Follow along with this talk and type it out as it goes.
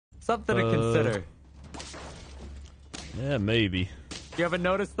Something to consider. Yeah, maybe. You ever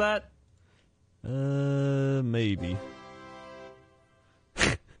noticed that? Maybe.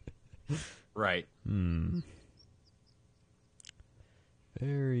 Right.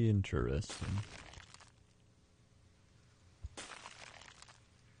 Very interesting.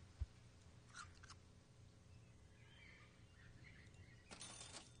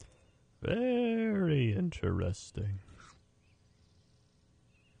 Very interesting.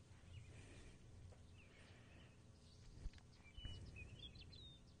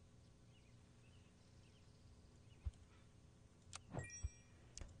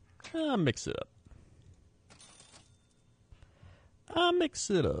 I'll mix it up.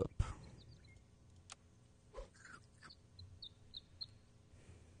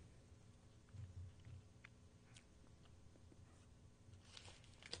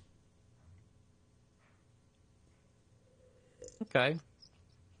 Okay.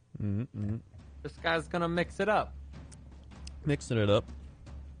 This guy's gonna mix it up. Mixing it up.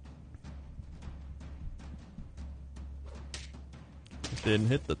 It didn't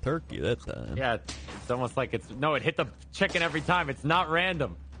hit the turkey that time. Yeah, it's almost like it hit the chicken every time. It's not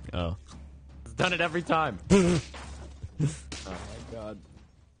random. Oh. It's done it every time. Oh my god.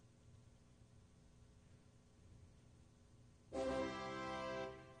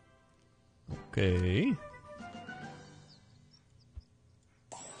 Okay.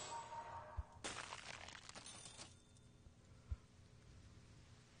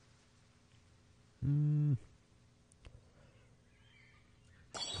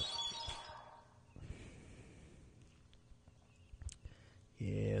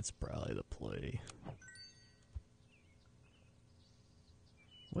 Yeah, it's probably the play.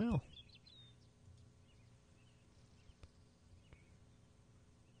 Well.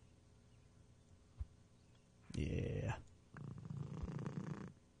 Yeah.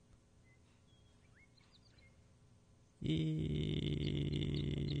 Yeah.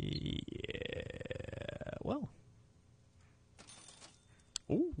 Well.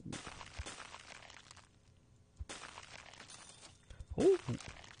 Ooh. Ooh.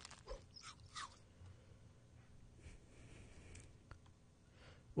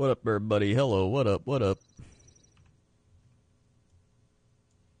 What up, everybody? Hello. What up? What up?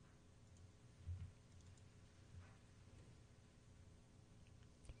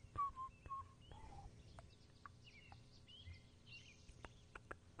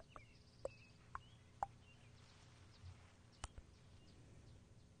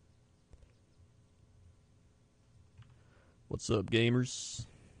 What's up, gamers?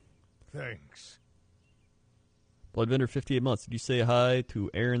 Thanks. Bloodbender 58 months. Did you say hi to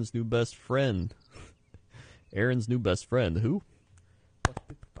Aaron's new best friend? Aaron's new best friend. Who?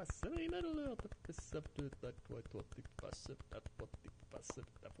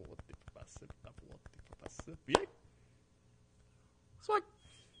 What?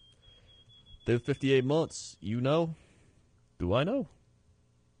 Live 58 months. You know? Do I know?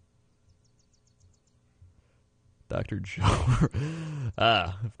 Dr. Joe.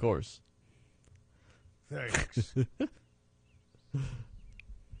 Ah, of course. Thanks.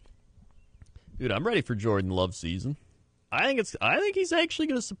 Dude, I'm ready for Jordan Love season. I think he's actually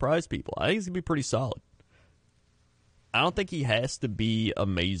going to surprise people. I think he's going to be pretty solid. I don't think he has to be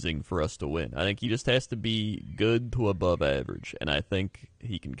amazing for us to win. I think he just has to be good to above average, and I think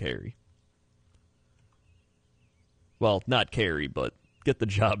he can carry. Well, not carry, but get the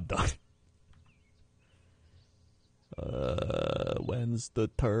job done. When's the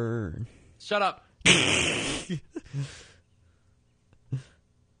turn? Shut up.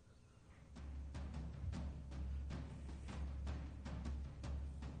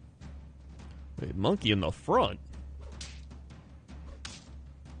 Wait, monkey in the front.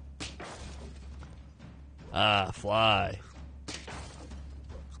 Ah, fly.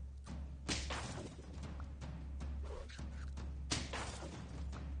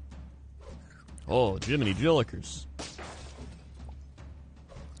 Oh, Jiminy Jillikers.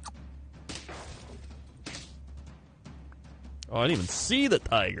 Oh, I didn't even see the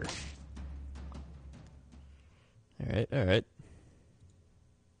tiger. All right, all right.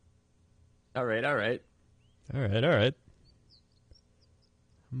 All right, all right. All right, all right.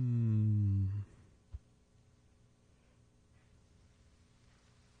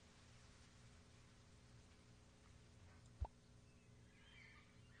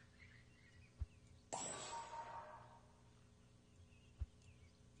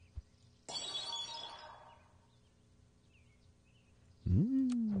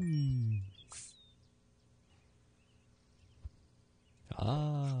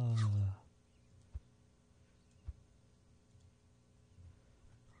 Ah.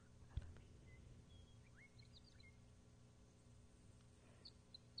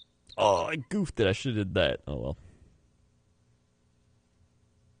 Oh, I goofed it. I should have did that. Oh, well.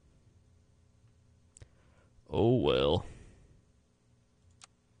 Oh, well.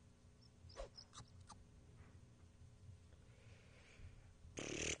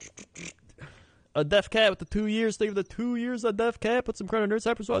 A deaf cat with the 2 years. Thank you for the 2 years. A deaf cat. Put some credit on nerd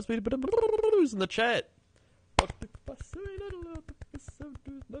cypress watch speed in the chat.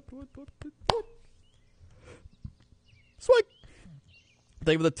 Swag.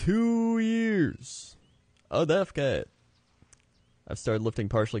 Thank you for the 2 years. A deaf cat. I've started lifting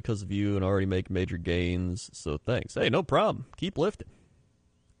partially because of you and already make major gains, so thanks. Hey, no problem. Keep lifting.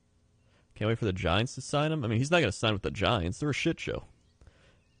 Can't wait for the Giants to sign him. I mean, he's not going to sign with the Giants. They're a shit show.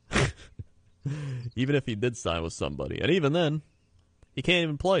 Even if he did sign with somebody. And even then, he can't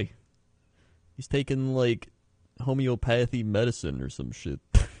even play. He's taking, like, homeopathy medicine or some shit.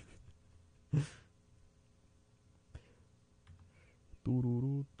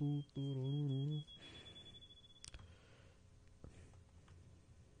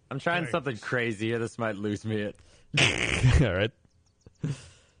 I'm trying something crazy here. This might lose me it. All right.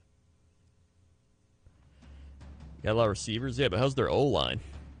 Got a lot of receivers? Yeah, but how's their O-line?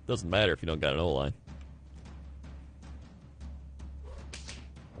 Doesn't matter if you don't got an O-line.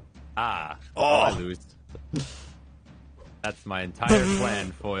 Ah. Oh, I lose. That's my entire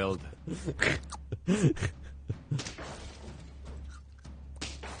plan foiled.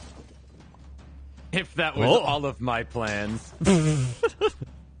 If that was all of my plans.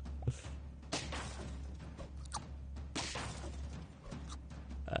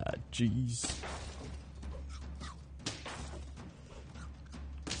 Jeez.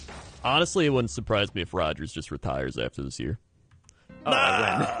 Honestly, it wouldn't surprise me if Rodgers just retires after this year. Oh,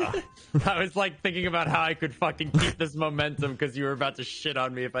 I win. I was like thinking about how I could fucking keep this momentum because you were about to shit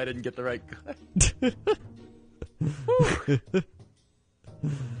on me if I didn't get the right guy.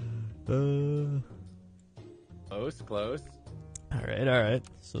 Close. All right.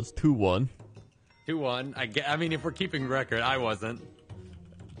 So it's 2-1. 2-1. I mean, if we're keeping record, I wasn't.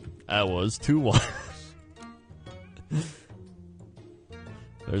 I was 2-1.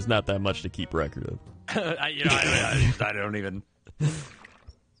 There's not that much to keep record of. I don't even.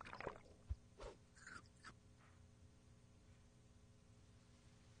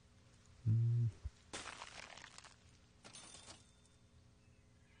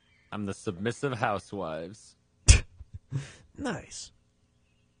 I'm the submissive housewives. Nice.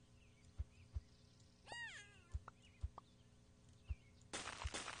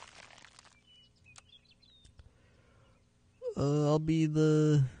 I'll be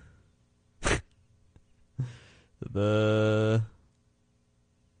the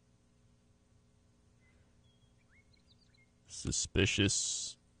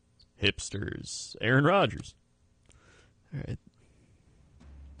suspicious hipsters. Aaron Rodgers. All right.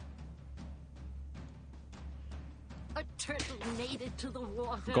 A turtle made it to the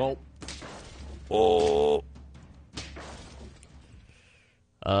water. Gulp. Oh.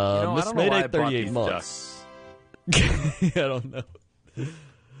 Miss Mayday, 38 months. Ducks. I don't know.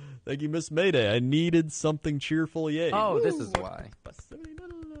 Thank you, Miss Mayday. I needed something cheerful, yay. Oh, Woo. This is why.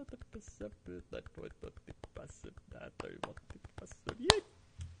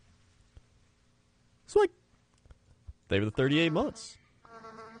 Swag. They were the 38 months.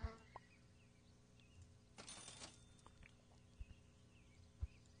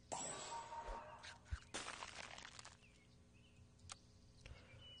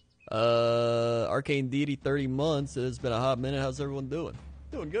 Arcane Deity, 30 months. It has been a hot minute. How's everyone doing?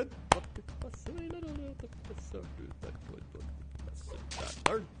 Doing good.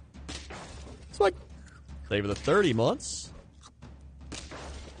 Swag. They were the 30 months.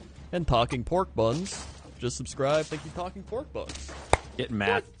 And Talking Pork Buns. Just subscribe. Thank you, Talking Pork Buns. Get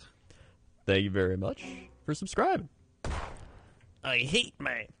mathed. Thank you very much for subscribing. I hate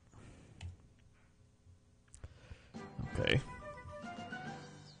man. Okay.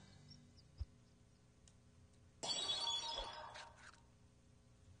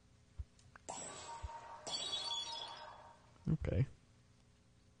 Okay.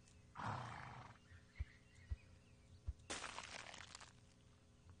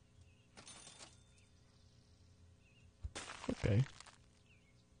 Okay.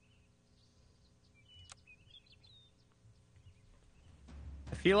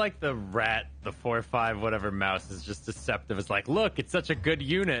 I feel like the rat, the 4-5 whatever mouse is just deceptive. It's like, look, it's such a good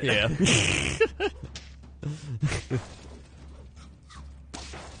unit. Yeah.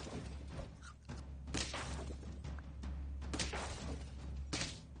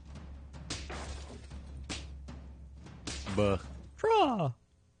 Buh. Draw.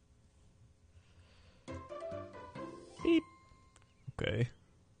 Beep. Okay.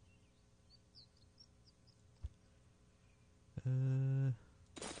 Yeah,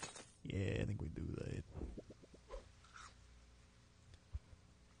 I think we do that.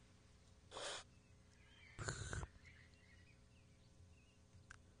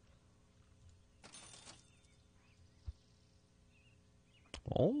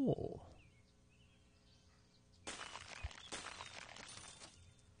 Oh.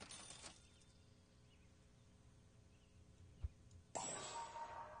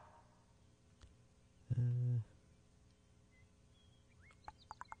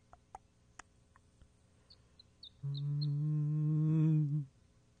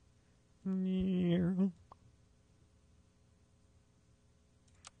 Yeah.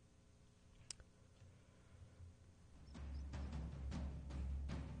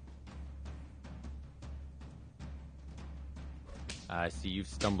 I see you've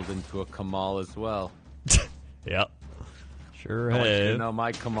stumbled into a Kamal as well. Yep. Sure I want you to have. know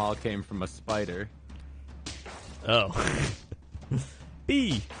my Kamal came from a spider. Oh.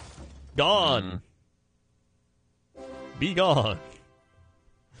 Be gone. Be gone.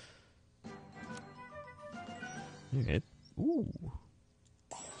 Okay. Ooh.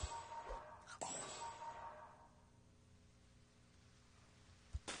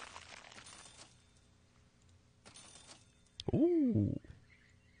 Ooh.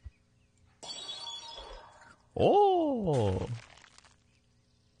 Oh.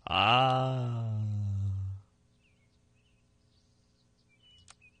 Ah.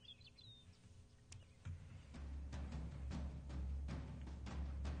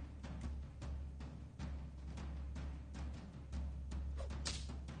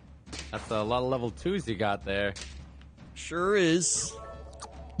 That's a lot of level 2s you got there. Sure is.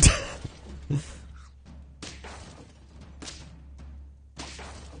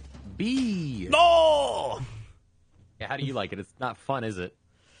 B. No. Yeah, how do you like it? It's not fun, is it?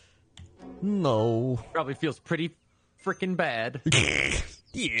 No. Probably feels pretty freaking bad.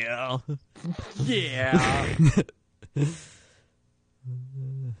 Yeah. Yeah. I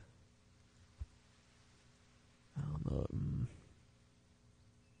don't know.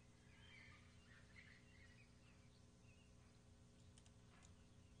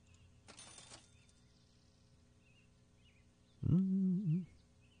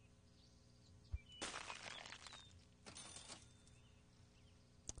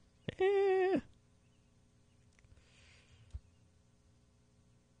 Eh.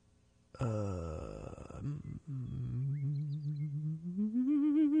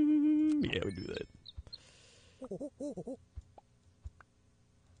 Yeah, we do that.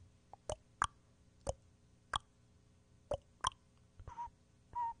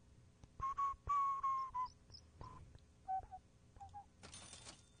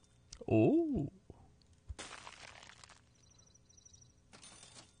 Oh.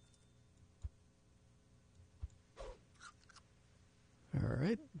 All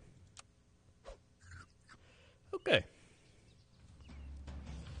right. Okay.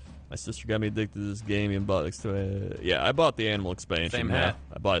 My sister got me addicted to this game and bought it. Yeah, I bought the animal expansion. Same yeah. hat.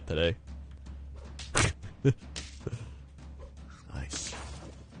 I bought it today. Nice.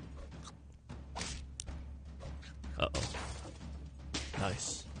 Uh-oh.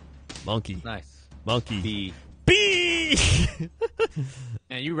 Nice. Monkey. Nice. Monkey. B. Bee!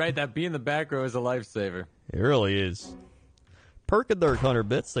 And you right, that B in the back row is a lifesaver. It really is. Perkadirk 100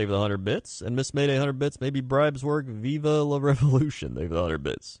 bits, save the 100 bits. And Miss Mayday 100 bits, maybe bribes work. Viva la Revolution, save the 100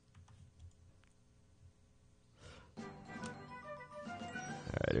 bits. Alright,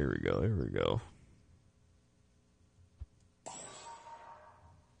 here we go, here we go.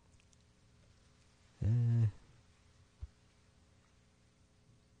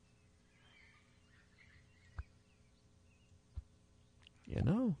 You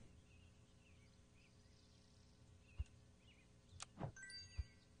know.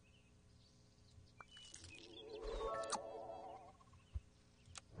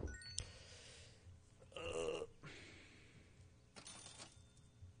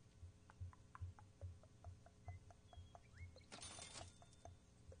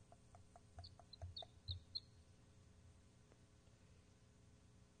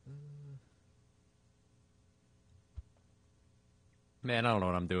 Man, I don't know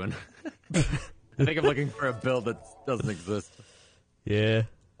what I'm doing. I think I'm looking for a build that doesn't exist. Yeah.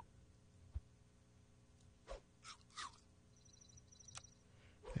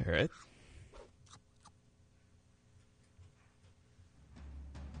 Alright.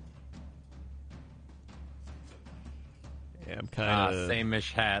 Yeah, I'm kind of...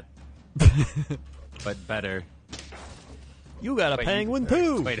 Same-ish hat. But better. You got a Wait, penguin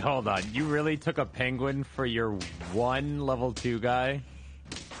too! Wait, hold on. You really took a penguin for your one level 2 guy?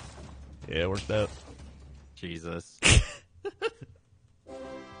 Yeah, it worked out. Jesus.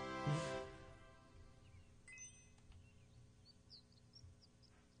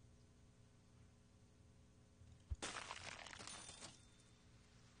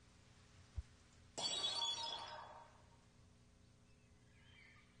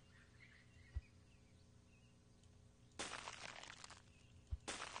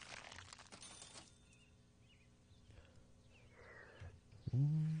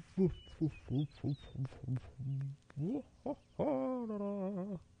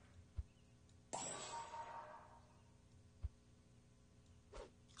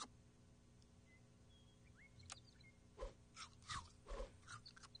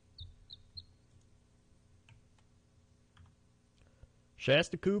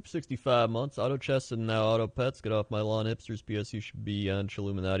 Shasta Coop, 65 months. Auto Chess and now Auto Pets. Get off my lawn, hipsters. P.S. You should be on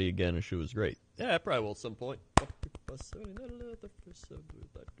Chilluminati again. The show was great. Yeah, I probably will at some point.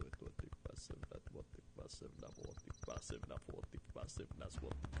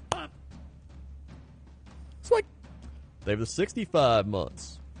 It's like they have the 65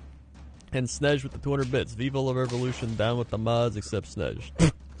 months. And Snej with the 200 bits. Viva la Revolution, down with the mods except Snej.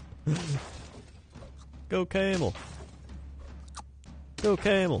 Go Camel. Go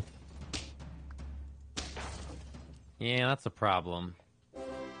Camel. Yeah, that's a problem.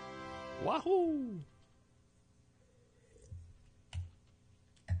 Wahoo!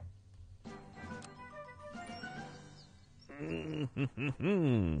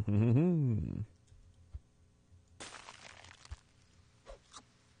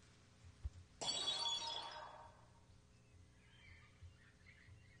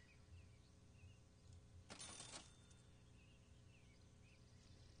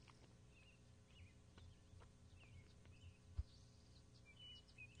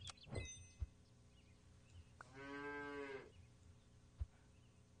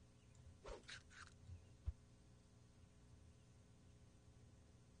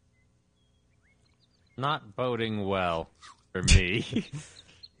 Not boding well for me.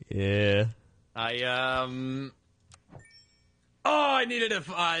 Yeah. I needed to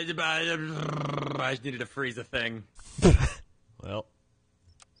freeze a thing. Well.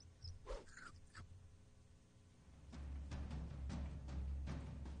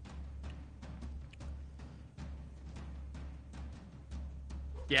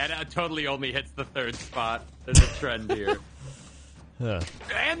 Yeah, that totally only hits the third spot. There's a trend here. Huh.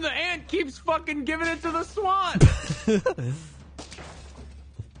 And the ant keeps fucking giving it to the swan.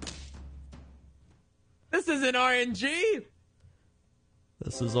 This isn't RNG.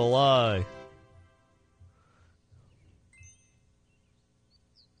 This is a lie.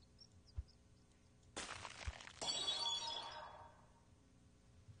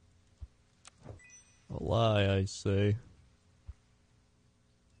 A lie, I say.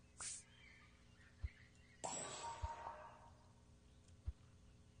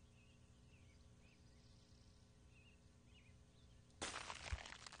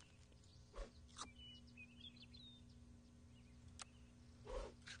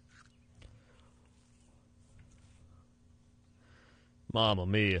 Mamma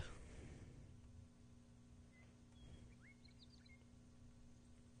mia.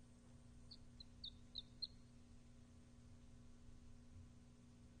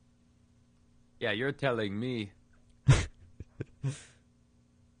 Yeah, you're telling me.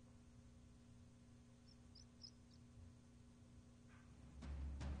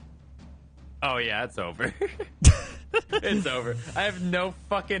 Oh yeah, it's over. It's over. I have no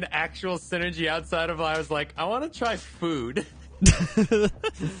fucking actual synergy outside of I was like, I want to try food.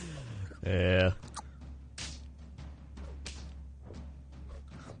 Yeah.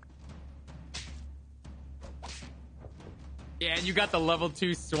 Yeah, and you got the level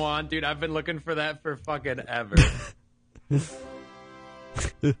 2 swan, dude. I've been looking for that for fucking ever.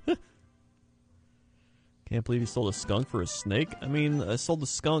 Can't believe you sold a skunk for a snake. I mean, I sold the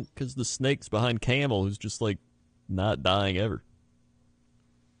skunk because the snake's behind Camel, who's just like not dying ever.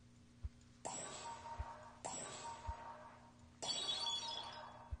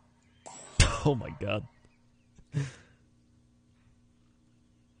 Oh my god.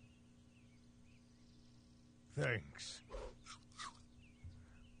 Thanks.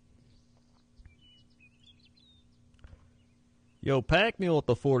 Yo, Pack Mule at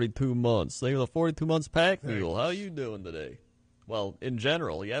the 42 months. Thank you for the 42 months, Pack Mule. How you doing today? Well, in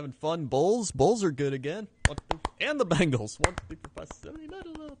general, you having fun? Bulls? Bulls are good again. And the Bengals. 1, 2, 3, 4, 5, 7, 8, 9,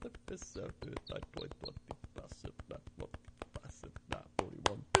 11, 12, 13, 14, 15, 16, 17,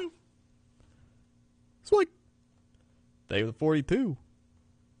 18, Sweet. Thank you for the 42.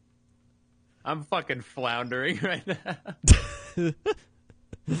 I'm fucking floundering right now.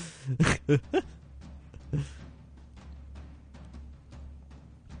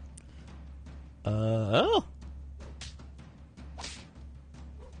 Oh.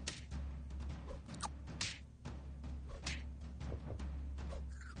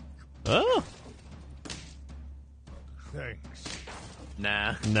 Oh. Thanks.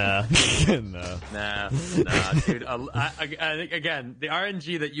 Nah. Nah. No. Nah, dude. I think, again, the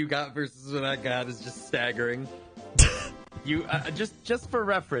RNG that you got versus what I got is just staggering. You just for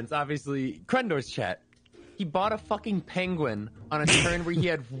reference, obviously, Krendor's chat. He bought a fucking penguin on a turn where he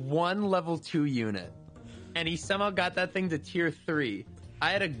had one level 2 unit, and he somehow got that thing to tier 3.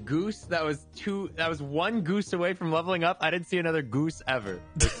 I had a goose that was one goose away from leveling up. I didn't see another goose ever.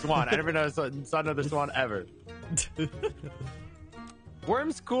 The swan. I never saw another swan ever.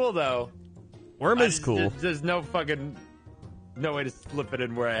 Worm's cool though. Worm is cool. There's no way to slip it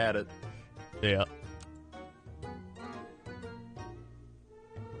in where I had it. Yeah.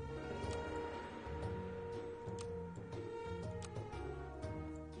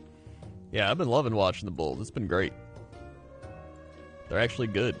 Yeah, I've been loving watching the Bulls. It's been great. They're actually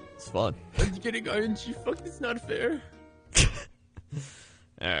good. It's fun. I'm getting RNG. Fuck, that's not fair.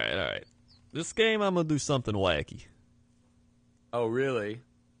 Alright. This game, I'm going to do something wacky. Oh, really?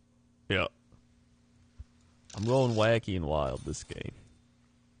 Yeah. I'm going wacky and wild this game.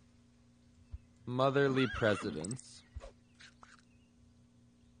 Motherly presidents.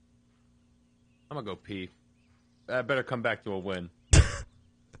 I'm going to go pee. I better come back to a win.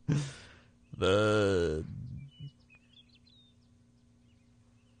 The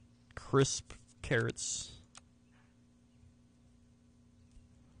crisp carrots.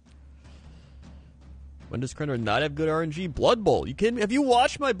 When does Krender not have good RNG? Blood Bowl. You kidding me? Have you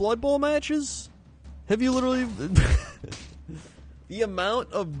watched my Blood Bowl matches? Have you literally... the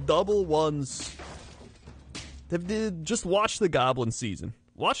amount of double ones... Just watch the Goblin season.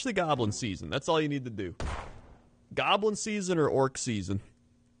 Watch the Goblin season. That's all you need to do. Goblin season or Orc season.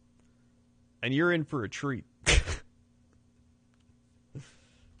 And you're in for a treat.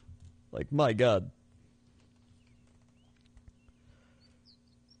 Like, my God.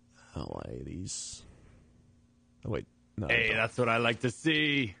 Oh, why these? Oh, wait. No, Hey, that's what I like to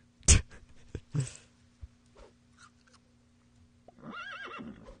see.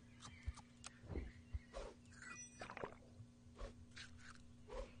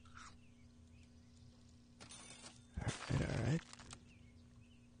 All right.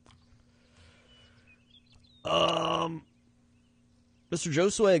 Mr. Joe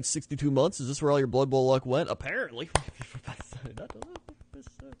Swag, 62 months. Is this where all your Blood Bowl luck went? Apparently.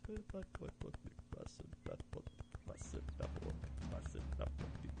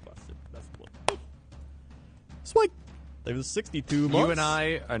 Swag. There was 62 months. You and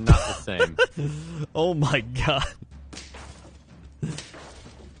I are not the same. Oh my God.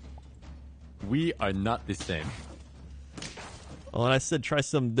 We are not the same. Oh, and I said try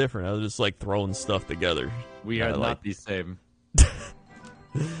something different. I was just like throwing stuff together. We are not the same.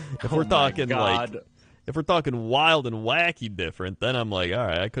 If we're talking like, if we're talking wild and wacky different, then I'm like, all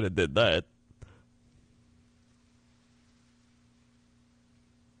right, I could have did that.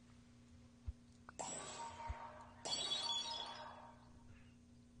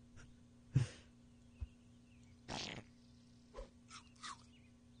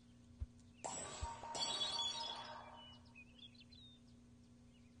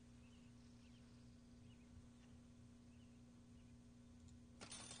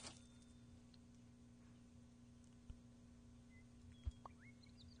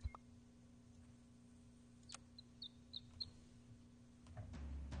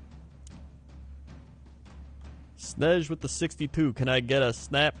 Snej with the 62. Can I get a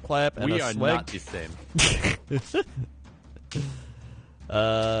snap, clap, and we a are swag? not the same.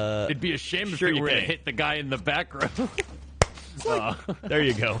 It'd be a shame sure if we you were to can. hit the guy in the back row. There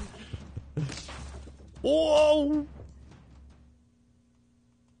you go. Whoa!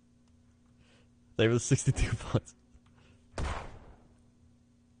 They were the 62 points.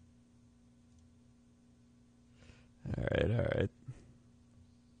 All right.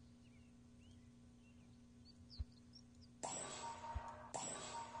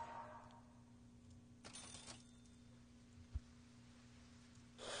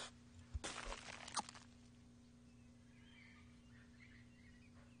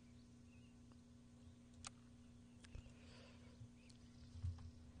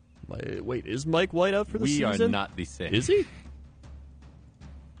 Wait, is Mike White out for the season? We are not the same. Is he?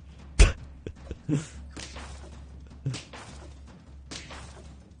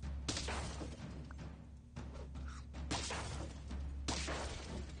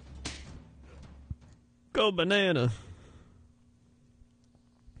 Go banana.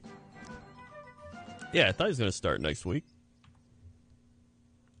 Yeah, I thought he was going to start next week.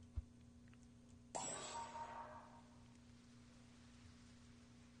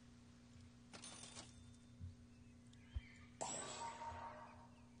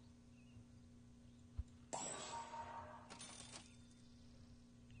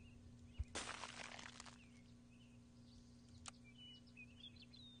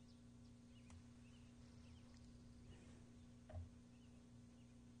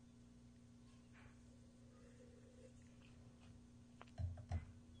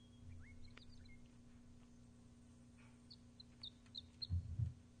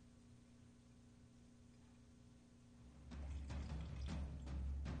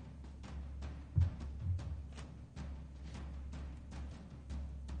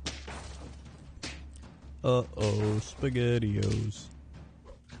 Uh-oh, SpaghettiOs.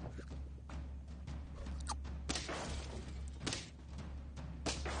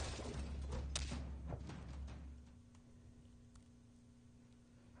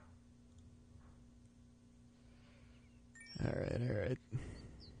 Alright.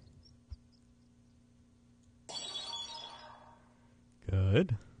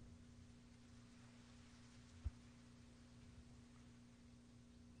 Good.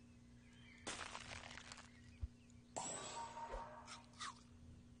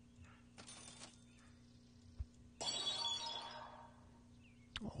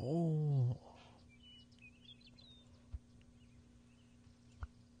 Oh.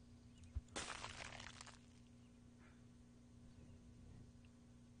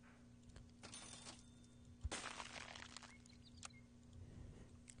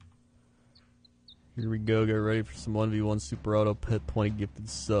 Here we go. Get ready for some 1v1 Super Auto Pet 20 gifted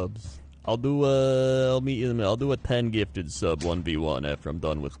subs. I'll do I'll meet you in a minute. I'll do a 10 gifted sub 1v1 after I'm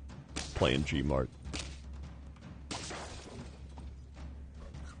done with playing Gmart.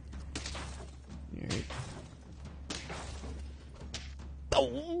 Alright.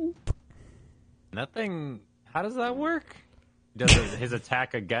 Oh. That thing, how does that work? Does his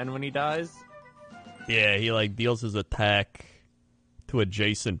attack again when he dies? Yeah, he like deals his attack to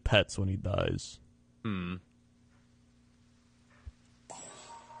adjacent pets when he dies. Hmm.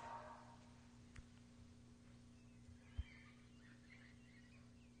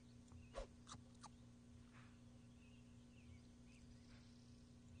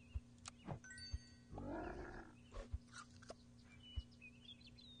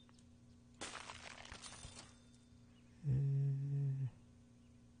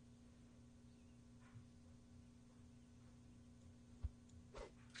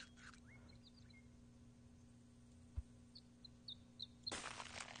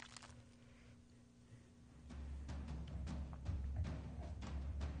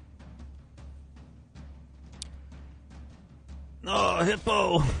 Oh,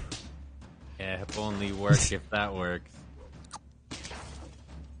 hippo! Yeah, if only work if that works.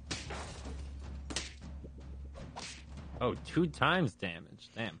 Oh, 2 times damage.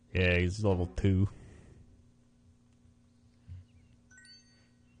 Damn. Yeah, he's level 2.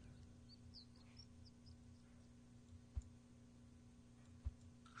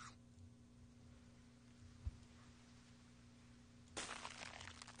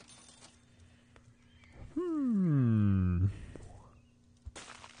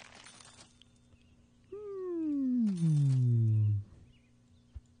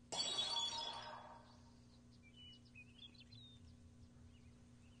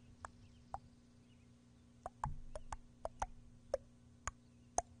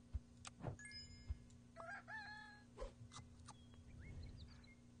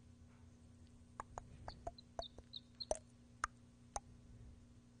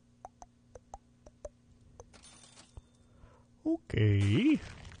 Okay.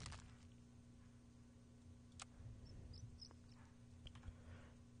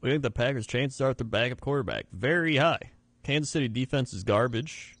 We think the Packers' chances are at their backup quarterback very high. Kansas City defense is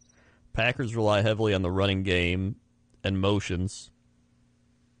garbage. Packers rely heavily on the running game and motions.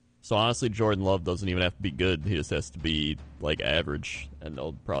 So honestly, Jordan Love doesn't even have to be good. He just has to be like average, and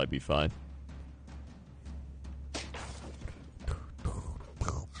they'll probably be fine.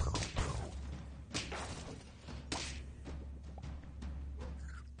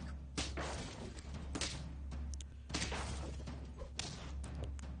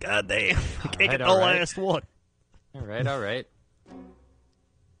 God damn. I can't get the last one. All right.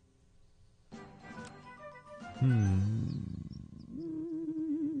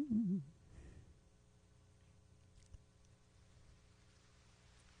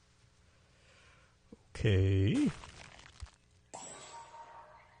 Okay.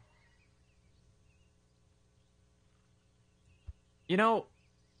 You know,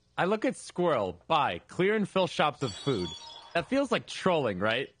 I look at Squirrel, buy, clear and fill shops with food. That feels like trolling,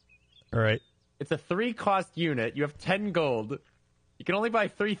 right? All right. It's a 3-cost unit. You have 10 gold. You can only buy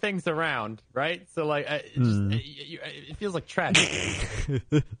 3 things around, right? So, like, it feels like trash.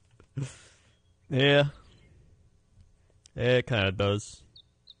 Yeah. Yeah, it kind of does.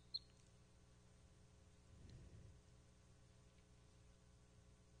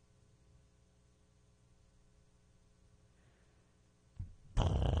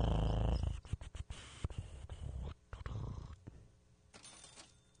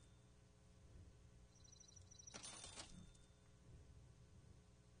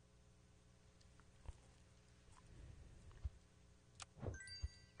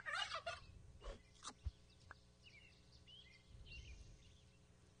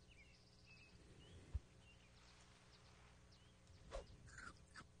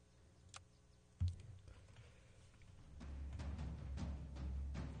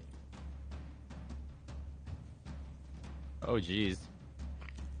 Oh, jeez.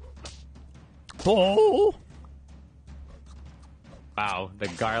 Oh! Wow, the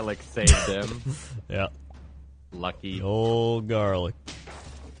garlic saved him. Yeah. Lucky. The old garlic.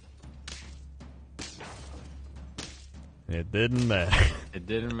 It didn't matter. It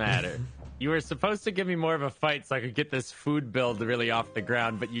didn't matter. You were supposed to give me more of a fight so I could get this food build really off the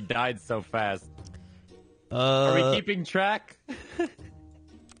ground, but you died so fast. Are we keeping track?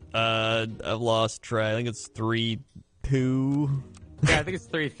 I've lost track. I think it's 3-2. Yeah, I think it's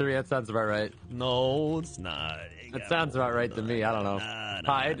 3-3. That sounds about right. No, it's not. That sounds about right to me. I don't know.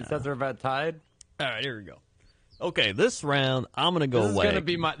 Tied? It sounds about tied? All right, here we go. Okay, this round, I'm going to go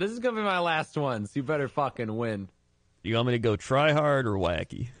wacky. This is gonna be my last one, so you better fucking win. You want me to go try hard or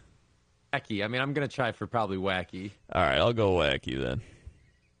wacky? Wacky. I mean, I'm gonna try for probably wacky. All right, I'll go wacky then.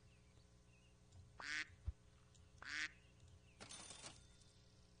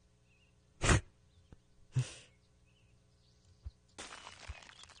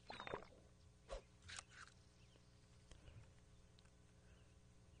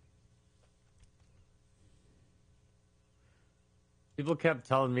 People kept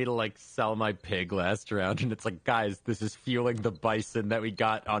telling me to, like, sell my pig last round, and it's like, guys, this is fueling the bison that we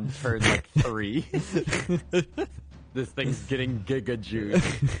got on turn, like, 3. This thing's getting giga juice.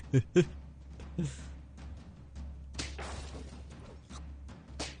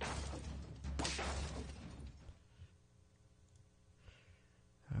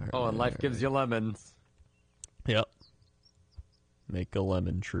 Oh, and life gives you lemons. Yep. Make a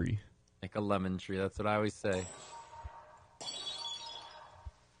lemon tree. Make a lemon tree, that's what I always say.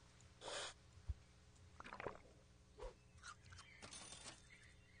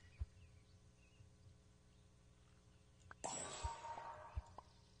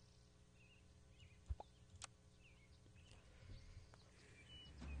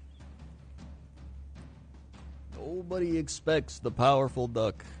 Nobody expects the powerful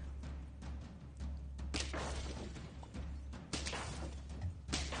duck.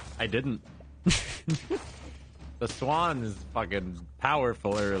 I didn't. The swan is fucking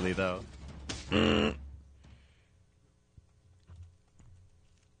powerful early, though.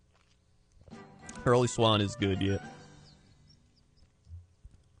 Early swan is good, yeah.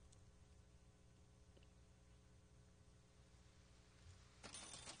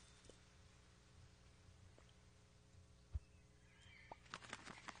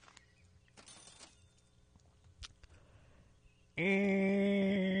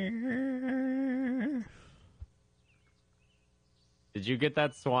 Did you get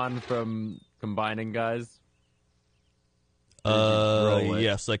that swan from combining, guys?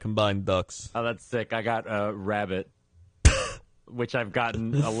 Yes, I combined ducks. Oh, that's sick. I got a rabbit, which I've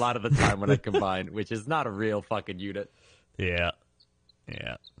gotten a lot of the time when I combine, which is not a real fucking unit. Yeah.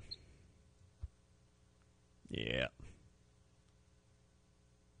 Yeah. Yeah.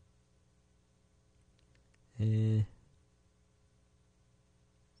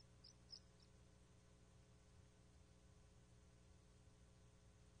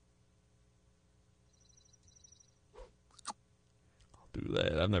 Do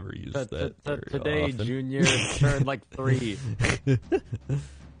that. I've never used that very Today, often. Junior turned like 3.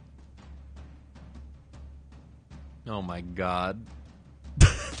 Oh my god.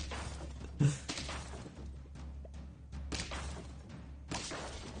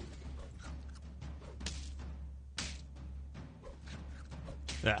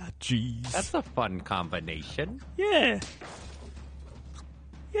 Ah, jeez. That's a fun combination. Yeah.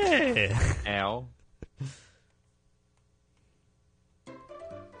 Yeah. Ow.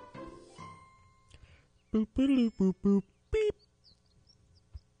 Boop, boop, boop, boop, beep.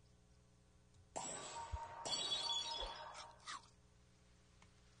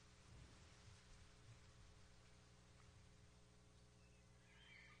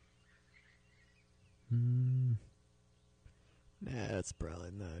 That's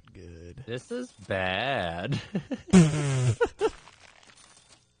probably not good. This is bad. This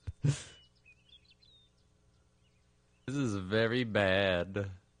is very bad.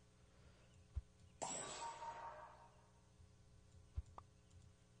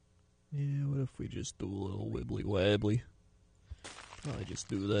 Yeah, what if we just do a little wibbly wabbly? I just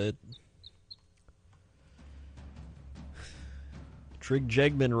do that. Trig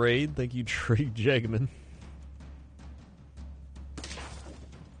Jegman raid. Thank you, Trig Jegman.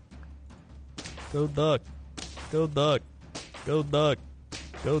 Go duck. Go duck. Go duck.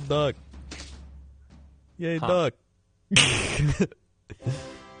 Go duck. Yay, duck. This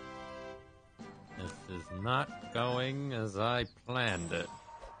is not going as I planned it.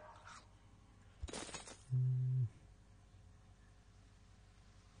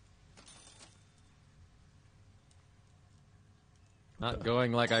 Not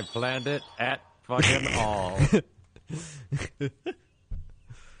going like I planned it at fucking all. I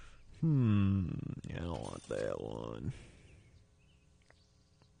don't want that one.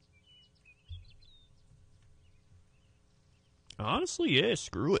 Honestly, yeah,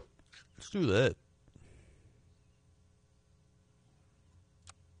 screw it. Let's do that.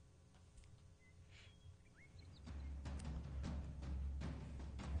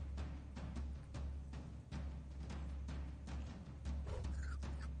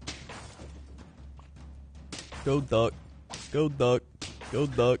 Go duck. Go duck. Go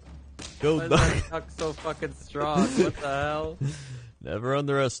duck. Go Why is duck. that duck so fucking strong? What the hell? Never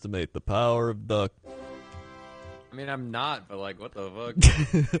underestimate the power of duck. I mean, I'm not, but like, what the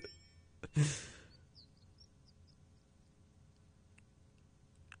fuck?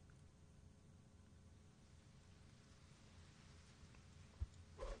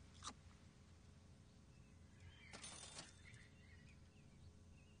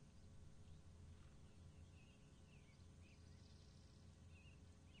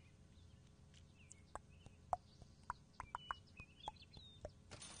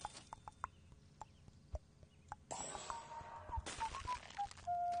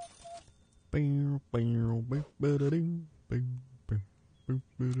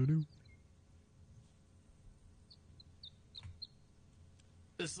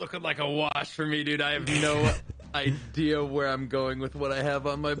 This is looking like a wash for me, dude. I have no idea where I'm going with what I have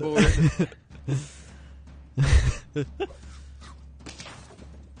on my board.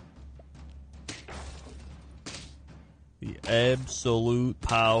 The absolute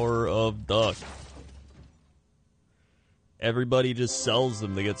power of duck. Everybody just sells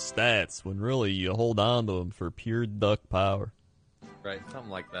them to get stats, when really you hold on to them for pure duck power. Right,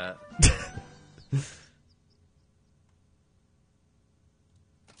 something like that.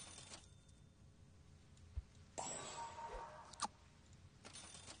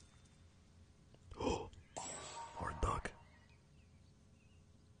 More duck.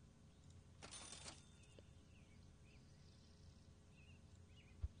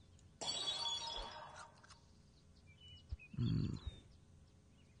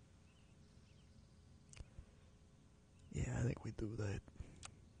 Yeah, I think we do that.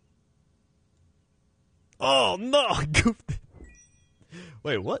 Oh no! I goofed it.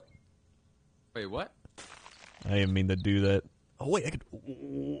 Wait, what? Wait, what? I didn't mean to do that. Oh wait, I could.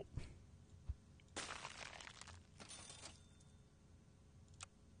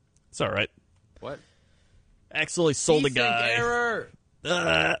 It's all right. What? Accidentally sold a Desync guy. error!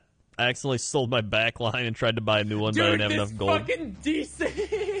 I accidentally sold my back line and tried to buy a new one, but I Dude, didn't have this enough gold. fucking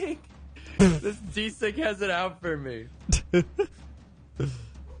desync! This desync has it out for me.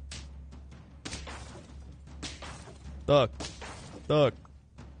 Duck. Duck.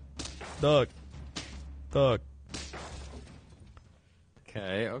 Duck. Duck.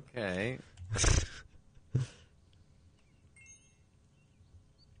 Okay, okay.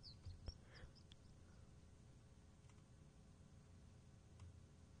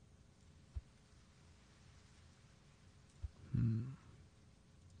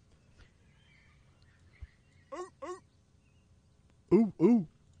 Ooh, ooh.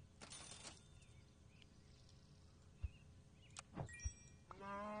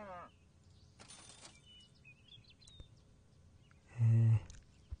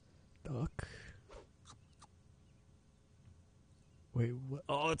 Duck. Wait, what?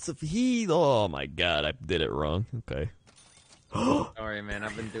 Oh, it's a he. Oh my god, I did it wrong. Okay. Sorry, man.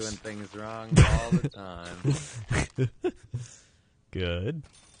 I've been doing things wrong all the time. Good.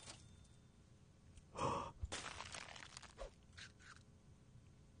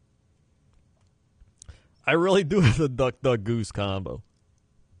 I really do have the duck duck goose combo.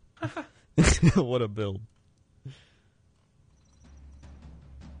 What a build.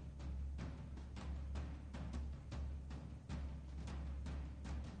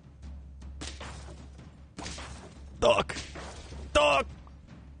 Duck! Duck!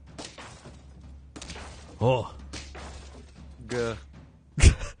 Oh. Gah.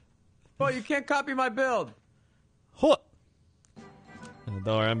 Well, you can't copy my build. What?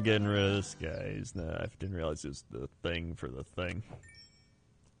 Don't worry, I'm getting rid of this guy. I didn't realize it was the thing for the thing.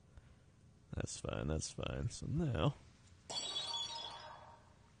 That's fine, that's fine. So now...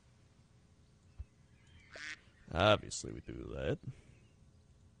 obviously we do that.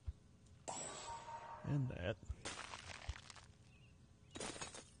 And that.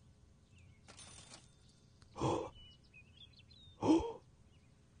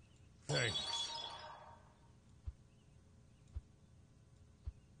 Thanks.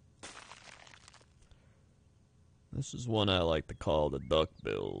 This is one I like to call the duck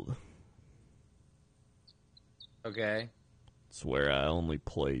build. Okay. Swear I only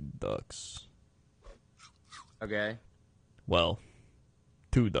played ducks. Okay. Well,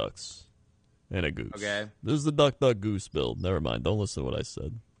 2 ducks and a goose. Okay. This is the duck, duck, goose build. Never mind. Don't listen to what I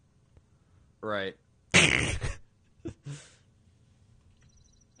said. Right.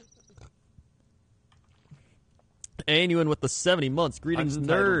 Anuin with the 70 months. Greetings,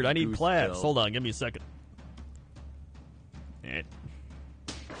 Untitled nerd. I need goose claps. build. Hold on. Give me a second. Eh.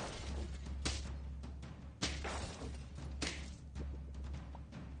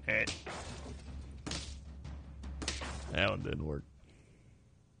 Eh. That one didn't work.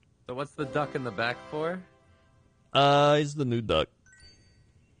 So what's the duck in the back for? He's the new duck.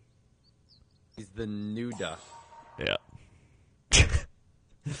 He's the new duck. Yeah.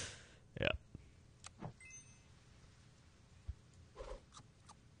 Yeah.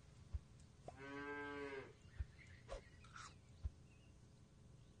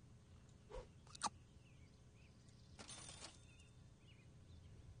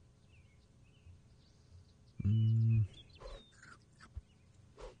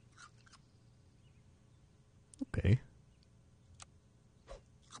 Okay.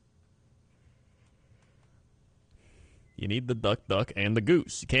 You need the duck, duck, and the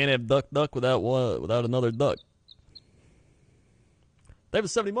goose. You can't have duck, duck without another duck. They have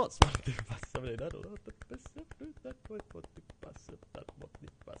 70 months.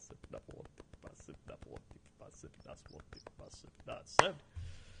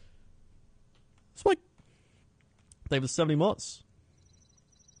 It's like they have 70 months.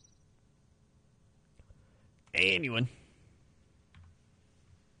 Anyone.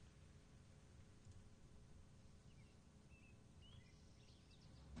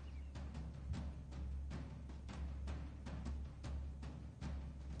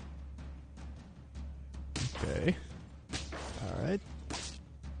 Okay. All right.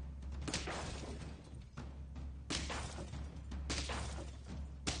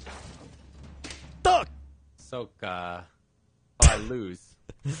 Duck! Soka. Oh, I lose.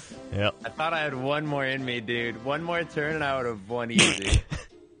 Yep. I thought I had one more in me, dude. One more turn and I would have won easy.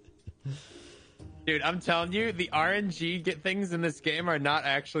 Dude, I'm telling you, the RNG things in this game are not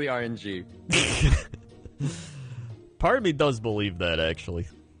actually RNG. Part of me does believe that, actually.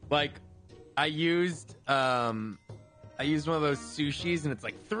 Like, I used one of those sushis, and it's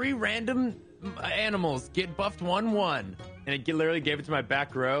like 3 random animals get buffed 1-1, and it literally gave it to my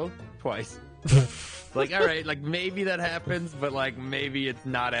back row twice. Like, all right, like maybe that happens, but like maybe it's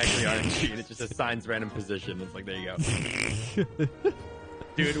not actually RNG, and it just assigns random position. It's like, there you go.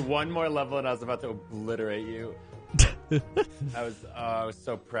 Dude, one more level, and I was about to obliterate you. I was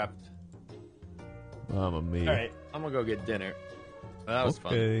so prepped. Mamma mia. All right, I'm gonna go get dinner. Well, that was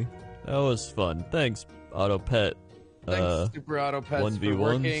fun. Okay. That was fun. Thanks, Auto Pet. Thanks, Super Auto Pets, 1v1s. for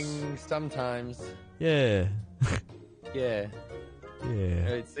working sometimes. Yeah. Yeah. Yeah.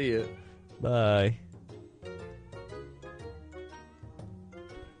 All right, see you. Bye.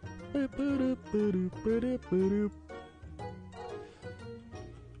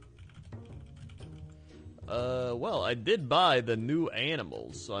 Well, I did buy the new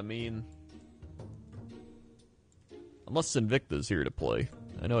animals, so I mean, unless Invicta's here to play.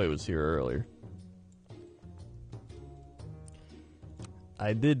 I know he was here earlier.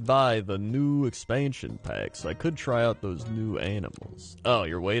 I did buy the new expansion pack, so I could try out those new animals. Oh,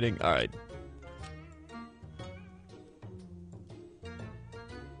 you're waiting? Alright.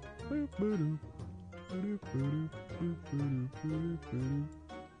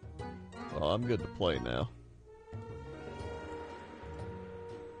 Well, I'm good to play now.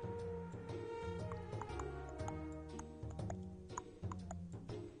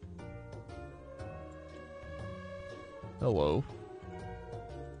 Hello.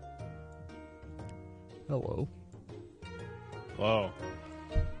 Hello. Whoa.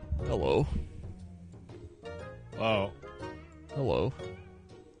 Hello. Whoa. Hello.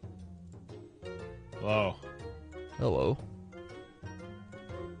 Whoa. Hello.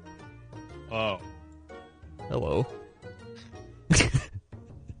 Whoa. Hello.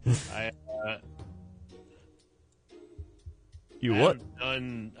 You what? I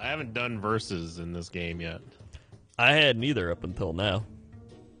haven't done verses in this game yet. I had neither up until now.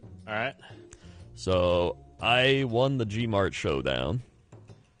 All right. So I won the Gmart showdown.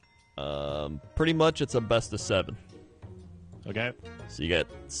 Pretty much it's a best of 7. Okay. So you get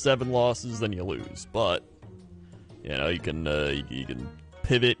 7 losses, then you lose. But you know you can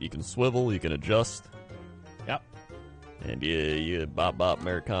pivot, you can swivel, you can adjust. Yep. And you bop bop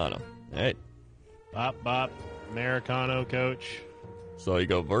Americano. All right. Bop bop Americano, coach. So you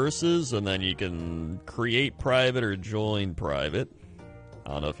go versus, and then you can create private or join private. I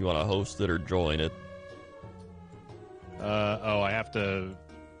don't know if you want to host it or join it. Oh, I have to.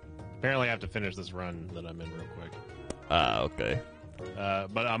 Apparently, I have to finish this run that I'm in real quick. Okay.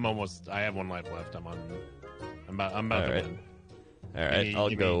 But I'm almost. I have one life left. I'm about All to right. win. All right, I'll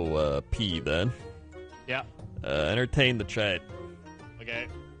go pee then. Yeah. Entertain the chat. Okay.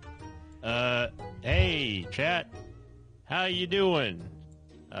 Hey, chat. How you doing?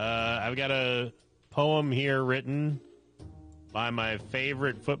 I've got a poem here written by my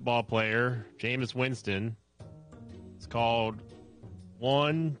favorite football player, Jameis Winston. It's called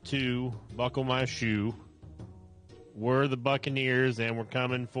 1, 2, Buckle My Shoe. We're the Buccaneers and we're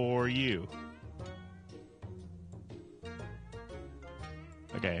coming for you.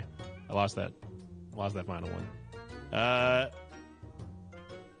 Okay. I lost that final one.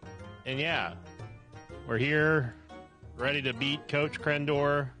 And yeah, we're here ready to beat Coach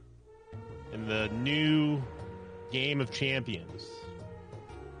Krendor in the new Game of Champions.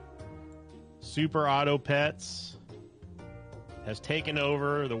 Super Auto Pets has taken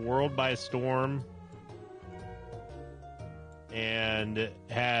over the world by storm and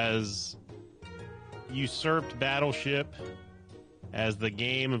has usurped Battleship as the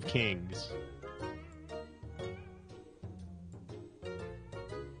Game of Kings.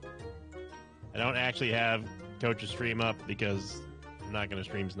 I don't actually have Coach's stream up because I'm not going to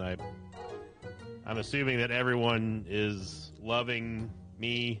stream snipe. I'm assuming that everyone is loving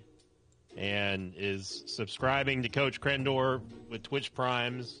me and is subscribing to Coach Krendor with Twitch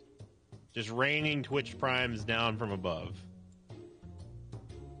Primes, just raining Twitch Primes down from above.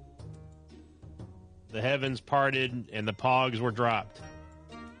 The heavens parted and the pogs were dropped.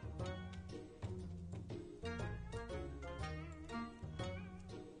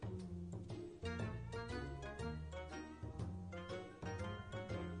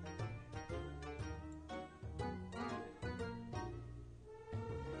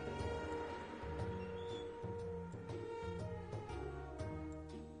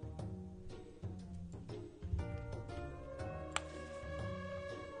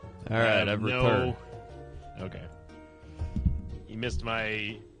 All right, I've returned. Okay. You missed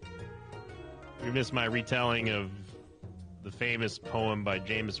my retelling of the famous poem by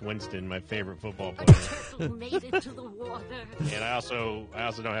Jameis Winston, my favorite football player. Turtle made it to the water. And I also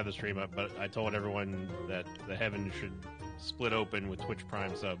don't have the stream up, but I told everyone that the heavens should split open with Twitch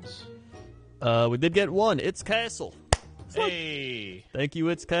Prime subs. We did get one. It's Castle. Hey! Thank you,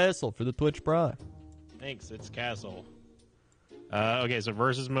 It's Castle, for the Twitch Prime. Thanks, it's Castle. Okay, so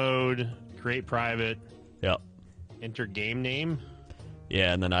versus mode, create private, Yep. enter game name.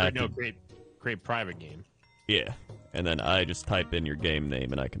 Yeah, and then Create private game. Yeah, and then I just type in your game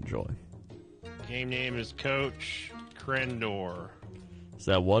name and I can join. Game name is Coach Krendor. Is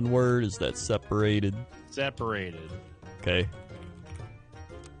that one word? Is that separated? Separated. Okay.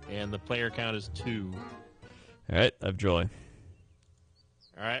 And the player count is 2. All right, I've joined.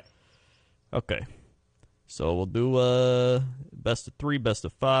 All right. Okay. So we'll do best of 3, best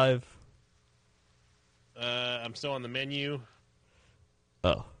of 5. I'm still on the menu.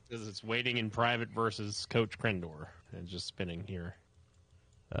 Oh. Because it's waiting in private versus Coach Krendor. And just spinning here.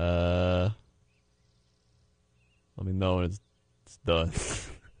 Let me know when it's done.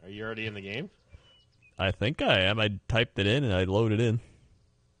 Are you already in the game? I think I am. I typed it in and I loaded in.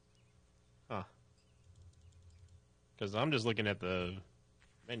 Huh. Because I'm just looking at the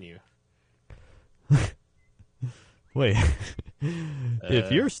menu. Wait. If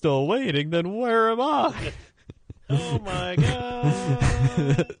you're still waiting, then where am I? Oh my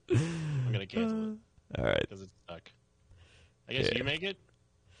god! I'm gonna cancel it. All right. Because it's stuck. I guess you make it?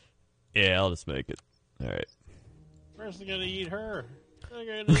 Yeah, I'll just make it. All right. First they're gonna eat her.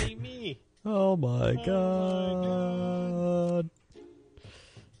 They're gonna eat me. Oh my Oh god.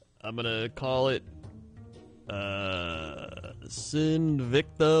 I'm gonna call it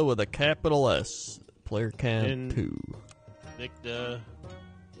Sinvicta with a capital S. Player count 2. Victa.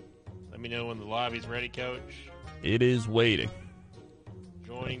 Let me know when the lobby's ready, Coach. It is waiting.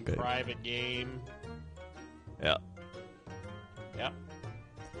 Joining Okay. private game. Yeah. Yep.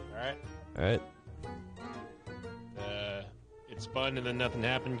 Alright. All right. It spun and then nothing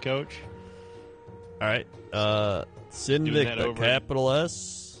happened, Coach. All right. that Sinvicta, over. capital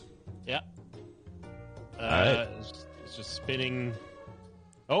S. Yep. Alright. It's just spinning.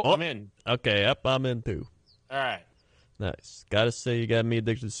 Oh, Oh. I'm in. Okay, yep, I'm in too. Alright. Nice. Gotta say, you got me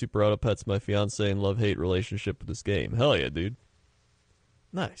addicted to Super Auto Pets, my fiance, and love-hate relationship with this game. Hell yeah, dude.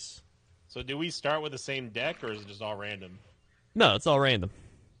 Nice. So do we start with the same deck or is it just all random? No, it's all random.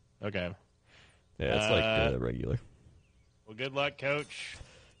 Okay. Yeah, it's like regular. Well, good luck, Coach.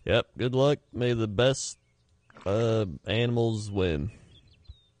 Yep, good luck. May the best animals win.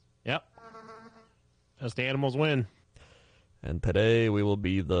 Yep. Best animals win. And today we will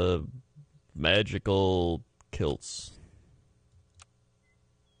be the magical kilts.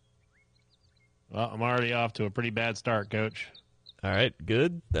 Well, I'm already off to a pretty bad start, Coach. All right,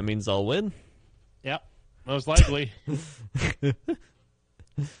 good. That means I'll win. Yep, most likely.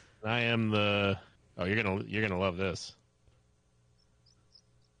 I am the. Oh, you're gonna love this.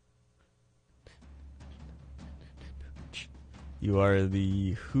 You are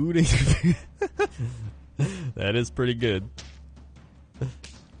the hooting. That is pretty good.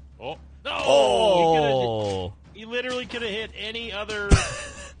 Oh no! Oh, He literally could have hit any other,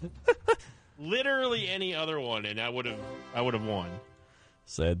 literally any other one, and I would have won.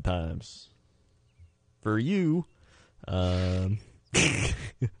 sad times for you.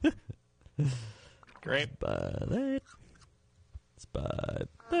 Great, By that. It's by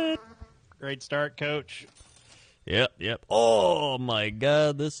that. great start, Coach. Yep. Oh my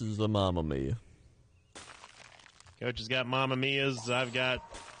God, this is a Mamma Mia. Coach has got Mamma Mia's. I've got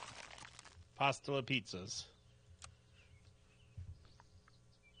pasta pizzas.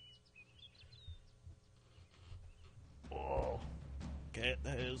 Oh, cat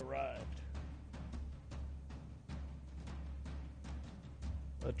has arrived.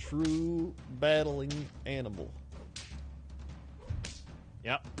 A true battling animal.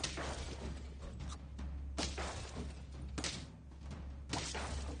 Yep.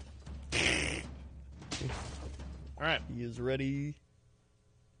 All right. He is ready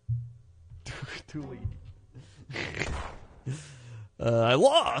to lead. I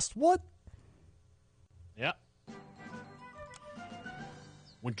lost. What? Yep.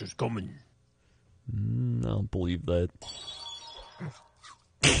 Winter's coming. I don't believe that.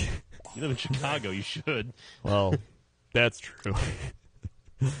 You live in Chicago. You should. Well, that's true.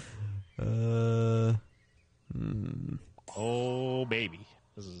 Oh, baby.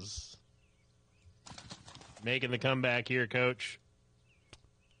 This is making the comeback here, Coach.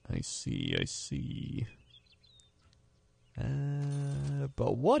 I see.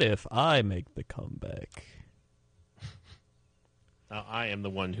 But what if I make the comeback? Now I am the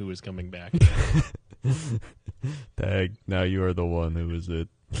one who is coming back. Tag, now you are the one who is it.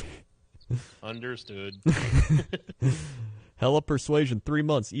 Understood. Hella Persuasion, 3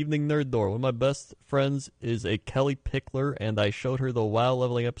 months, Evening Nerd Door. One of my best friends is a Kelly Pickler, and I showed her the WoW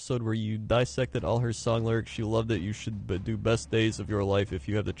leveling episode where you dissected all her song lyrics. She loved it. You should do best days of your life if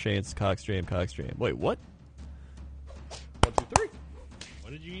you have the chance. Coxjam. Wait, what? 1, 2, 3.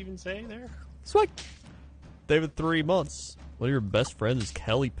 What did you even say there? Swag. David, 3 months. One of your best friends is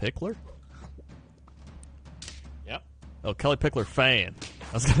Kelly Pickler? Yep. Oh, Kelly Pickler fan.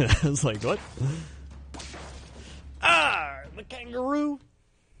 I was like, what? The kangaroo.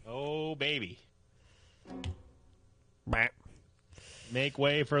 Oh, baby. Bah. Make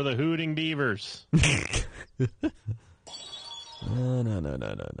way for the hooting beavers. No.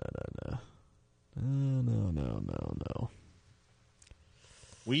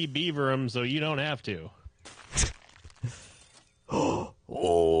 We beaver them so you don't have to. Oh.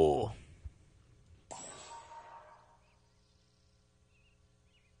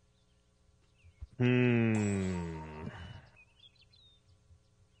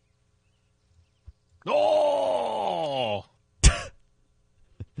 Oh!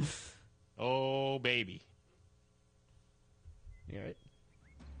 Oh, baby. You all right?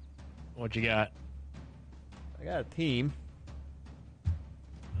 What you got? I got a team.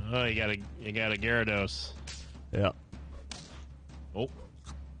 Oh, you got a Gyarados. Yeah. Oh.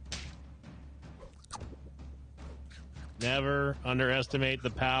 Never underestimate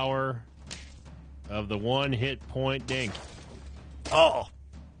the power of the one hit point dink. Oh.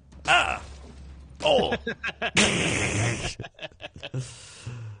 Ah. Oh.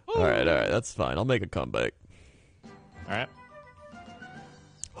 All right. That's fine. I'll make a comeback. All right.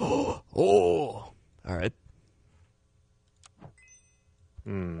 Oh. All right. I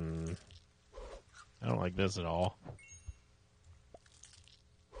don't like this at all.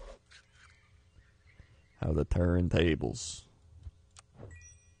 How the turntables.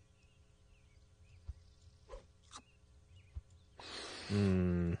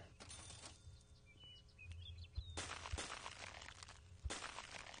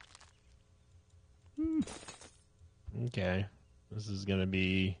 Okay. This is going to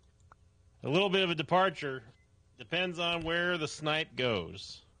be a little bit of a departure. Depends on where the snipe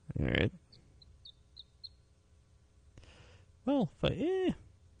goes. All right. Well,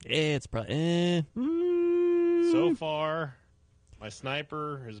 it's probably. So far, my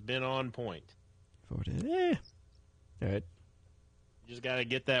sniper has been on point. All right. You just got to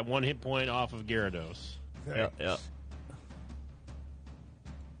get that one hit point off of Gyarados. Yeah.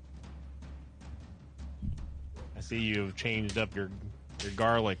 see you've changed up your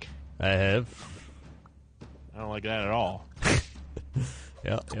garlic. I have. I don't like that at all.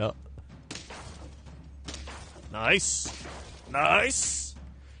 Yeah. Nice. Nice.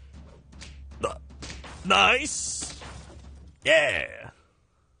 Yeah.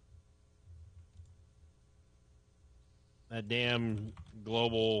 That damn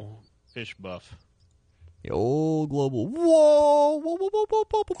global fish buff. The old global. Whoa.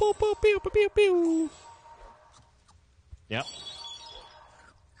 Pew. Yep.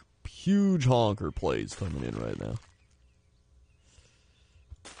 Huge honker plays coming in right now.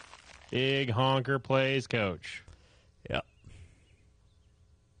 Big honker plays, coach. Yeah.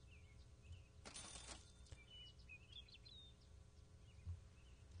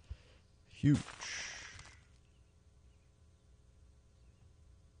 Huge.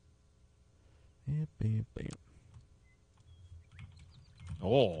 Bam.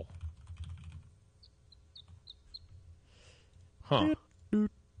 Oh. Huh.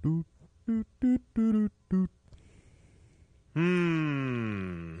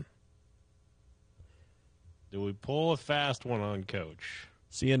 Do we pull a fast one on coach?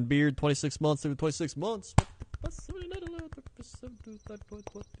 CN Beard, 26 months through 26 months.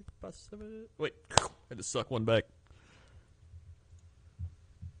 Wait, I had to suck one back.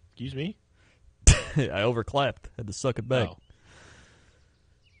 Excuse me? I overclapped. Had to suck it back. Oh.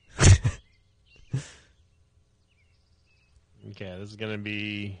 Okay, this is going to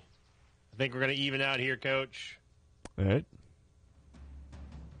be... I think we're going to even out here, coach. All right.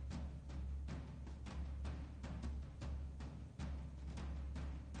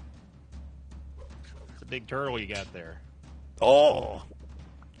 It's a big turtle you got there. Oh!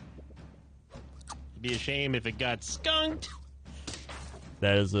 It'd be a shame if it got skunked.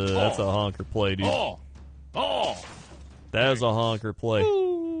 That's a honker play, dude. Oh! That is a honker play.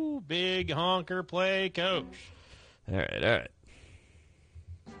 Ooh, big honker play, coach. All right.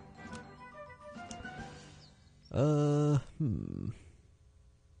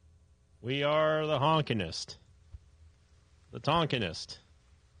 We are the honkinist. The tonkinist.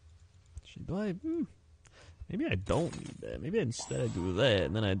 Do I? Maybe I don't need that. Maybe instead I do that,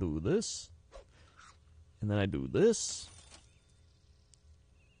 and then I do this, and then I do this,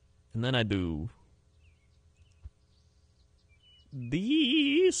 and then I do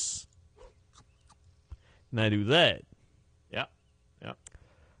these, and I do that. Yep.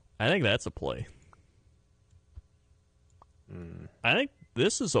 I think that's a play. I think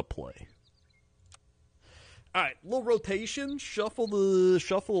this is a play. All right, little rotation. Shuffle the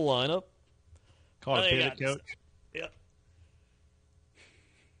lineup. Call it a pivot, coach. Yeah.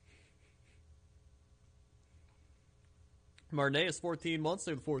 Marnay is 14 months.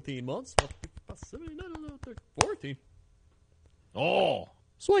 They're 14 months. 14. Oh,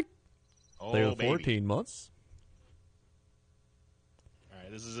 Swick. oh, They're baby. 14 months. All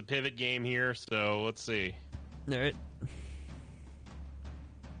right, this is a pivot game here, so let's see. All right.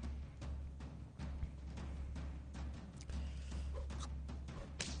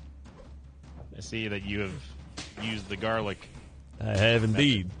 I see that you have used the garlic. I have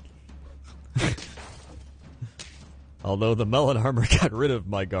indeed. Although the melon armor got rid of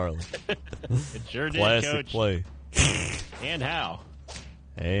my garlic. It sure did, Classic coach. play. And how?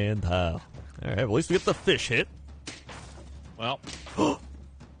 And how. All right, well, at least we get the fish hit. Well,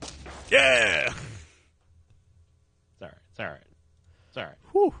 Yeah! it's all right.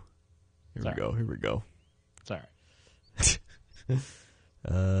 Whew. Here Sorry. we go. It's all right.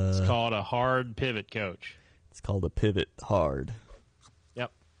 It's called a hard pivot, coach. It's called a pivot hard.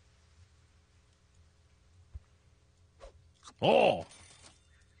 Yep. Oh!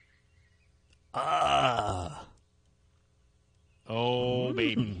 Oh,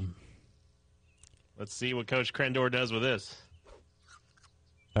 baby. Let's see what Coach Krendor does with this.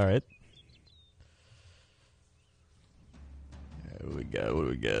 All right. What do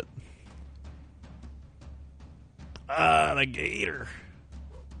we got? The gator.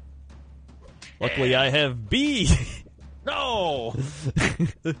 Luckily, I have B. No!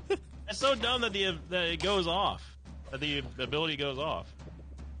 That's so dumb that it goes off. That the ability goes off.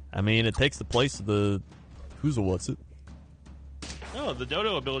 I mean, it takes the place of the who's a what's it? No, the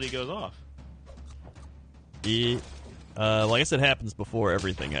dodo ability goes off. Yeah. Well, I guess it happens before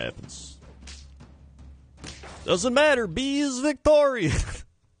everything happens. Doesn't matter. B is victorious.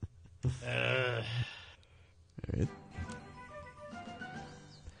 All right.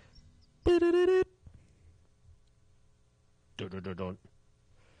 Don't.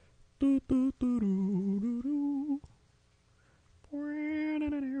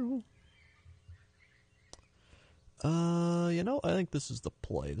 I think this is the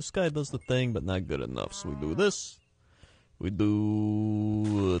play. This guy does the thing, but not good enough. So we do this, We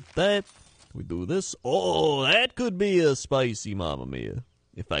do that. We do this. Oh, that could be a spicy Mamma Mia.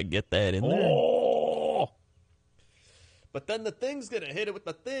 If I get that in there. Oh! But then the thing's going to hit it with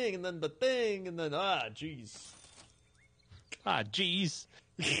the thing, and then the thing, and then, jeez. Ah, jeez.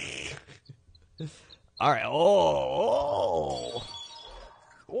 All right. Oh.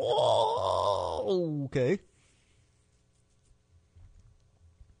 Okay.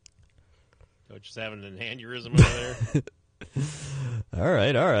 Coach is having an aneurysm over there. All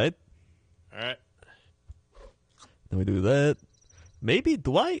right. All right. Then we do that. Maybe,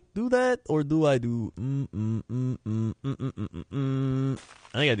 do I do that, or do I do I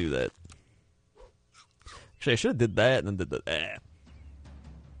think I do that. Actually, I should have did that and then did that.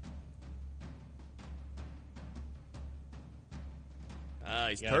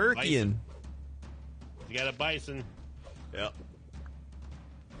 He's turkeying. You got a bison. Yep.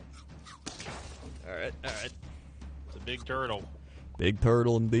 All right. It's a big turtle. Big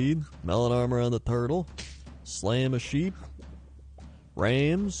turtle indeed. Melon armor on the turtle. Slam a sheep.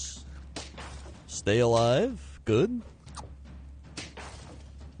 Rams. Stay alive. Good.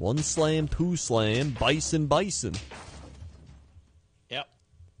 1 slam, 2 slam. Bison. Yep.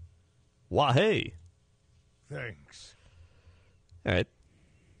 Why, hey. Thanks. All right.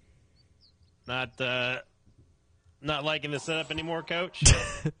 Not liking the setup anymore, Coach?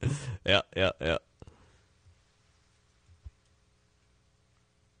 Yeah. I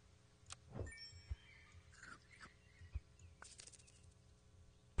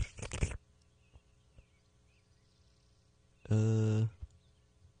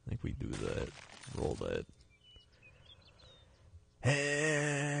think we do that. Roll that.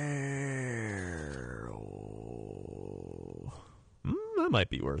 That might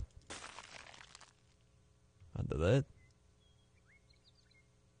be worth. Onto that.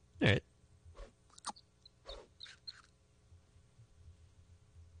 All right.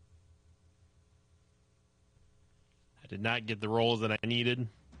 I did not get the rolls that I needed.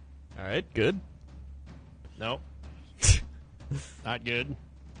 All right. Good. Nope. Not good.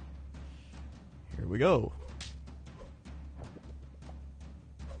 Here we go.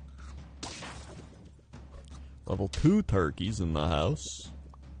 Level 2 turkeys in the house.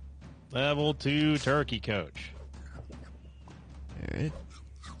 Level 2 turkey, Coach. All right.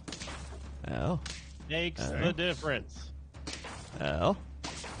 Ow. Makes All the right. difference. Ow. All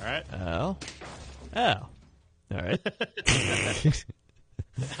right. Ow. Ow. All right.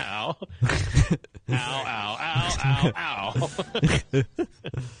 Ow. Ow.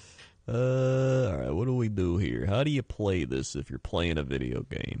 All right, what do we do here? How do you play this if you're playing a video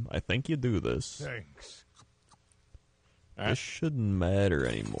game? I think you do this. Thanks. All right. This shouldn't matter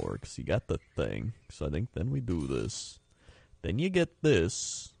anymore because you got the thing. So I think then we do this. Then you get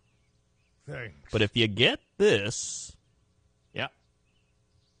this. Thanks. But if you get this, Yeah.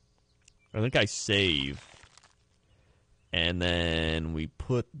 I think I save. And then we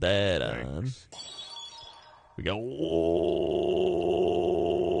put that on. Thanks. We go. Whoa.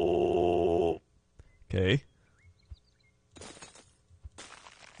 Okay.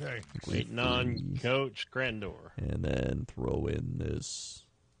 Thanks. Waiting on Coach Grandor. And then throw in this.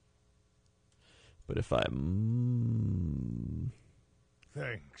 But if I.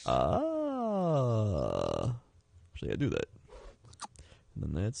 Thanks. Actually, I do that. And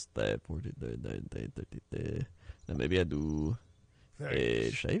then that's that. Then maybe I do.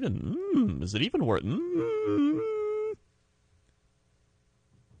 Thanks. Should I even. Is it even worth. I'm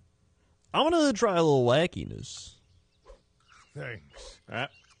going to try a little wackiness. Thanks. All right.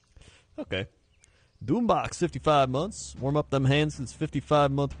 Okay. Doombox, 55 months. Warm up them hands since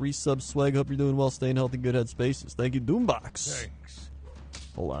 55-month resub swag. Hope you're doing well, staying healthy, good headspaces. Thank you, Doombox. Thanks.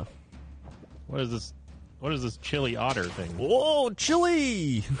 Hold on. What is this? What is this chili otter thing? Whoa,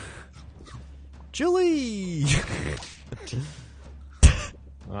 chili! Chili!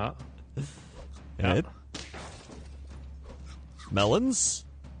 Yep. Melons.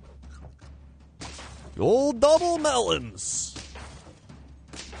 Old double melons.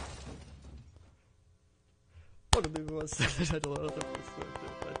 All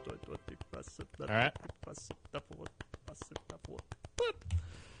right.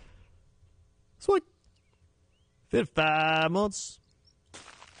 Sweet. 55 months.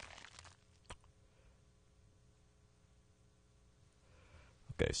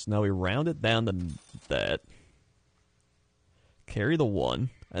 Okay, so now we round it down to that. Carry the 1.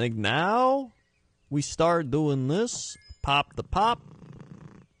 I think now we start doing this. Pop the pop.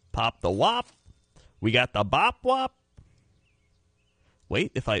 Pop the wop. We got the bop wop.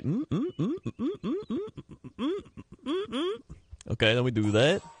 Wait, if I... Okay, then we do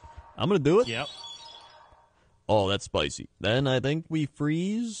that. I'm going to do it. Yep. Oh, that's spicy. Then I think we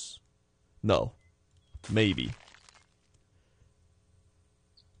freeze. No. Maybe.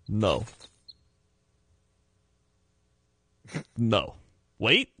 No. No.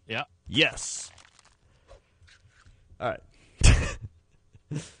 Wait. Yeah. Yes. All right.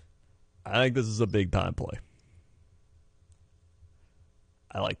 I think this is a big time play.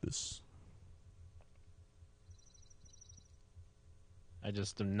 I like this. I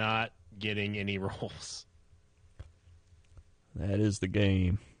just am not getting any rolls. That is the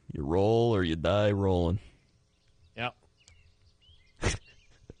game. You roll or you die rolling. Yep.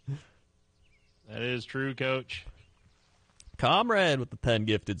 That is true, Coach. Comrade with the 10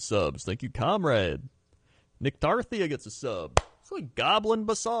 gifted subs. Thank you, Comrade. Nick Tarthia gets a sub. It's like Goblin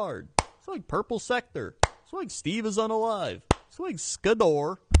Bassard. It's like Purple Sector. It's like Steve is unalive. It's like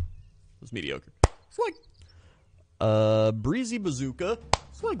Skador. It's mediocre. It's like Breezy Bazooka.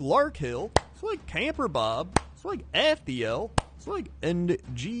 It's like Lark Hill. It's like Camper Bob. It's like Aftiel. It's like and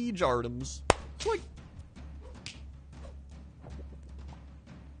G Jardams. It's like.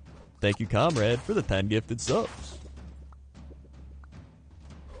 Thank you, Comrade, for the 10 gifted subs.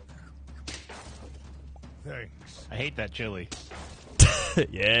 Thanks. I hate that chili.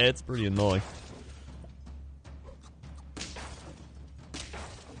 Yeah, it's pretty annoying.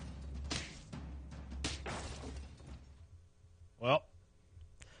 Well,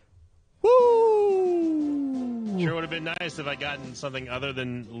 Woo! sure would have been nice if I gotten something other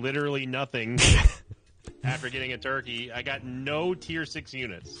than literally nothing after getting a turkey. I got no tier 6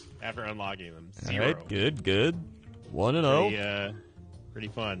 units after unlocking them. All 0. right, good. 1-0. Pretty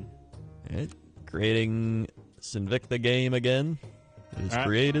fun. All right, creating Sinvicta game again. It is All right.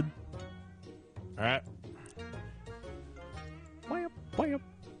 created. All right.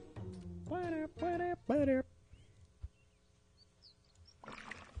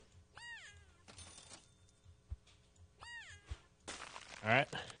 All right.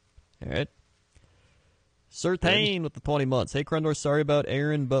 All right. Certain with the 20 months. Hey, Krendor, sorry about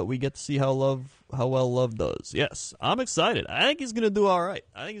Aaron, but we get to see how well Love does. Yes, I'm excited. I think he's gonna do all right.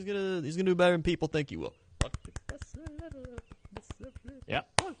 I think he's gonna do better than people think he will. Yeah.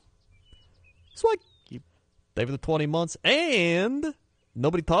 It's like Dave for the 20 months, and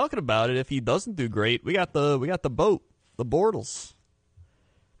nobody talking about it. If he doesn't do great, we got the boat, the Bortles,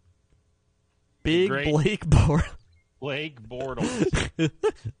 Big Great. Blake Bortles. Blake Bortles.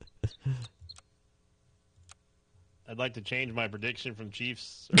 I'd like to change my prediction from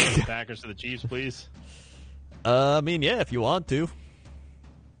Chiefs or the Packers to the Chiefs, please. I mean, yeah, if you want to.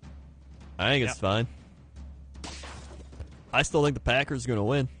 I think it's fine. I still think the Packers are going to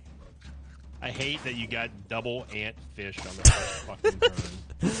win. I hate that you got double ant fish on the first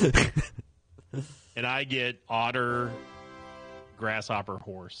fucking turn. And I get otter, grasshopper,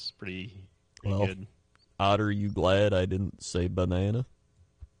 horse. Pretty Well, good. Otter, you glad I didn't say banana?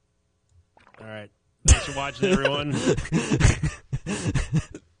 All right. Thanks for watching, everyone.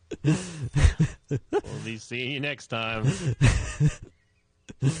 We'll be seeing you next time.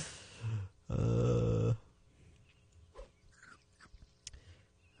 Alrighty.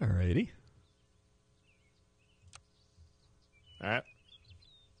 All right.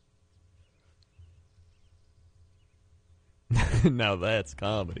 Now that's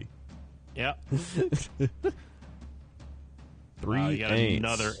comedy. Yep. 3 Wow, you got ants.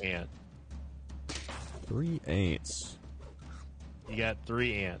 another ant. 3 ants. You got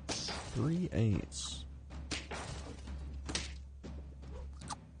 3 ants. 3 ants.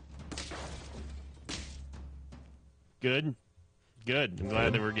 Good. Good. I'm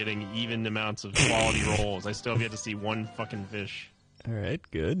glad that we're getting even amounts of quality rolls. I still have yet to see one fucking fish. All right,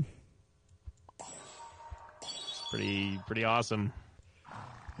 good. It's pretty awesome.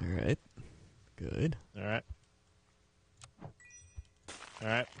 All right, good. All right. All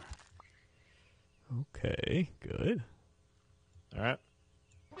right. Okay, good. All right.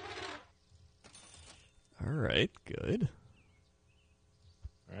 All right, good.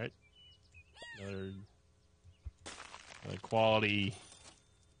 All right. Another quality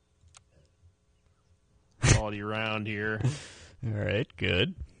round here. All right,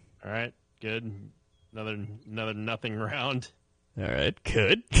 good. All right. Good. Another nothing round. All right,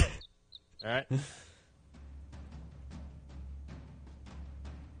 good. All right.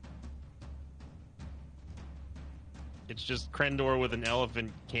 It's just Krendor with an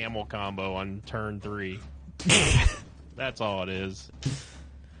elephant camel combo on turn 3. That's all it is.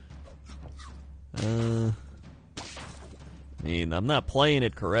 I mean, I'm not playing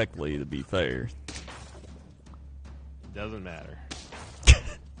it correctly, to be fair. It doesn't matter.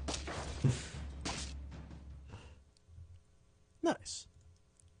 Nice.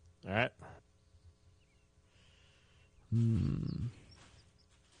 All right.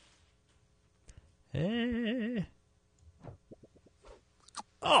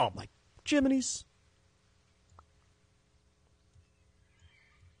 Oh, my Jiminy's.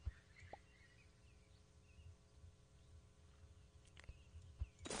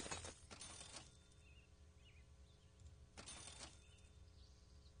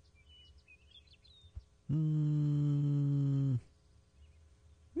 Me.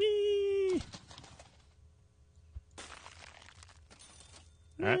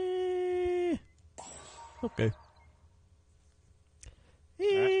 All right. Okay.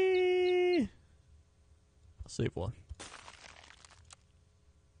 right. I'll save one.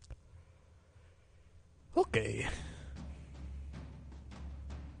 Okay.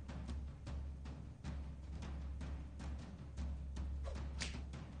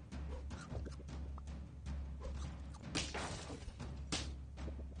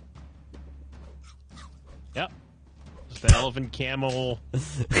 Yep. Just the elephant camel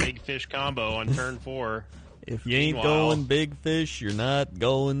big fish combo on turn 4. If you ain't Meanwhile- going big fish, you're not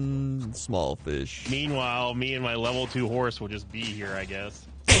going small fish. Meanwhile, me and my level 2 horse will just be here, I guess.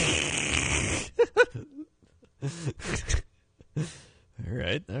 All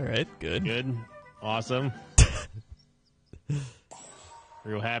right, good. Good. Awesome.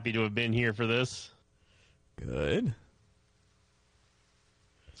 Real happy to have been here for this. Good.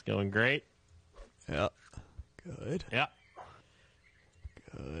 It's going great. Yeah. Good. Yeah.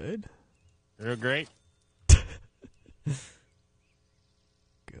 Good. Real great.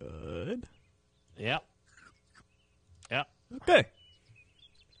 Good. Yeah. Yeah. Okay.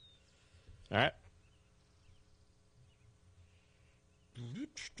 All right.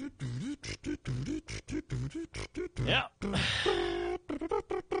 Yeah.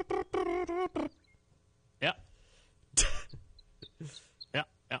 Yeah. Yeah.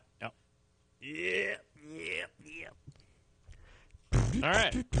 Yeah. Yeah. Yeah. All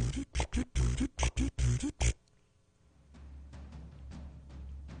right.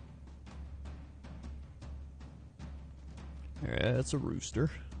 All right, that's a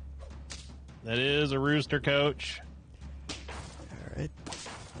rooster. That is a rooster, coach. All right.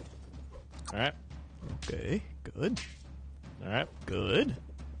 All right. Okay. Good. All right. Good.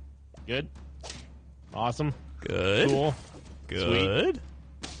 Good. Awesome. Good. Cool. Good.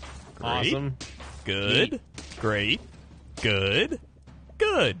 Great. Awesome. Good. Neat. Great. Good.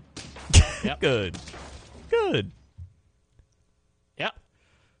 Good. Yep. Good. Good. Yep.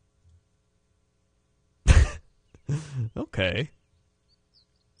 Okay.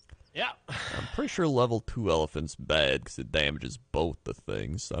 Yeah. I'm pretty sure level 2 elephant's bad because it damages both the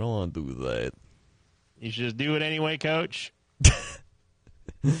things. I don't want to do that. You should just do it anyway, coach.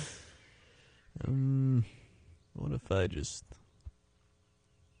 What if I just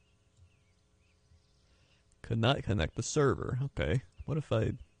could not connect the server? Okay. What if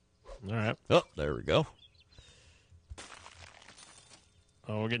I... All right. Oh, there we go.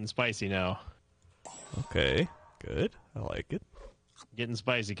 Oh, we're getting spicy now. Okay. Good. I like it. Getting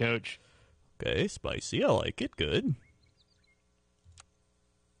spicy, coach. Okay, spicy. I like it. Good.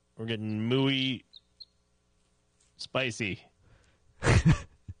 We're getting mooey spicy.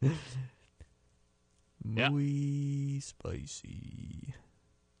 Yeah. Muy spicy.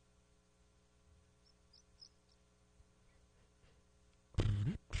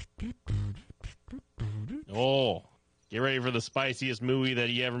 Oh, get ready for the spiciest mooey that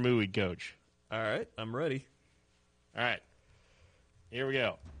you ever mooied, coach. All right, I'm ready. All right. Here we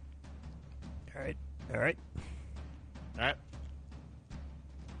go. All right. All right. All right.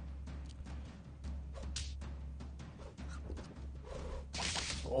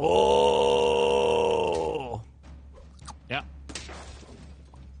 Oh. Yeah.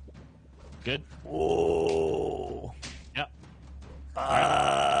 Good. Oh. Yeah.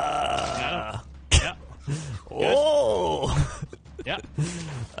 Ah. Yeah. Oh. Yeah.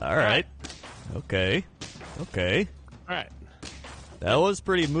 All right. Okay. Okay. All right. That was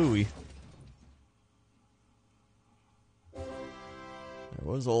pretty mooey. There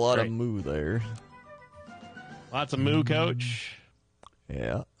was a lot of Great. moo there. Lots of moo, coach.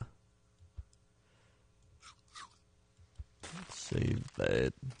 Yeah. Let's save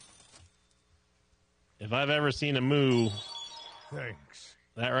that. If I've ever seen a moo, Thanks.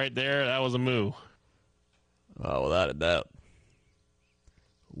 that right there, that was a moo. Oh, without a doubt.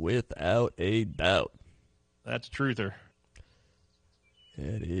 Without a doubt. That's a truther.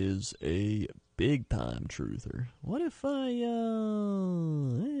 It is a big time truther. What if I'll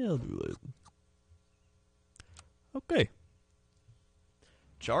do that. Okay.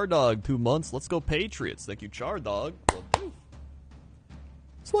 Char Dog, 2 months. Let's go Patriots. Thank you, Char Dog. Will do.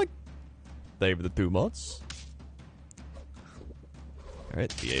 It's like they for the 2 months. All right,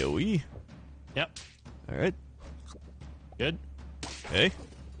 the AOE. Yep. All right. Good. Okay.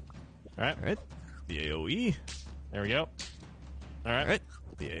 All right. All right. The AoE. There we go. All right. All right.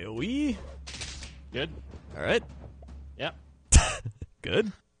 The AoE. Good. All right. Yep.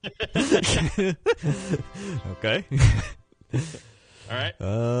 Good. Okay. All right.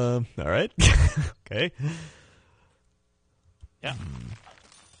 All right. Okay. Yeah.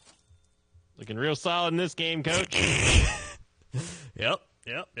 Looking real solid in this game, Coach. Yep.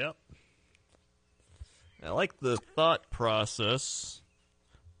 I like the thought process,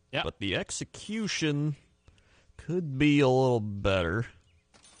 Yep. but the execution could be a little better.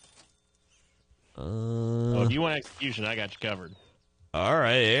 Oh, if you want execution, I got you covered. All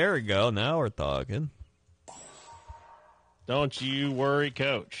right, there we go. Now we're talking. Don't you worry,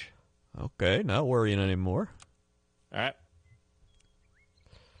 Coach. Okay, not worrying anymore. All right.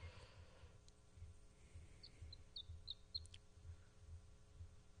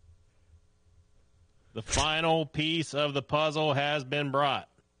 The final piece of the puzzle has been brought.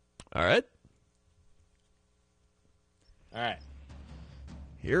 All right, All right.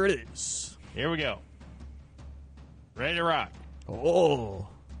 here it is. Here we go. Ready to rock. Oh.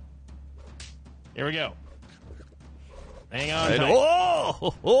 Here we go. Hang on Right. tight.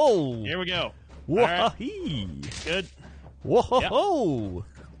 Oh. Here we go. All right. Wah-hee. Good. Whoa.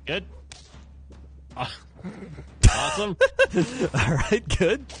 Good. Awesome. All right,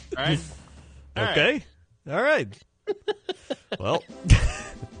 good. All right. All right. Okay. All right. Well,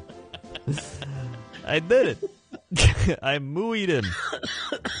 I did it. I mooied him.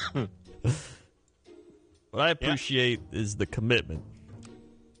 What I appreciate is the commitment.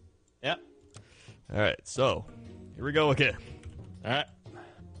 Yep. All right, so here we go again. All right.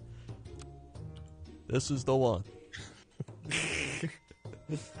 This is the one.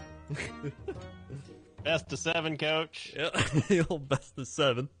 Best of 7, Coach. Yeah, the old best of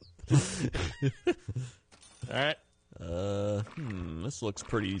 7. All right. This looks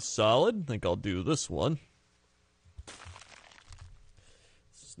pretty solid. I think I'll do this one.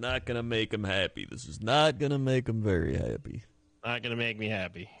 This is not gonna make him happy. This is not gonna make him very happy. Not going to make me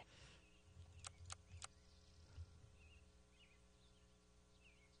happy.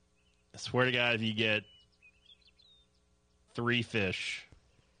 I swear to God, if you get 3 fish.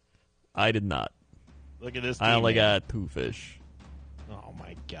 I did not. Look at this. I only man. got 2 fish. Oh,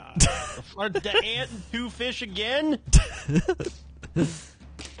 my God. Are the ant and 2 fish again?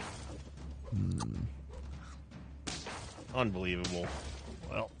 Unbelievable.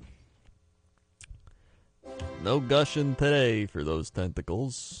 Well, no gushing today for those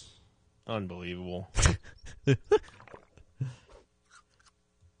tentacles. Unbelievable.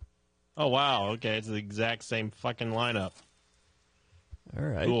 Oh, wow. Okay, it's the exact same fucking lineup. All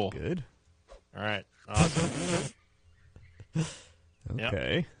right, Cool. good. All right. Awesome.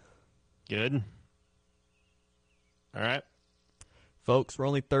 Okay. Good. All right. Folks, we're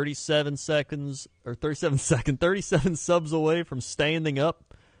only 37 subs away from standing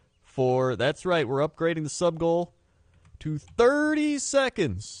up for, that's right, we're upgrading the sub goal to 30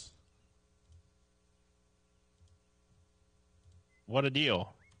 seconds. What a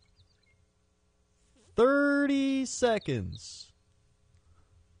deal. 30 seconds.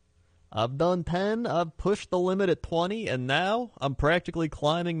 I've done 10, I've pushed the limit at 20, and now I'm practically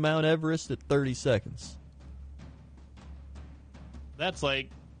climbing Mount Everest at 30 seconds. That's like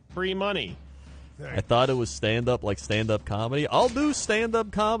free money. I thought it was stand-up, like stand-up comedy. I'll do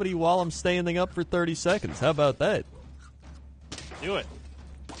stand-up comedy while I'm standing up for 30 seconds. How about that? Do it.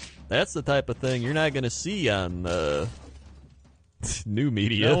 That's the type of thing you're not going to see on new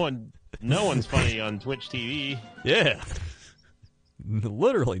media. No one's funny on Twitch TV. Yeah.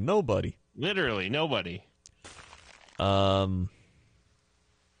 Literally nobody. Literally nobody. Your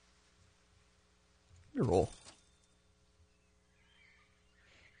roll.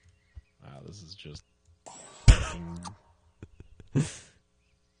 Wow, this is just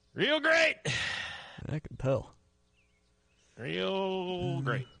real great. I can tell. Real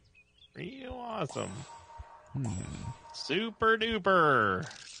great. Real awesome. Super duper.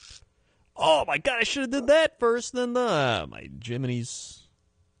 Oh my god, I should have did that first, then my Jiminy's.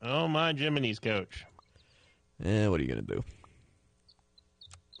 Oh, my Jiminy's, Coach. What are you going to do?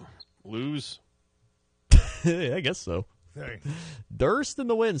 Lose. I guess so. Thanks. Durst in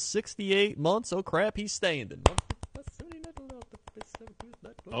the win, 68 months. Oh crap, he's standing.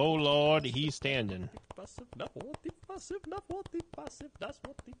 Oh, Lord, he's standing.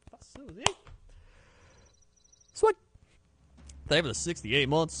 Swing. Thank you for the 68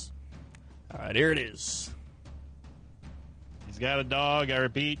 months. All right, here it is. He's got a dog, I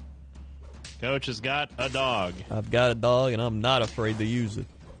repeat. Coach has got a dog. I've got a dog, and I'm not afraid to use it.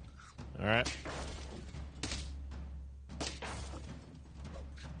 All right.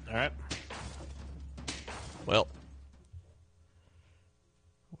 All right. Well,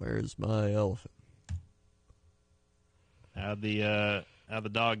 where's my elephant? How'd the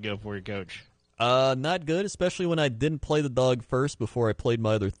dog go for you, Coach? Not good, especially when I didn't play the dog first before I played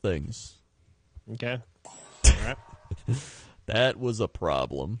my other things. Okay. All right. That was a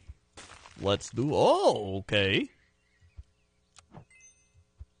problem. Let's do... Oh, okay.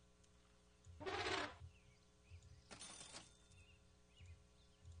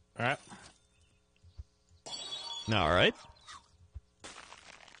 All right. All right.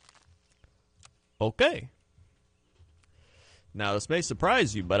 Okay. Now, this may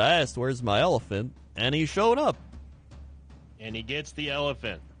surprise you, but I asked, where's my elephant? And he showed up. And he gets the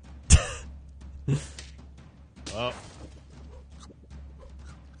elephant. Oh.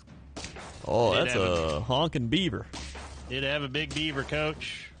 Oh, Did that's have a honking beaver. Did have a big beaver,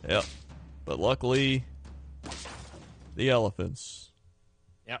 Coach. Yep. But luckily, the elephants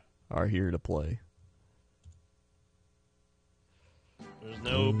Yep. are here to play. There's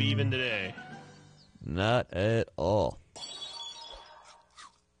no beaving today. Not at all.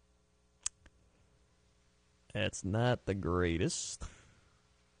 That's not the greatest.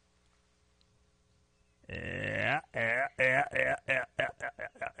 Yeah. Yeah. Yeah. Yeah.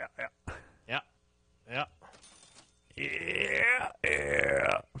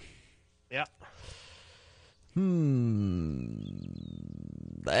 Yeah.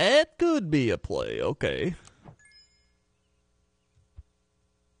 That could be a play. Okay.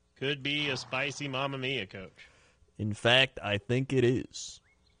 Could be a spicy Mamma Mia, Coach. In fact, I think it is.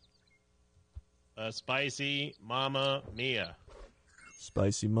 A spicy Mamma Mia.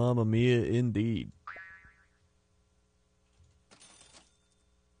 Spicy Mamma Mia indeed.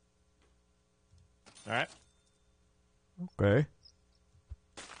 All right. Okay.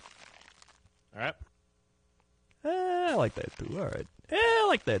 All right. I like that too. All right. I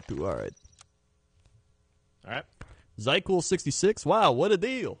like that too. All right. All right. Zycool 66. Wow, what a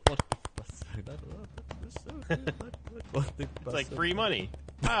deal. It's like free money.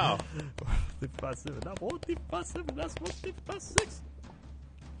 Wow. That's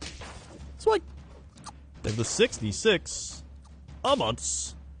like the 66 a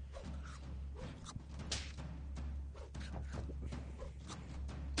month.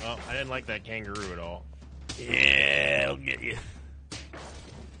 Well, I didn't like that kangaroo at all. Yeah, I'll get you.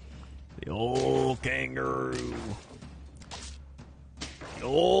 The old kangaroo. The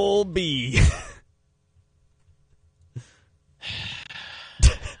old bee.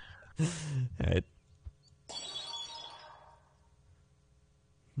 All right.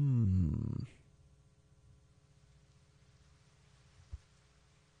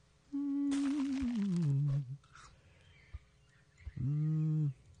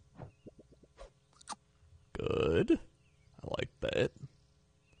 Good. I like that.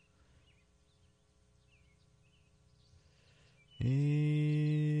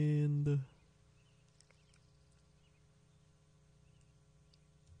 And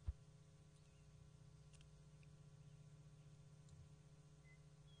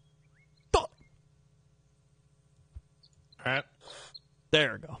All right.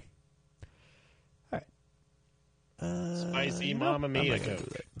 there we go. All right. Spicy Nope, Mamma I'm Mia, not gonna do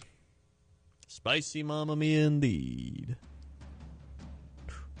Coach. that. Spicy Mamma Mia indeed.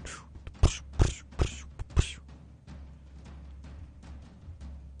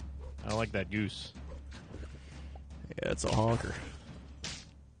 I don't like that goose. Yeah, it's a honker.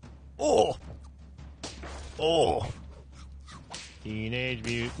 Oh! Oh! Teenage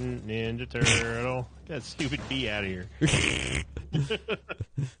Mutant Ninja Turtle. Get that stupid bee out of here.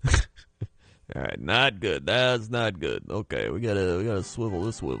 All right, not good. That's not good. Okay, we gotta swivel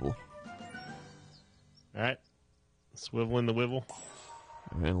this swivel. All right. Swiveling the wivel.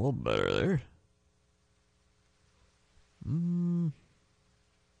 Man, a little better there.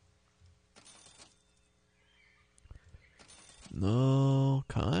 No,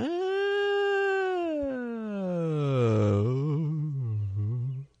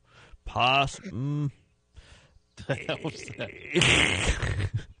 The hell was that?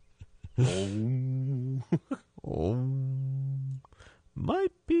 Oh,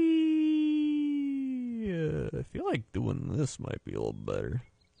 might be. I feel like doing this might be a little better.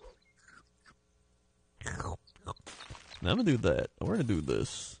 Now I'm gonna do that. We're gonna do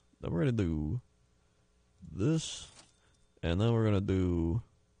this. Then we're gonna do this, and then we're gonna do.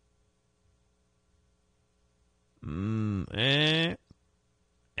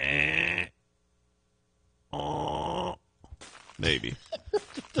 Oh, maybe.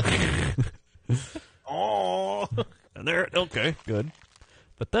 Oh. And there, okay, good.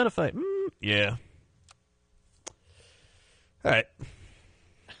 But then if I, yeah. All right.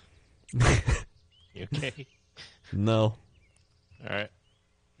 You okay? No. All right.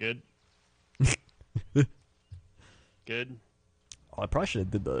 Good. Good. Oh, I probably should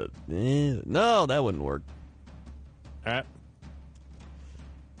have did the... no, that wouldn't work. All right.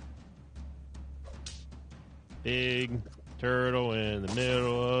 Big turtle in the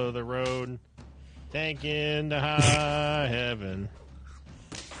middle of the road, tanking to high heaven.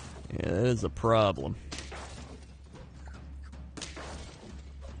 Yeah, that is a problem.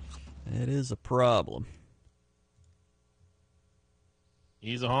 It is a problem.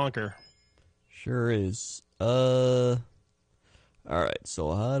 He's a honker. Sure is. Alright,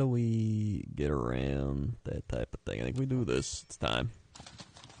 so how do we get around that type of thing? I think we do this. It's time.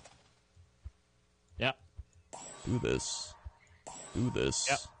 Yep. Do this. Do this.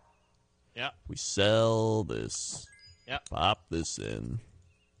 Yep. Yep. We sell this. Yep. Pop this in.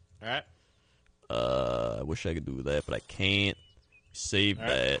 All right. I wish I could do that, but I can't. We save All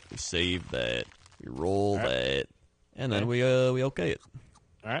right. that. We save that. We roll All right. that. And then Okay. we okay it.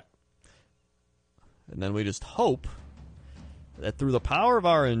 All right. And then we just hope that through the power of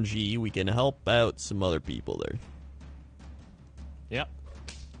RNG, we can help out some other people there. Yep.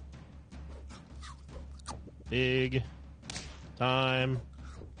 Big time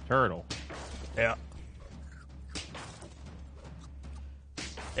turtle. Yeah.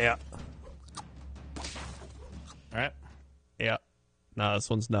 Yeah. All right. Yeah. Nah, this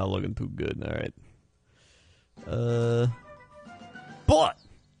one's not looking too good. All right. But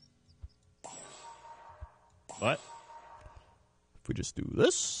What? if we just do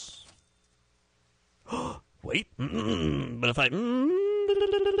this. Wait. But if I.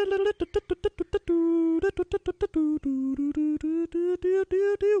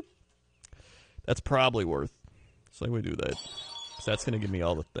 That's probably worth. So we do that. So that's going to give me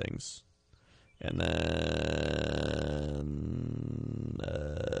all the things. And then.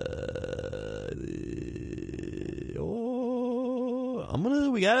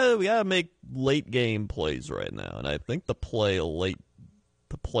 We gotta make late game plays right now. And I think to play the late.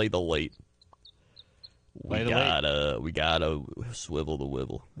 We gotta swivel the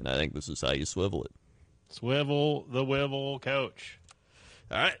wivel, and I think this is how you swivel it. Swivel the wivel, coach.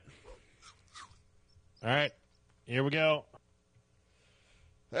 All right, All right. Here we go.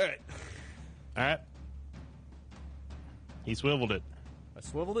 all right. All right. He swiveled it. I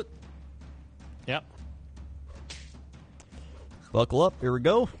swiveled it. Yep. Buckle up. Here we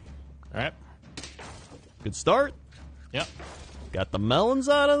go. All right. Good start. Yep. Got the melons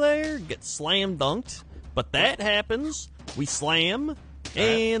out of there. Get slam dunked, but that happens. We slam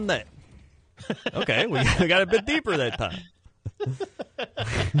and that. Okay, we got a bit deeper that time.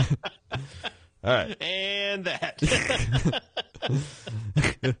 All right. And that.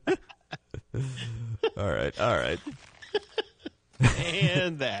 All right. All right.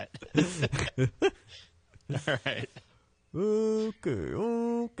 And that. All right. Okay.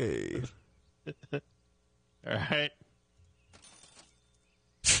 Okay. All right.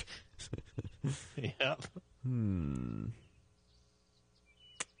 Yep.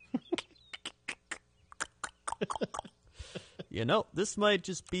 You know, this might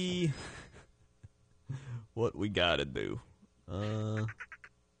just be what we gotta do.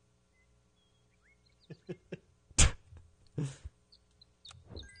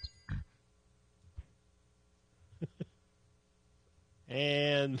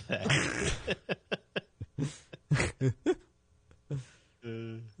 And that. All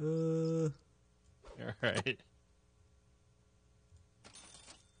right.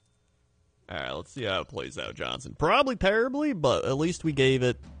 All right, let's see how it plays out, Johnson. Probably terribly, but at least we gave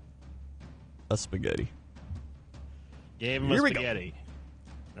it a spaghetti. Gave him Here a we go. spaghetti.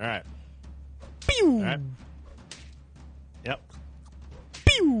 All right. Pew! All right. Yep.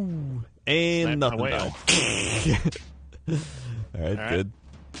 Pew! And Slapped nothing my died. All right, All right. good.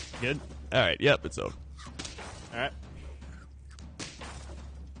 Good. All right, yep, it's over. All right.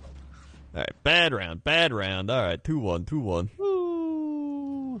 All right, bad round. All right, 2-1, 2-1.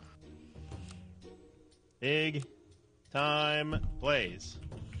 Woo. Big time plays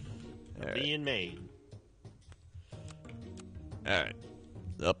All right. being made. All right,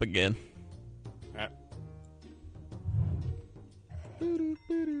 up again. All right.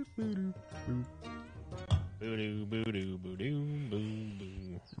 Boo-doo, boo-doo, boo-doo,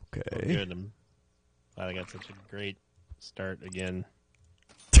 boo-doo. Okay. Good. I'm glad I got such a great start again.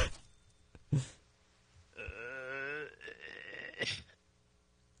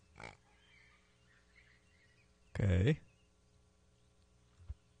 Okay.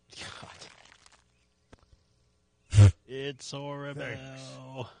 God. It's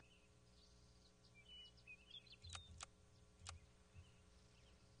horrible.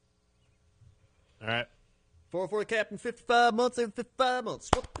 All right. 4 for the captain, 55 months and 55 months.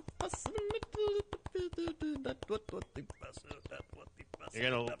 You're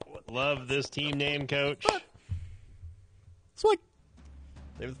going to love this team name, Coach. It's like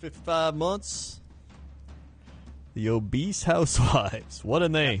they were 55 months. The Obese Housewives. What a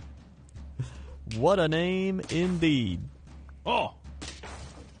name. What a name indeed. Oh.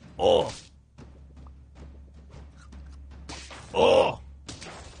 Oh. Oh.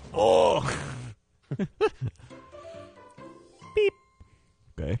 Oh. Beep.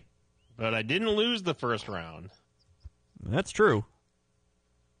 Okay. But I didn't lose the first round. That's true.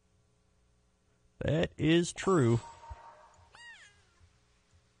 That is true.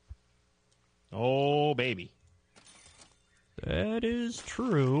 Oh, baby. That is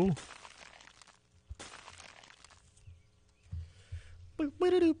true. Boop,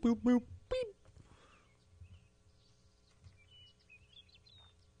 boop, boop, boop, beep.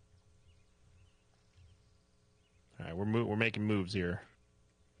 All right, we're making moves here.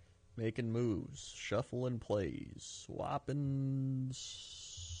 Making moves, shuffling plays, swapping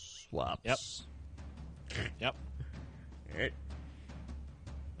swaps. Yep. All right.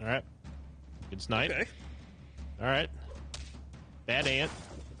 All right. Good snipe. Okay. All right. Bad ant.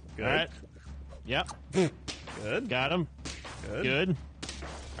 Good. All right. Yep. Good. Got him. Good. Good.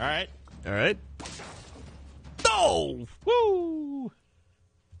 All right. All right. Oh! Woo!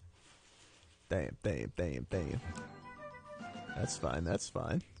 Damn. That's fine.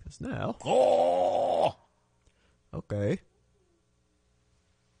 Because now. Oh! Okay.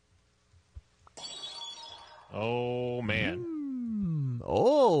 Oh, man.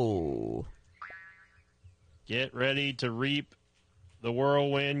 Oh. Get ready to reap the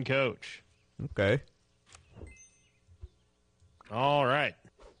whirlwind, Coach. Okay. All right.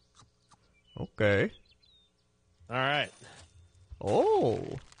 Okay. All right. Oh.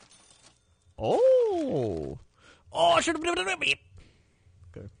 Oh. Oh, I should have done it.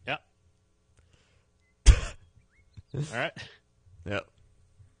 Okay. Yep. All right. Yep.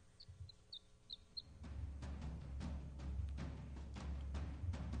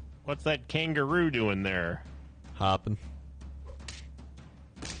 What's that kangaroo doing there? Hopping.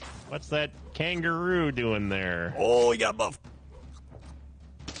 What's that kangaroo doing there? Oh, you got buff.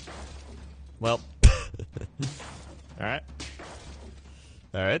 Well. All right.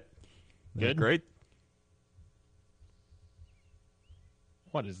 All right. Good. Great.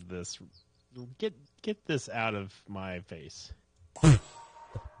 What is this? Get this out of my face.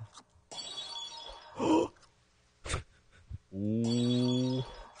 Ooh.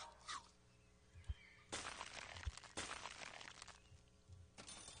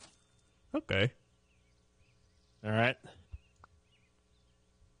 Okay. All right.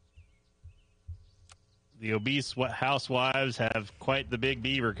 The obese housewives have quite the big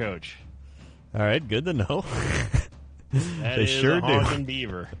beaver, Coach. All right. Good to know. That They is sure a do. honking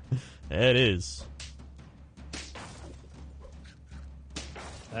beaver. That is.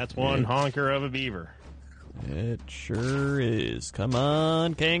 That's one Yeah. honker of a beaver. It sure is. Come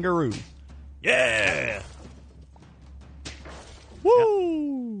on, kangaroo. Yeah.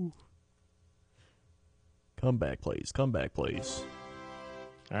 Woo. Come back, please. Come back, please.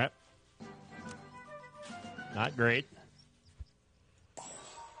 All right. Not great.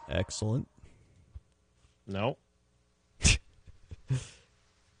 Excellent. No.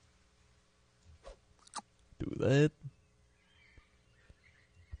 Do that.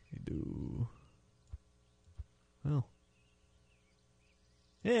 You do. Well.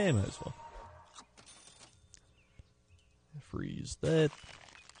 Yeah, might as well. Freeze that.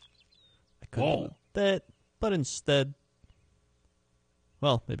 I could Whoa. do that, but instead.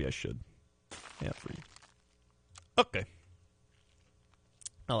 Well, maybe I should. Yeah, freeze. Okay.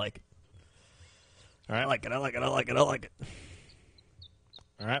 I like it. All right. I like it.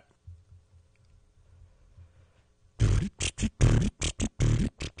 All right.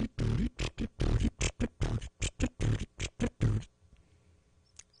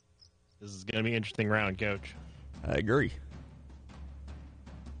 This is going to be an interesting round, Coach. I agree.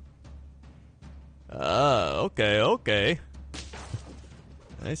 Okay.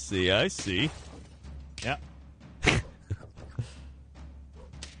 I see. Yep.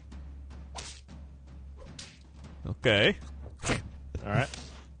 Okay. All right.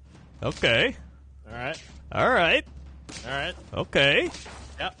 Okay. All right. All right. All right. Okay.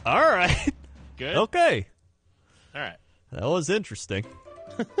 Yep. All right. Good. Okay. All right. That was interesting.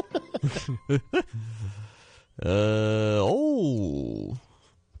 Oh.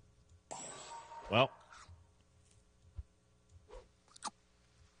 Well.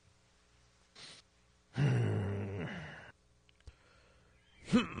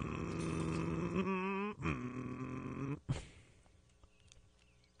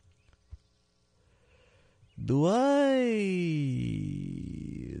 Do I?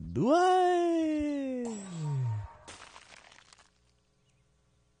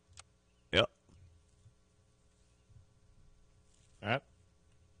 Yep. All right.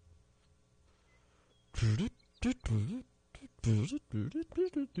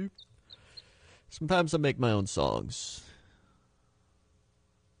 Sometimes I make my own songs.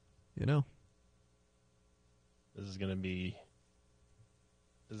 You know? This is gonna be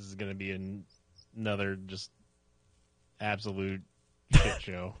another just absolute shit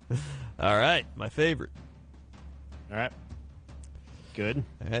show. All right, my favorite. All right. Good.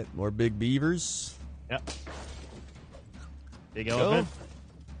 All right, more big beavers. Yep. Big Go. elephant.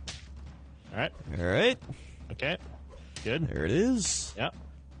 All right. All right. Okay. Good. There it is. Yep.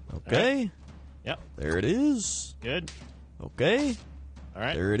 Okay. Right. Yep. There it is. Good. Okay. All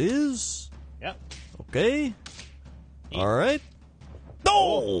right. There it is. Yep. Okay. All right.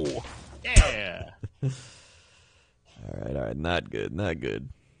 Oh! Yeah. All right. Not good.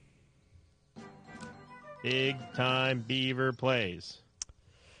 Big time beaver plays.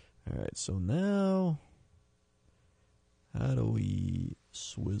 All right, so now, how do we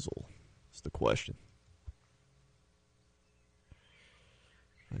swizzle? That's the question.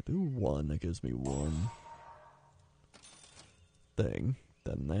 If I do one, that gives me one thing.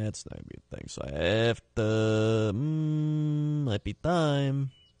 Then that's not going to be a thing. So I have to, might be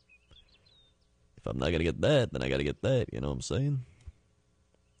time. If I'm not going to get that, then I got to get that. You know what I'm saying?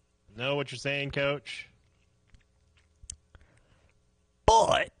 Know what you're saying, Coach?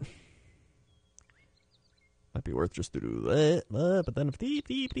 But might be worth just to do that. But then if beep,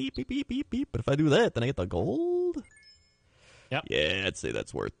 but if I do that, then I get the gold. Yep. Yeah, I'd say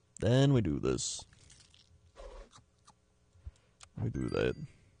that's worth. Then we do this. We do that.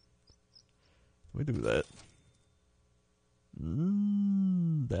 We do that.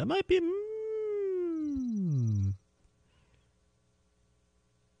 That might be.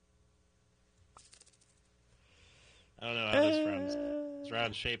 I don't know how this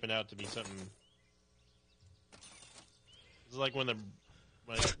round's shaping out to be something. It's like when the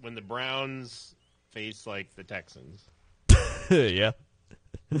Browns face like the Texans. Yeah.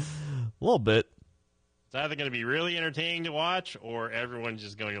 A little bit. It's either going to be really entertaining to watch, or everyone's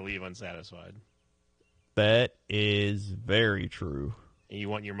just going to leave unsatisfied. That is very true. And you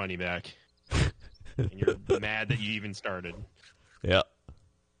want your money back. And you're mad that you even started. Yeah.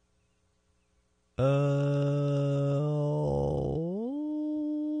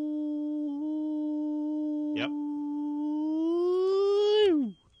 Yep.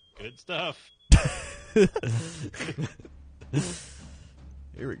 Good stuff.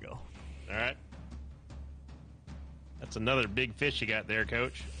 Here we go. All right. That's another big fish you got there,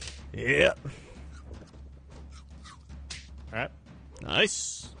 Coach. Yep. All right.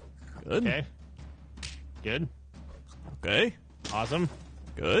 Nice. Good. Okay. Good. Okay. Awesome.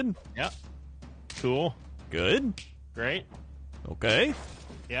 Good. Yep. Cool. Good. Great. Okay.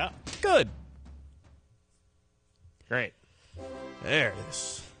 Yeah. Good. Great. There it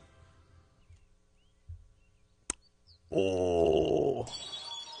is. Oh.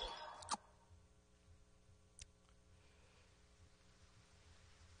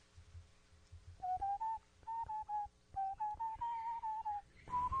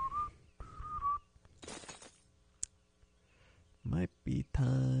 Might be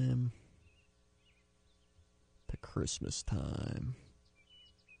time to Christmas time.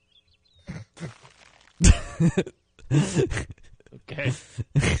 Okay.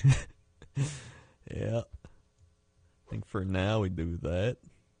 Yeah. I think for now we do that.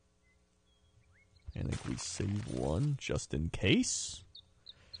 I think we save one just in case.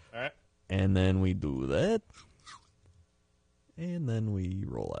 All right. And then we do that. And then we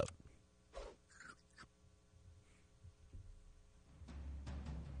roll out.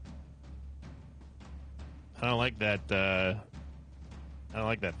 I don't like that. I don't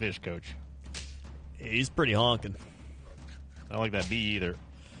like that fish, Coach. He's pretty honking. I don't like that bee either.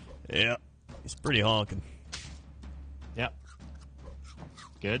 Yeah. He's pretty honking. Yep.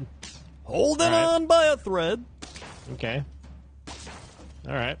 Good. Holding All right. on by a thread. Okay.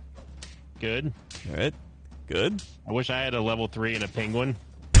 All right. Good. All right. Good. I wish I had a level 3 and a penguin.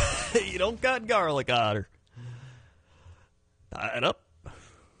 You don't got garlic otter. Tie it up.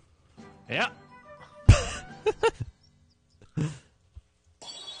 Yeah.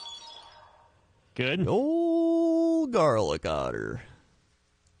 Good. Old garlic otter.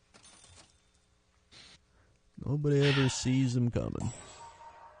 Nobody ever sees him coming.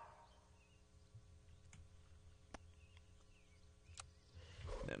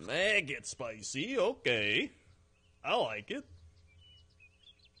 And that gets spicy. Okay. I like it.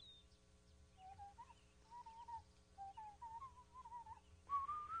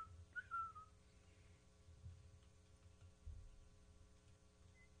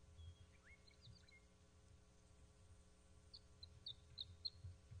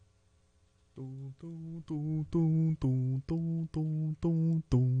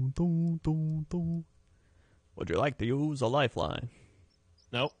 Would you like to use a lifeline?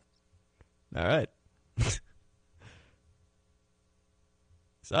 Nope. All right. Yes,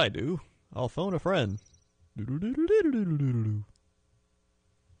 I do. I'll phone a friend. Get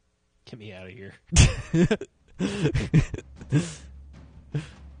me out of here.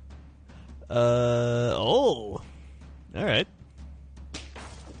 Oh. All right.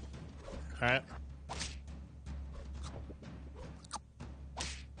 All right.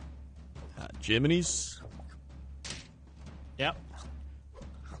 Jiminy's. Yep.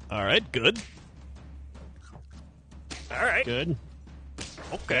 All right, good. All right. Good.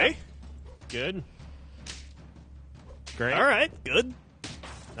 Okay. Good. Great. All right, good.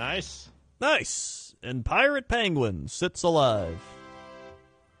 Nice. Nice. And Pirate Penguin sits alive.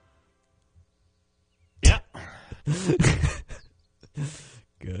 Yeah.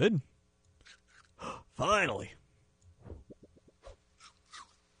 Good. Finally.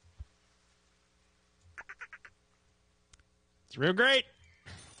 It's real great.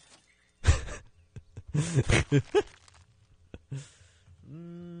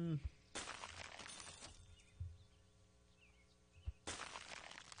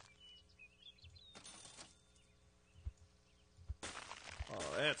 Oh,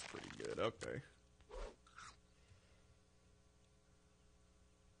 that's pretty good. Okay.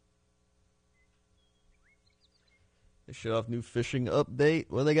 They show off new fishing update.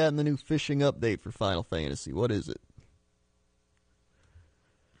 What do they got in the new fishing update for Final Fantasy? What is it?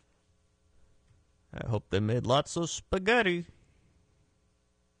 I hope they made lots of spaghetti.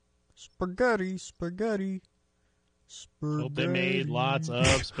 Spaghetti, spaghetti, spaghetti. Hope they made lots of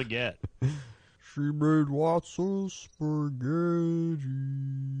spaghetti. She made lots of spaghetti.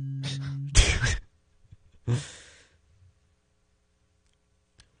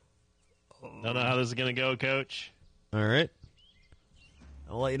 Don't know how this is going to go, Coach. All right.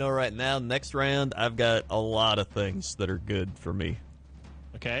 I'll let you know right now. Next round, I've got a lot of things that are good for me.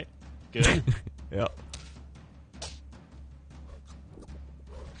 Okay. Good. Yep.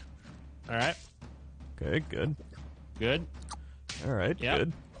 All right. Okay, good. Good. All right, Yep.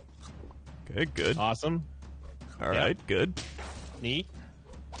 good. Okay, good. Awesome. All right, good. Neat.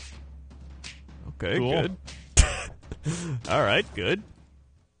 Okay, Cool. good. All right, good.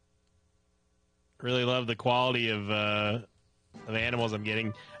 Really love the quality of animals I'm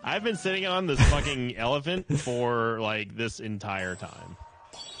getting. I've been sitting on this fucking elephant for like this entire time.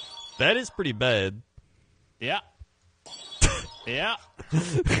 That is pretty bad. Yeah. Yeah.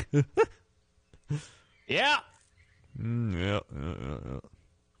 Yeah. Yeah.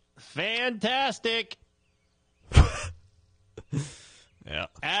 Fantastic. Yeah,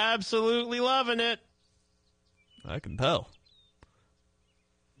 Absolutely loving it. I can tell.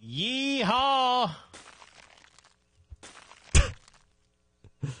 Yeehaw.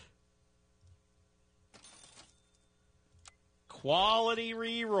 Quality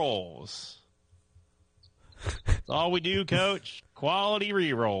re-rolls. That's all we do, Coach. Quality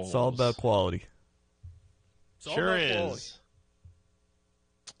re-rolls. It's all about quality. Sure is.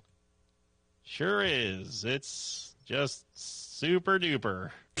 Sure is. It's just super duper.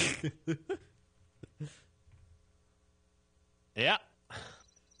 Yeah.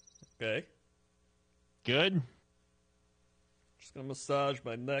 Okay. Good. Just gonna massage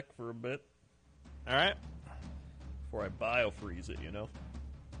my neck for a bit All right. before I biofreeze it, you know?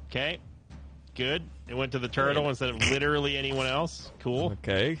 Okay. Good. It went to the turtle instead of literally anyone else. Cool.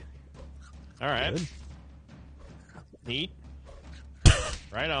 Okay. All right. Good. Neat.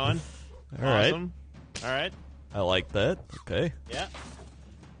 Right on. All right. Awesome. All right. I like that. Okay. Yeah.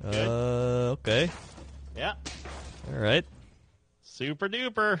 Okay. Yeah. All right. Super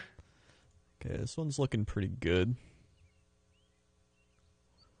duper. Okay, this one's looking pretty good.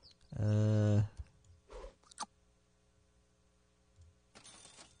 Yeah.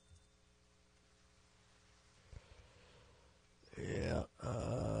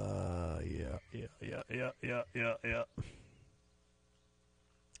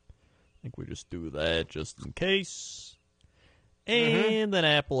 I think we just do that just in case. And an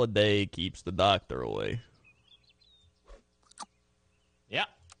apple a day keeps the doctor away. Yeah.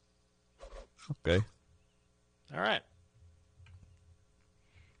 Okay. All right.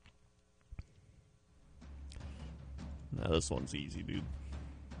 Now this one's easy, dude.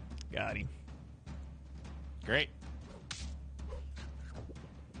 Got him. Great.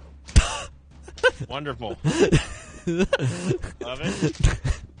 Wonderful. Love it.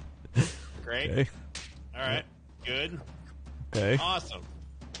 Great. Okay. All right. Good. Okay. Awesome.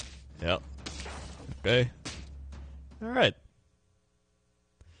 Yep. Okay. All right.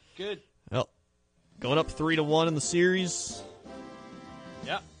 Good. Well, Going up 3-1 in the series.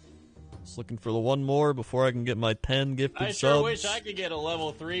 Yep. Just looking for the one more before I can get my 10 gifted I subs. sure wish I could get a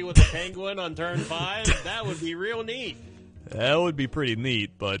level 3 with a penguin on turn 5. That would be real neat. That would be pretty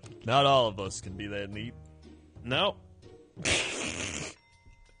neat, but not all of us can be that neat. Nope. Here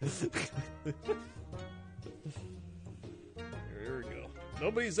we go.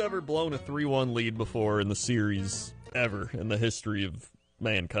 Nobody's ever blown a 3-1 lead before in the series, ever, in the history of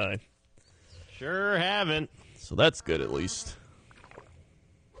mankind. Sure haven't. So that's good, at least.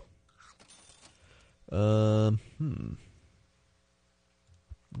 Okay.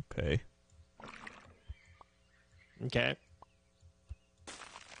 Okay.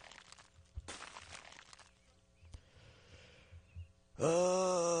 The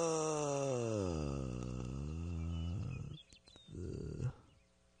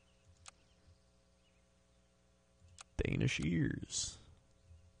Danish ears.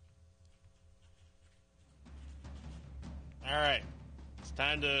 All right. It's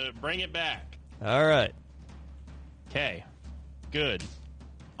time to bring it back. All right. Okay. Good.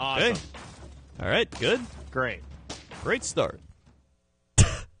 Awesome. Okay. All right. Good. Great. Great start.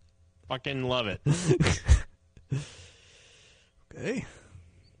 Fucking love it. Okay.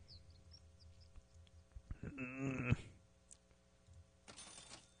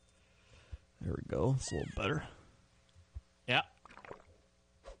 There we go. It's a little better. Yeah.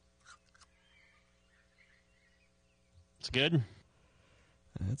 It's good.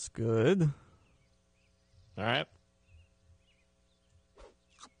 That's good. All right.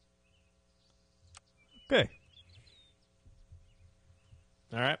 Okay.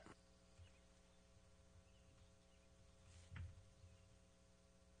 All right.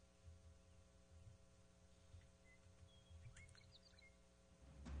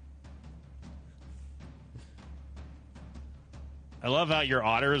 I love how your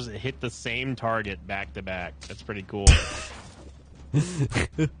otters hit the same target back to back. That's pretty cool.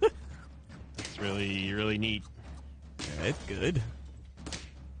 It's really, really neat. That's good.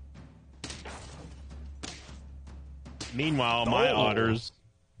 Meanwhile, my otters,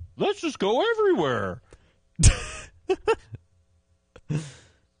 let's just go everywhere.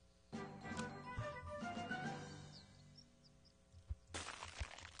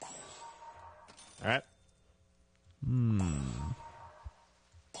 All right.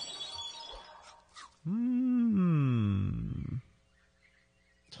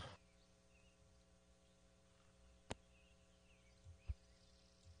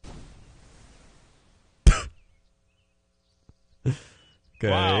 Okay.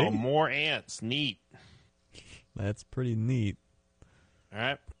 Wow, more ants. Neat. That's pretty neat. All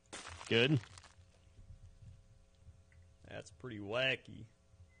right. Good. That's pretty wacky.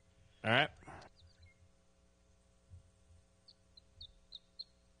 All right.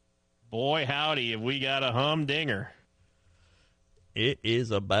 Boy, howdy, have we got a humdinger. It is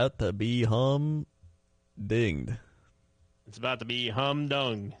about to be humdinged. It's about to be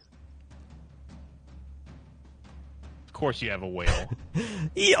humdung. Of course you have a whale.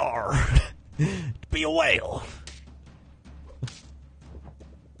 Yar! Be a whale.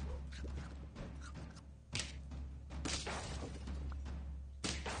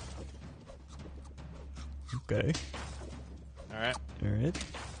 Okay. All right. All right.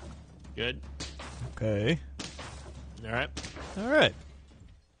 Good. Okay. All right. All right.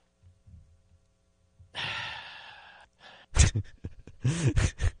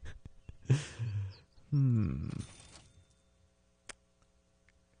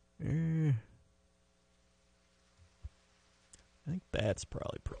 I think that's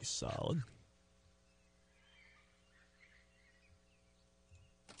probably pretty solid.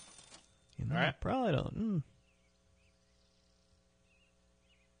 You know, All right. I probably don't.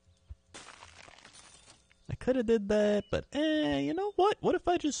 I could have did that, but you know what? What if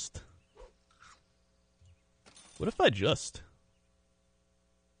I just?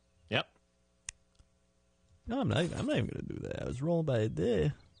 Yep. No, I'm not even gonna do that. I was rolling by a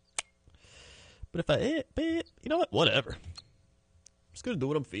day. But if I, you know what? Whatever. I'm just gonna do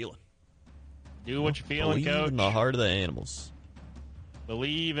what I'm feeling. Do what you're feeling, Believe Coach. in the heart of the animals.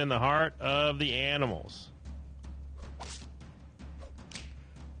 Believe in the heart of the animals.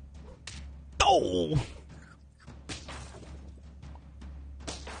 Oh!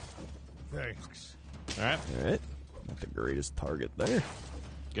 Thanks. All right. All right. Not the greatest target there.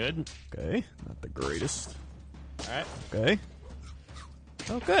 Good. Okay. Not the greatest. All right. Okay.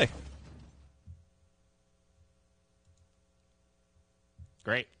 Okay.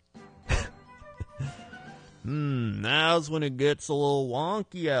 Great. Now's when it gets a little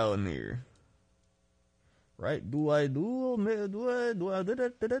wonky out in here. Right? Do I do? Do I do?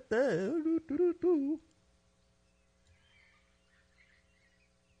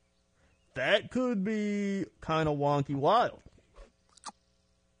 That could be kind of wonky wild.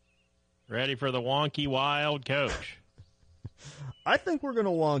 Ready for the wonky wild, Coach? I think we're going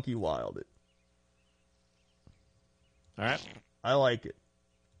to wonky wild it. All right. I like it.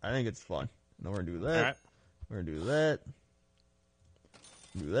 I think it's fun. Now we're going to do that. All right. We're going to do that.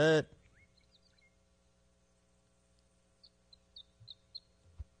 Do that.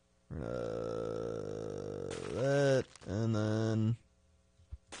 That. And then...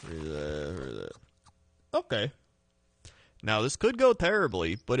 that. Okay. Now, this could go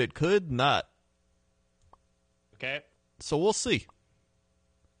terribly, but it could not. Okay. So we'll see.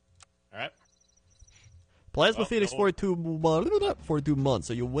 All right. Plasma Phoenix 42 months.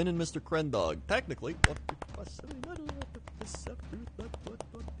 So you win in Mr. Krendog. Technically.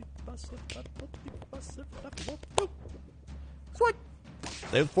 Sweet.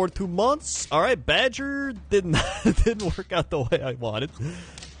 They have 42 months. All right, Badger didn't work out the way I wanted.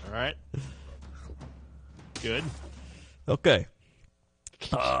 All right. Good. Okay.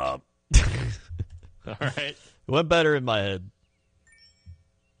 All right. It went better in my head.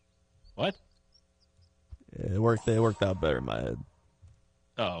 What? Yeah, it worked out better in my head.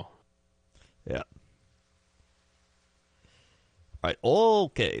 Oh. Yeah. All right.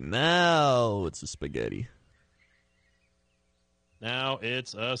 Okay. Now it's a spaghetti. Now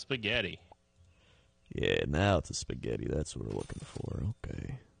it's a spaghetti. Yeah. Now it's a spaghetti. That's what we're looking for.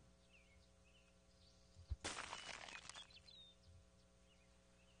 Okay.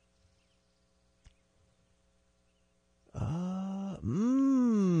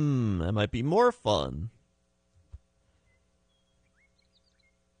 That might be more fun.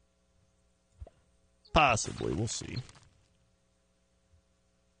 Possibly, we'll see.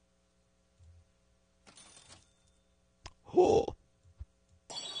 Oh.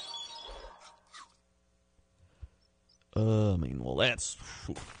 I mean, well, that's...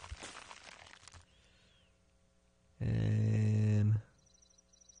 And...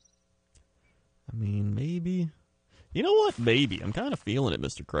 I mean, maybe... You know what? Maybe. I'm kind of feeling it,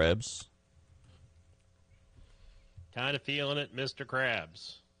 Mr. Krabs. Kind of feeling it, Mr.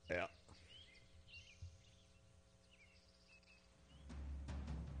 Krabs. Yeah.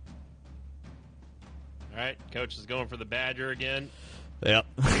 All right, Coach is going for the Badger again. Yep.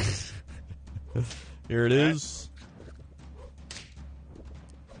 Here it is.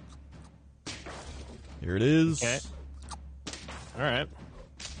 Here it is. Okay. All right.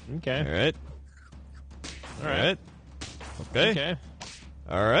 Okay. All right. All right. Okay. Okay.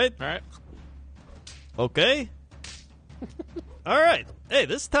 All right. All right. Okay. All right. Hey,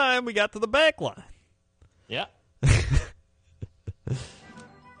 this time we got to the back line. Yeah.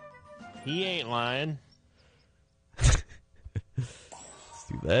 He ain't lying. Let's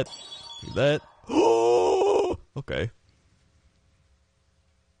do that. Do that. Oh! Okay.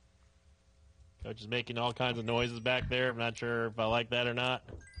 Coach is making all kinds of noises back there. I'm not sure if I like that or not.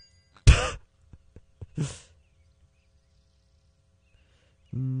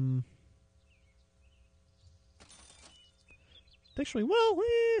 Actually, well,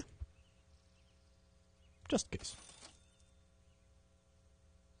 just in case.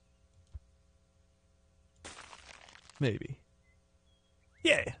 Maybe.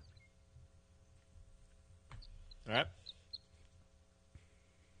 Yeah. All right.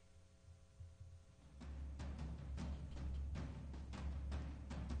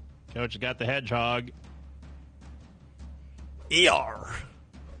 Coach got the hedgehog. ER.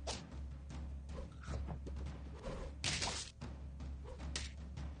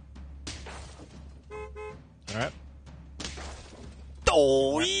 All right.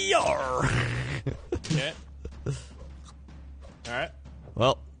 Oh, ER. Okay. All right.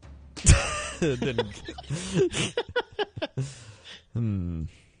 Well, didn't. We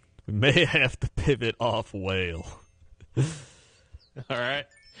may have to pivot off whale. All right.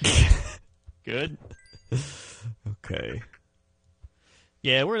 Good. Okay.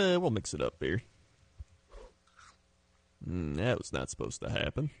 Yeah, we'll mix it up here. That was not supposed to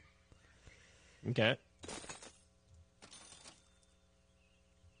happen. Okay.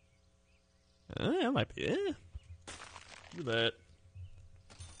 That might be. Yeah. Do that.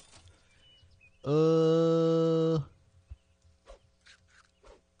 If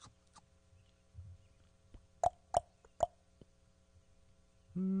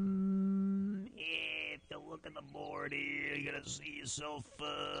you look at the board here, you're gonna see yourself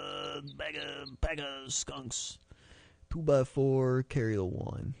bag of skunks. 2x4, carry the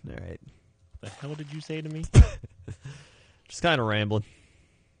 1. All right. The hell did you say to me? Just kind of rambling.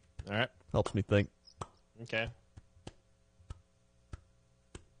 All right. Helps me think. Okay.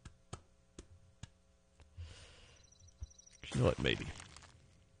 You know what? Maybe.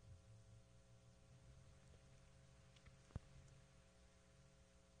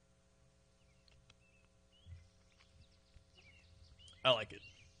 I like it.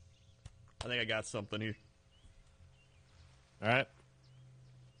 I think I got something here. All right.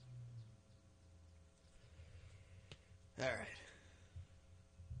 All right.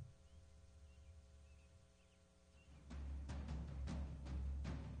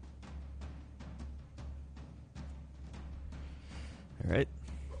 All right.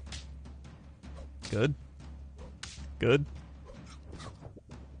 Good. Good.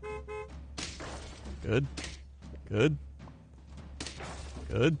 Good. Good.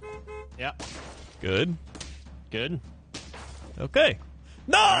 Good. Yeah. Good. Good. Okay.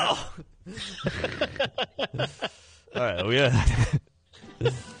 No! All right. We got.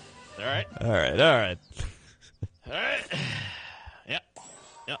 All right. All right. All right. All right. Yep.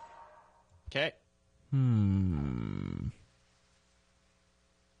 Yep. Okay.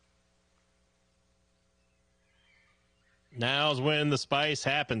 Now's when the spice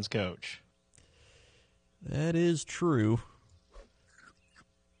happens, Coach. That is true.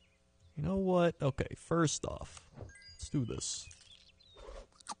 You know what? Okay, first off, let's do this.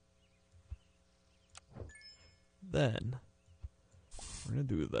 Then, we're going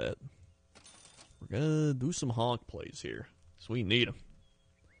to do that. We're going to do some honk plays here. So we need them.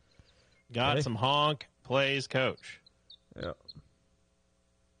 Got Okay. some honk plays, Coach. Yeah.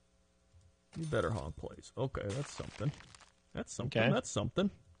 You better honk plays. Okay, that's something. That's something. Okay. That's something.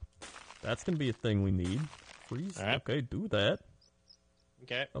 That's going to be a thing we need. Freeze. All right. Okay, do that.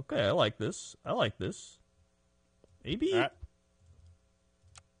 Okay. Okay, I like this. I like this. Maybe? All right.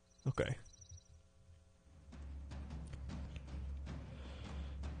 Okay.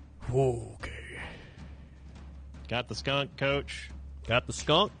 Okay. Got the skunk, Coach. Got the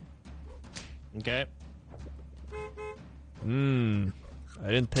skunk? Okay. I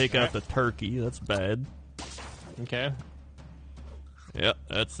didn't take out the turkey. That's bad. Okay. Yep,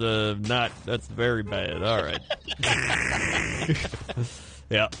 that's that's very bad. All right.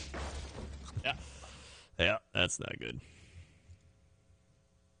 Yeah. Yeah. Yeah, that's not good.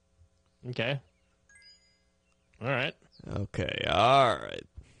 Okay. All right. Okay, all right.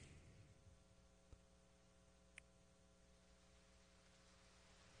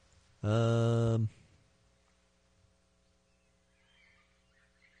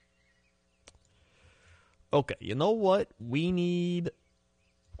 Okay, you know what? We need...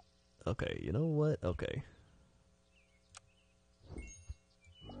 Okay, you know what? Okay.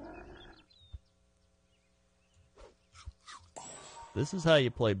 This is how you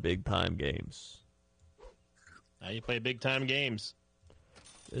play big-time games. Now you play big time games.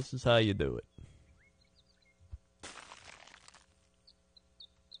 This is how you do it.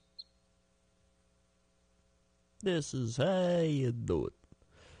 This is how you do it.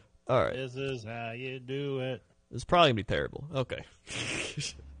 All right. This is how you do it. This is probably going to be terrible. Okay.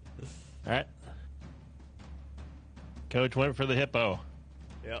 All right. Coach went for the hippo.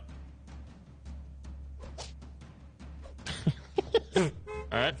 Yep.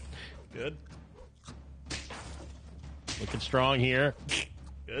 All right. Good. Looking strong here.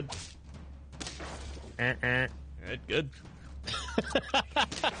 Good. All right, good.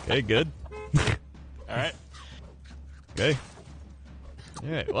 Okay, good. All right. Okay. All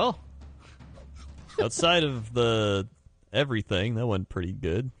right, well. Outside of the everything, that went pretty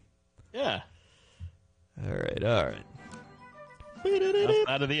good. Yeah. All right, all right.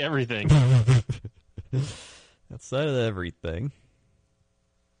 Outside of the everything. Outside of everything.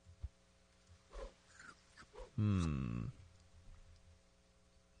 All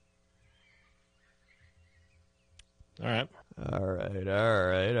right. All right, all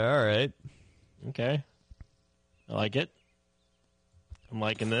right, all right. Okay. I like it. I'm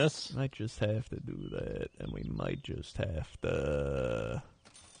liking this. Might just have to do that, and we might just have to...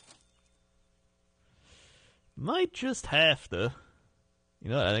 Might just have to...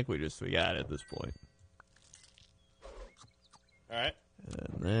 You know what? I think we got it at this point. All right.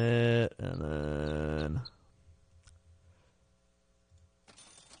 And that, and then...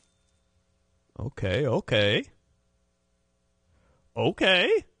 Okay, okay.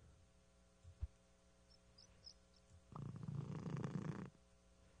 Okay.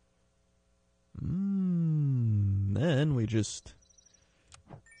 Then we just...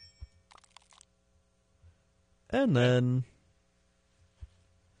 And then...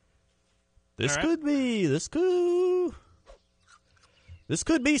 This All right. could be... This could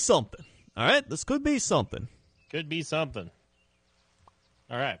be something. All right? This could be something. Could be something.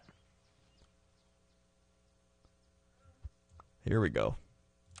 All right. Here we go.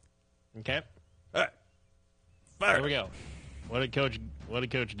 Okay. All right. Fire. Here we go. What did Coach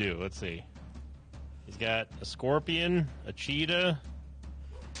do? Let's see. He's got a scorpion, a cheetah,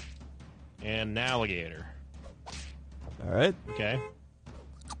 and an alligator. All right. Okay.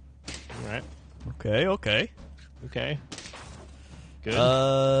 All right. Okay. Okay. Good.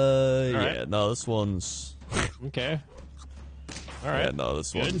 Yeah. right. No, this one's. Okay. All right. Yeah. No,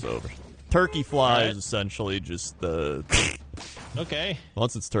 this Good. one's over. Turkey fly All right. is essentially just the. Okay.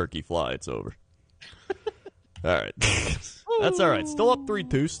 Once it's turkey fly, it's over. All right. That's all right. Still up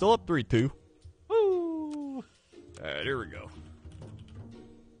 3-2. Still up 3-2. Woo. All right. Here we go.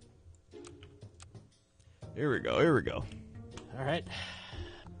 Here we go. Here we go. All right.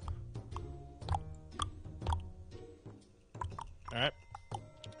 All right.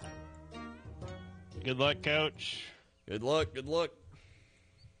 Good luck, Coach. Good luck. Good luck.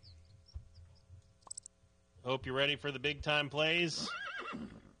 Hope you're ready for the big time plays.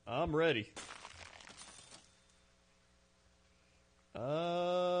 I'm ready.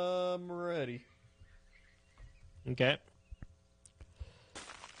 I'm ready. Okay.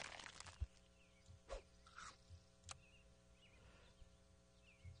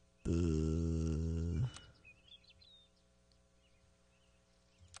 All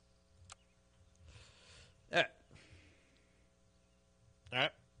right. All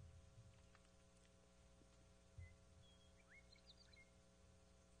right.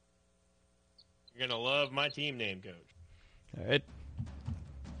 You're going to love my team name, Coach. All right.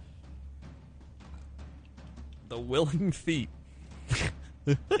 The willing feet.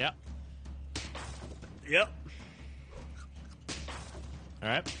 Yep. Yep. All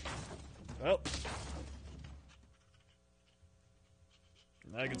right. Well.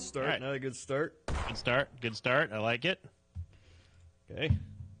 Not a good start. All right. Not a good start. Good start. Good start. I like it. Okay.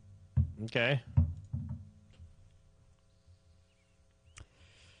 Okay.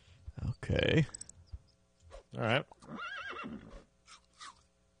 Okay. All right.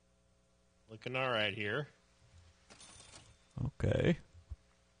 Looking all right here. Okay.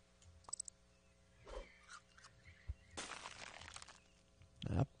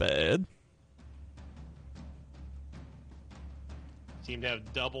 Not bad. Seem to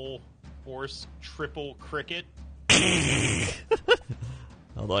have double horse, triple cricket.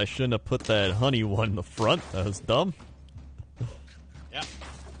 Although I shouldn't have put that honey one in the front. That was dumb. Yep.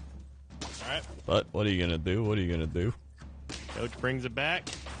 All right. But what are you going to do? What are you going to do? Coach brings it back.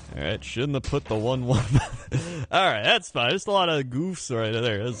 All right. Shouldn't have put the 1-1. All right. That's fine. There's a lot of goofs right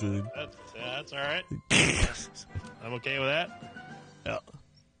there. That's all right. I'm okay with that. Yeah.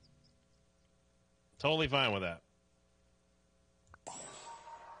 Totally fine with that.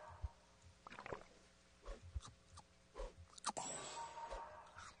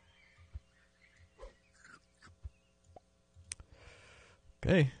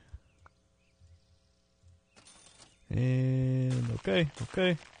 Okay. And okay.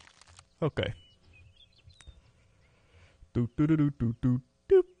 Doot doot doot doot doot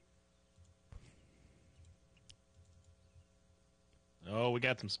doot. Oh, we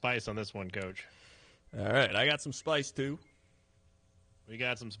got some spice on this one, Coach. All right, I got some spice too. We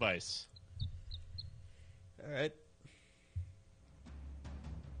got some spice. All right.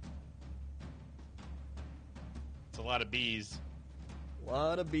 It's a lot of bees. A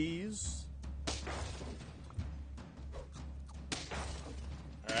lot of bees.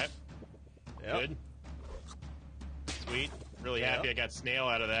 All right. Yep. Good. Sweet. Really Yep. happy I got snail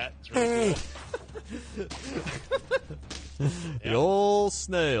out of that. It's really cool. The old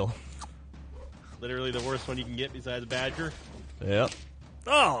snail. Literally the worst one you can get besides badger. Yep.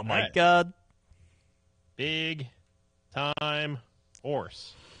 Oh my right. God. Big time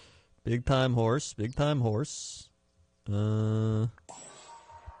horse. Big time horse. Big time horse. Oh!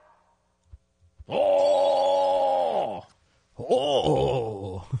 Oh.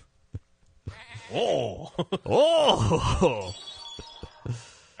 Oh! Oh. All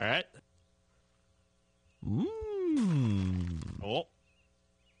right. Mmm. Oh.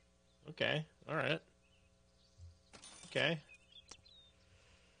 Okay. All right. Okay.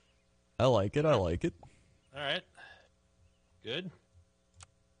 I like it. I like it. All right. Good.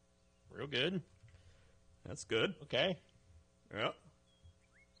 Real good. That's good. Okay. Yep.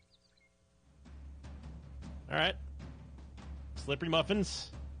 All right. Slippery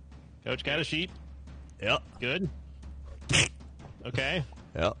muffins. Coach got a sheep. Yep. Good. Okay.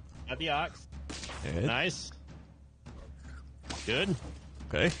 Yep. Got the ox. Good. Nice. Good.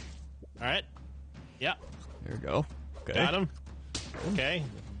 Okay. All right. Yeah. There we go. Okay. Got him. Okay.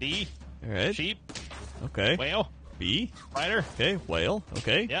 D. All right. Sheep. Okay. Whale. B. Spider. Okay. Whale.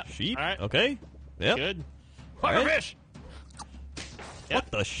 Okay. Yep. Sheep. All right. Okay. Yep. Good. All right. Fish.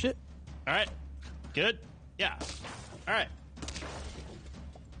 What the shit? All right. Good. Yeah. All right.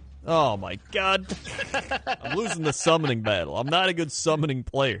 Oh my god. I'm losing the summoning battle. I'm not a good summoning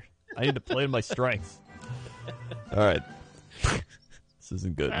player. I need to play to my strengths. Alright. This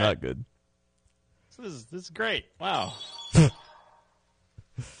isn't good. All right. Not good. This is great. Wow.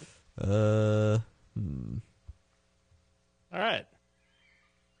 Hmm. All right.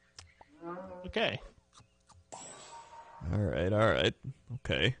 Okay. Alright.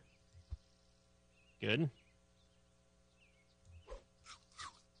 Okay. Good.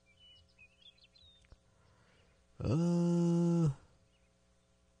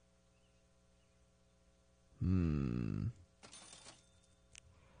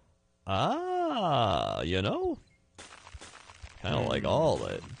 You know? Kind of like all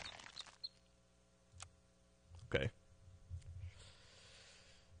that. Okay.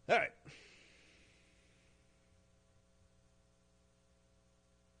 Alright.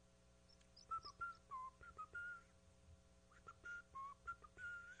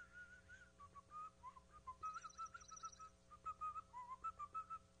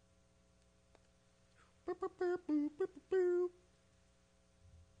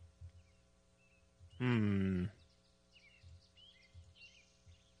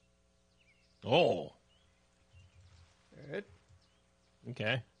 Oh. Alright.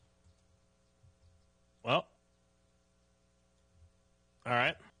 Okay. Well. All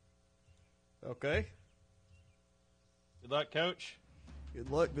right. Okay. Good luck, Coach. Good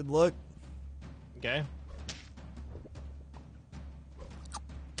luck. Okay.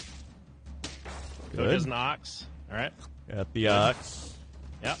 Coach Good. has an ox. All right. Got the ox.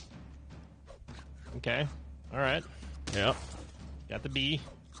 Yep. Okay. All right. Yep. Got the bee.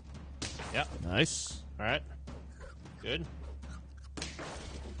 Yep. Nice. All right. Good.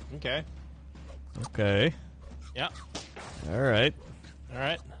 Okay. Okay. Yep. Alright. All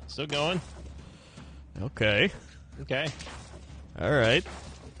right. Still going. Okay. Okay. Alright.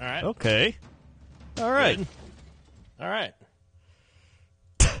 All right. Okay. Alright. Good. All right.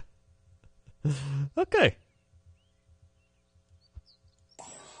 Okay.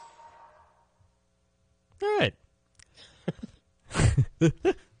 Alright.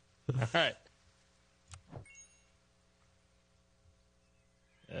 All right.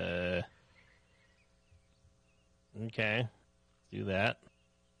 Okay. Do that.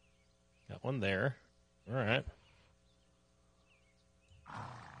 Got one there. All right.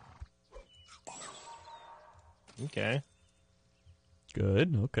 Okay.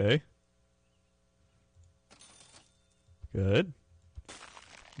 Good. Okay. Good.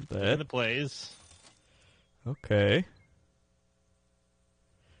 And the That. plays. Okay.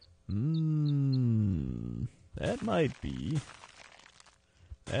 That might be.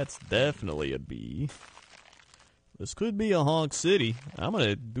 That's definitely a B. This could be a honk city. I'm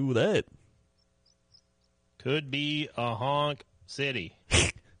gonna do that. Could be a honk city.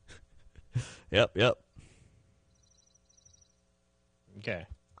 Yep. Okay.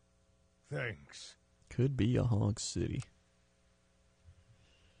 Thanks. Could be a honk city.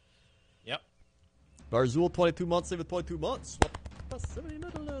 Yep. Barzul, 22 months, save it 22 months.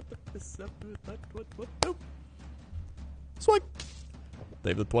 Swipe.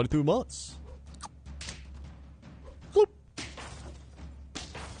 Save the 22 months. Whoop.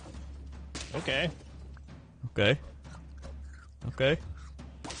 Okay. Okay.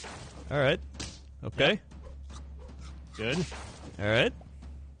 Alright. Okay. Good. Alright.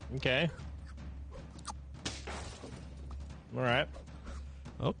 Okay. All right.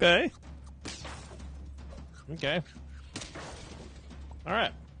 Okay. Okay. All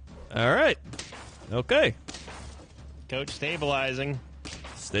right. Alright. Okay. Coach stabilizing.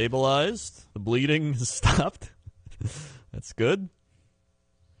 Stabilized. The bleeding has stopped. That's good.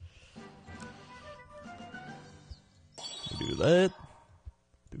 Do that.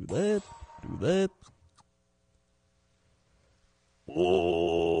 Do that. Do that. Oh.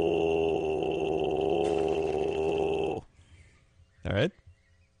 All right.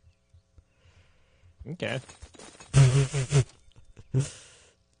 Okay.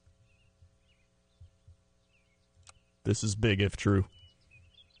 This is big if true.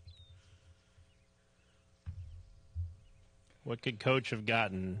 What could Coach have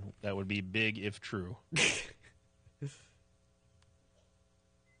gotten that would be big if true?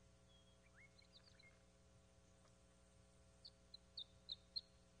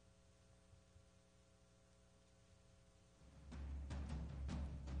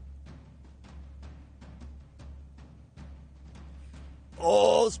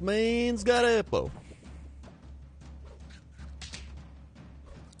 Oh, this man's got a hippo.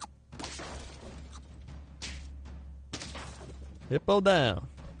 Hippo down.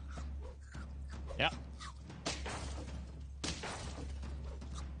 Yep.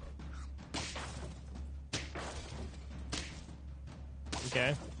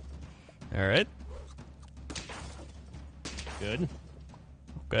 Okay. All right. Good.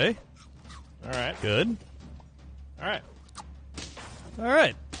 Okay. All right. Good. All right. All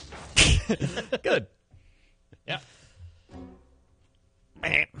right. Good. Yep.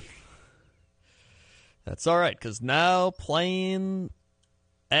 That's all right, because now playing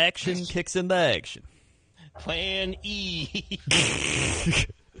action kicks into action. Plan E.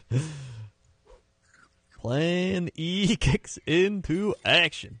 Plan E kicks into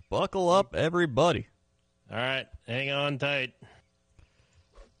action. Buckle up, everybody. All right. Hang on tight.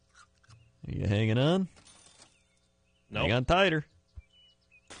 Are you hanging on? Nope. Hang on tighter.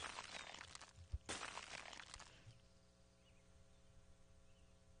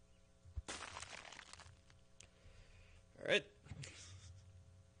 All right.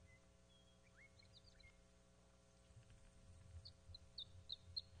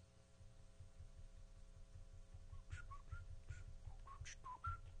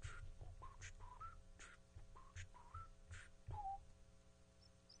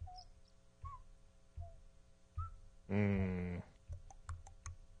 Hmm.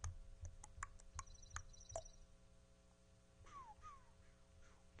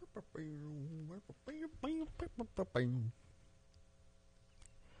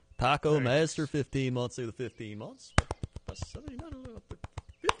 Taco Very Master, nice. 15 months through the 15 months.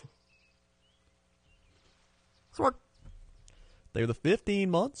 Smart. They're the 15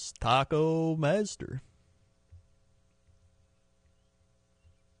 months. Taco Master.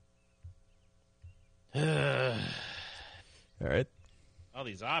 All right. All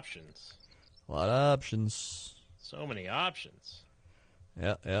these options. A lot of options. So many options.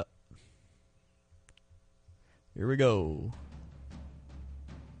 Yeah, yeah. Here we go.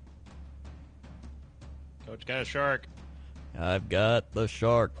 Coach got a shark. I've got the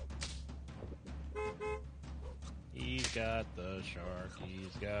shark. He's got the shark.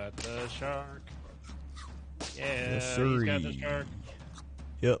 He's got the shark. Yeah, Yes, he's got the sirree. shark.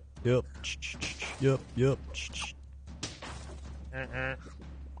 Yep, yep. Yep, yep. Uh-uh.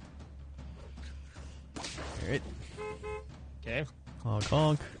 All right. Okay. Honk,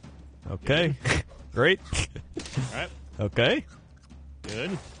 honk. Okay. Great. All right. Okay.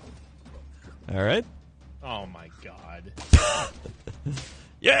 Good. All right. Oh my God.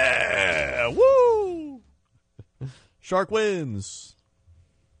 Yeah! Woo! Shark wins.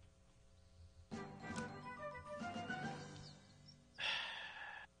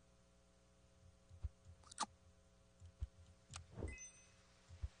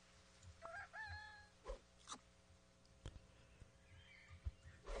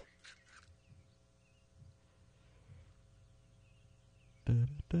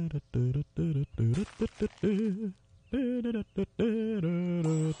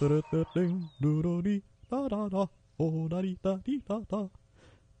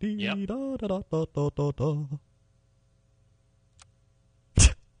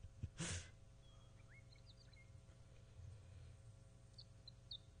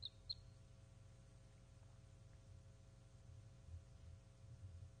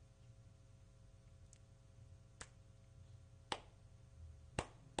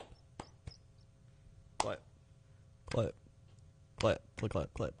 Clap. Clap. Clap. Click,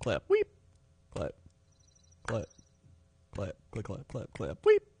 clap, clap, clap. Weep. Clap. Clap. Clap. Click, clap, clap, clap.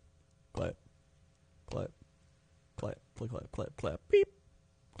 Weep. Clap. Clap. Clap. Click, clap, clap, clap. Weep.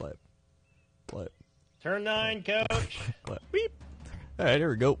 Clap. Clap. Turn 9, coach. Clap. Weep. All right, here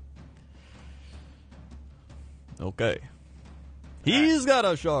we go. Okay. He's got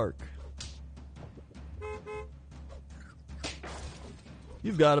a shark.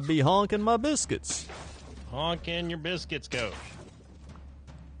 You've got to be honking my biscuits. Honking your biscuits, coach.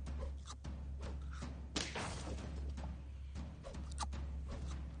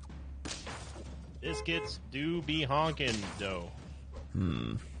 Biscuits do be honking, though.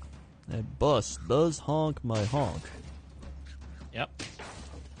 That bus does honk my honk. Yep.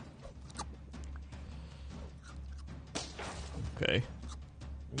 Okay.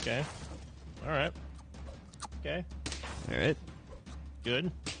 Okay. All right. Okay. All right.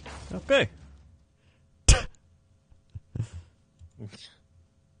 Good. Okay.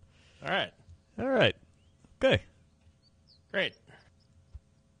 All right. All right. Okay. Great.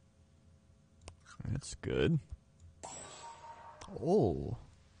 That's good. Oh.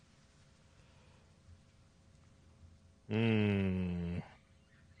 Hmm.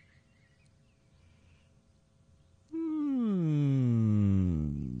 Hmm.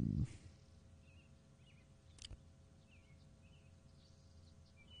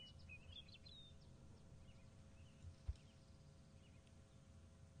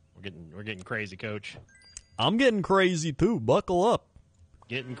 We're getting crazy, Coach. I'm getting crazy too. Buckle up.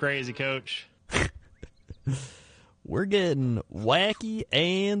 Getting crazy, Coach. We're getting wacky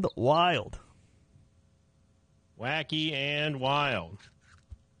and wild. Wacky and wild.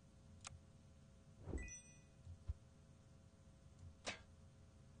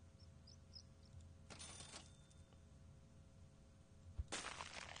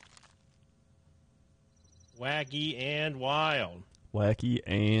 Wacky and wild. Wacky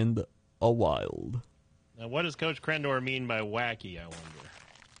and a wild. Now, what does Coach Krendor mean by wacky, I wonder?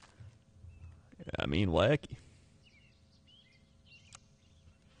 I mean, wacky.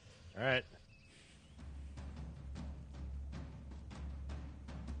 All right.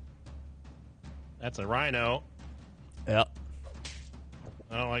 That's a rhino. Yeah.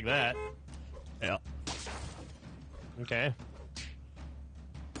 I don't like that. Yeah. Okay.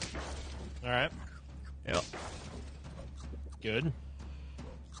 All right. Yeah. Good.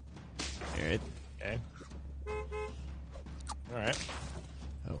 All right. Okay. All right.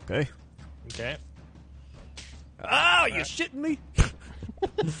 Okay. Okay. Oh, you shitting me?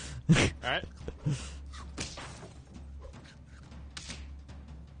 All right.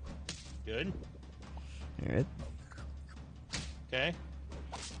 Good. All right. Okay.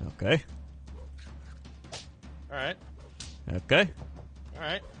 Okay. All right. Okay. All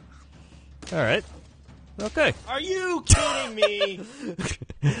right. All right. Okay. Are you kidding me?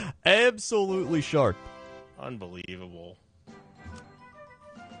 Absolutely sharp. Unbelievable.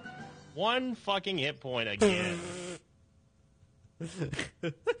 One fucking hit point again.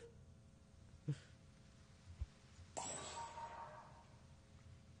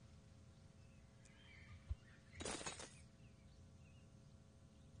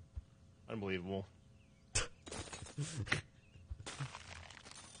 Unbelievable.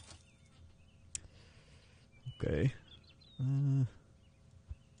 Okay.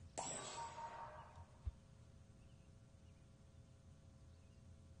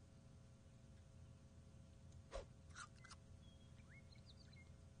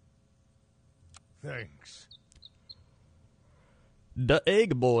 Thanks. The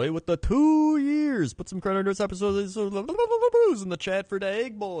Egg Boy with the 2 years. Put some credit on this episode in the chat for the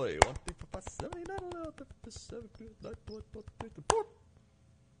Egg Boy. 1, 2, 3, 4, 5, 6, 7, 8, 9, 10, 11, 12, 13, 14.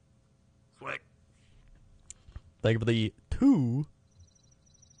 Swag. Thank you for the 2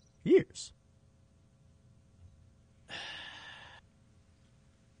 years.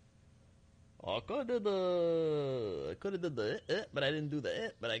 Oh, I could have did the but I didn't do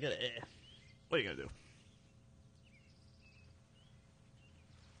the but I got What are you gonna do?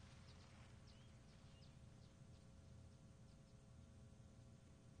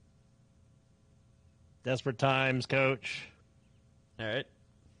 Desperate times, Coach. All right.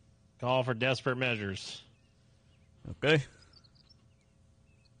 Call for desperate measures. Okay.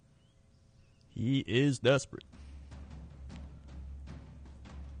 He is desperate.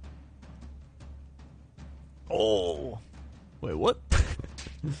 Oh. Wait, what?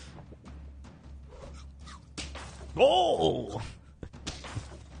 Oh.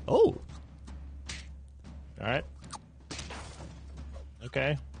 Oh. All right.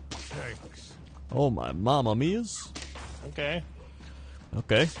 Okay. Thanks. Oh, my mamma mia's. Okay.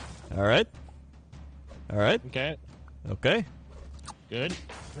 Okay. All right. All right. Okay. Okay. Good.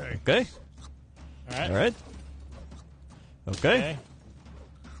 Thanks. Okay. All right. All right. Okay.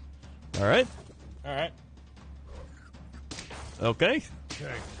 All right. All right. Okay.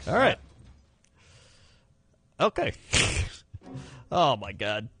 Thanks. All right. Okay. Oh my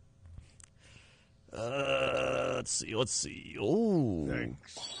God. Let's see. Let's see. Oh.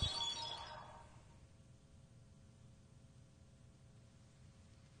 Thanks.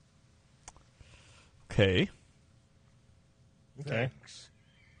 Okay. Okay. Thanks.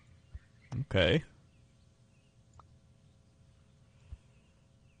 Okay.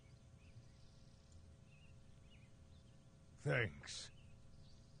 Thanks.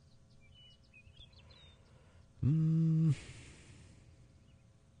 Mm.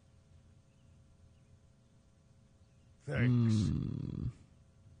 Thanks.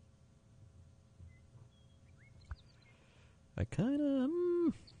 I kind of.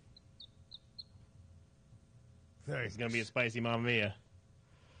 Thanks. It's gonna be a spicy Mamma Mia.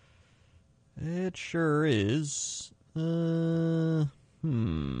 It sure is.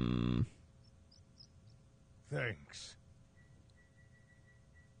 Thanks.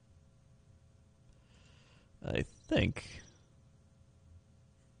 I think.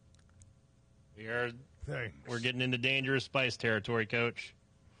 Thanks. We're getting into dangerous spice territory, Coach.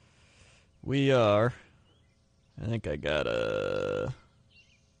 We are. I think I got a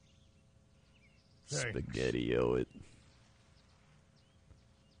Thanks. spaghetti-o it.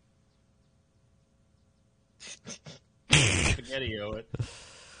 Spaghetti-o it.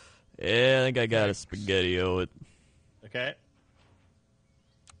 Yeah, I think I got a spaghetti-o it. Okay.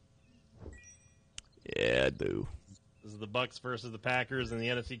 Yeah, I do. This is the Bucks versus the Packers in the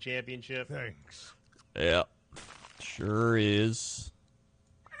NFC Championship. Thanks. Yeah, sure is.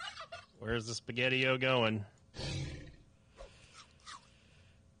 Where's the spaghetti-o going?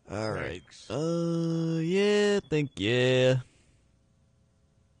 All right. Thanks. Yeah, I think, yeah.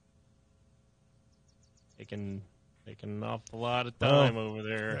 Taking an awful lot of time over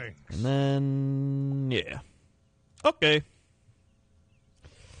there. Thanks. And then, yeah. Okay.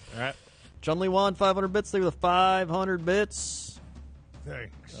 All right. Chun-Li won 500 bits. They were the 500 bits.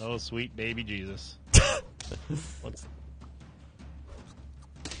 Thanks. Oh, sweet baby Jesus. What's...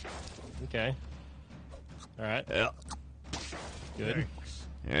 Okay. All right. Yeah. Good. Thanks.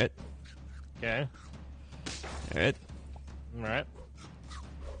 All right. Okay. All right. All right.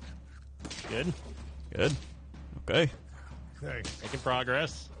 Good. Good. Okay. Thanks. Making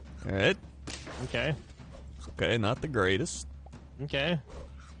progress. All right. Okay. Okay, not the greatest. Okay.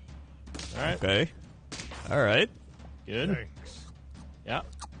 All right. Okay. All right. Good. Thanks. Yeah.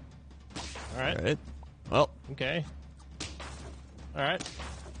 All right. All right. Well, Okay. All right.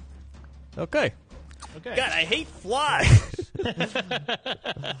 okay. Okay. God, I hate flies.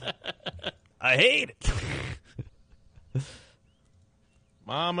 I hate it.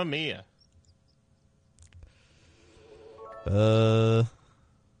 Mamma mia. Well.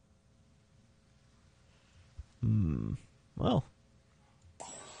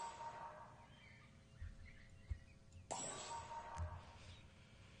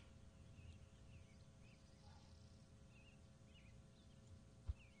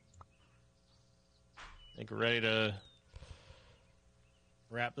 I think we're ready to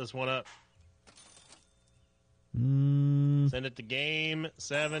wrap this one up. Send it to Game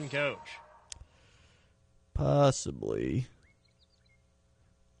 7, Coach. Possibly.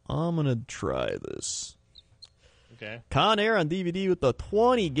 I'm gonna try this. Okay. Con Air on DVD with the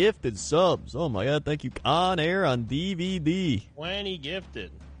 20 gifted subs. Oh my god, thank you. Con Air on DVD. 20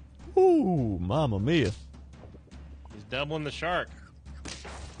 gifted. Ooh, mamma mia. He's doubling the shark.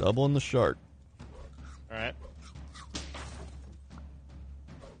 Doubling the shark. All right.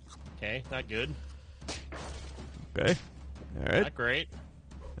 Okay, not good. Okay. Alright. Not great.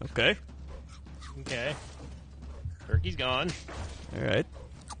 Okay. Okay. Turkey's gone. Alright.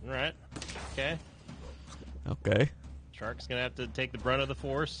 All right. Okay. Okay. Shark's going to have to take the brunt of the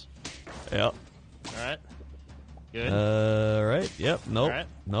force. Yep. All right. Good. Alright. Yep. Nope. Alright.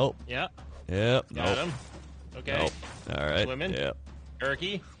 Nope. Yeah. Yep. Got Nope. him. Okay. Nope. Alright. Swimming. Yep.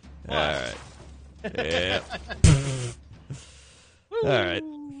 Turkey. What? Alright. Yep. Alright.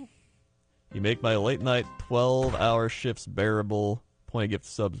 You make my late night 12-hour shifts bearable. 20 gift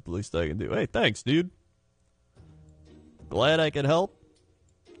subs, the least I can do. Hey, thanks, dude. Glad I could help.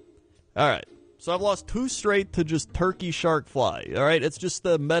 Alright. So I've lost 2 straight to just turkey, shark, fly. Alright, it's just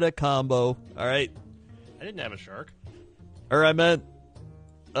the meta combo. Alright. I didn't have a shark. Or I meant,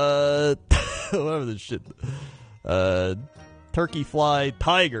 whatever this shit. Turkey, fly,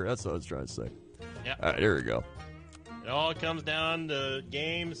 tiger. That's what I was trying to say. Yeah. Alright, here we go. It all comes down to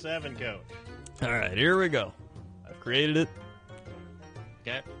Game 7, Coach. Alright, here we go. I've created it.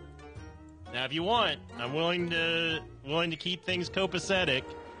 Okay. Now, if you want, I'm willing to keep things copacetic.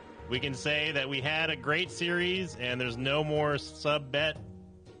 We can say that we had a great series, and there's no more sub bet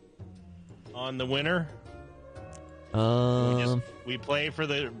on the winner. We play for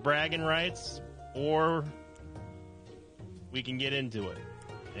the bragging rights, or we can get into it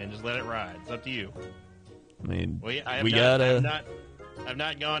and just let it ride. It's up to you. I mean, Well, I've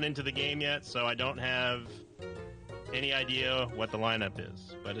not gone into the game yet, so I don't have any idea what the lineup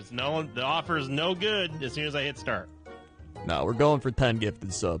is. But the offer is no good as soon as I hit start. No, we're going for 10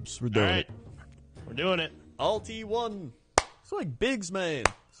 gifted subs. We're doing All right. it. We're doing it. Alt-1. It's like Biggs Man.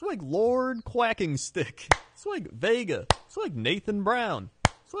 It's like Lord Quacking Stick. It's like Vega. It's like Nathan Brown.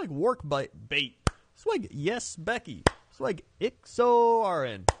 It's like Work Bait. It's like Yes Becky. It's like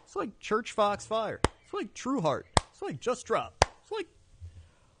IXORN. It's like Church Fox Fire. It's like Trueheart. It's like Just Drop. It's like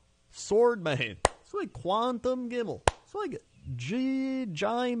Sword Man. It's like Quantum Gimmel. It's like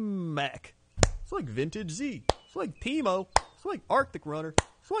Mac. It's like Vintage Z. It's like Timo. It's like Arctic Runner.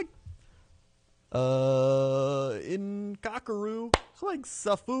 It's like Inkakaru. It's like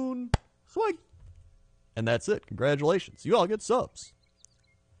Safoon. It's like, and that's it. Congratulations. You all get subs.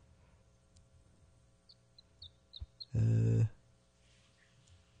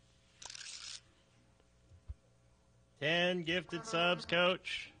 10 gifted subs,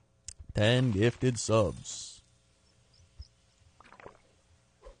 Coach. 10 gifted subs.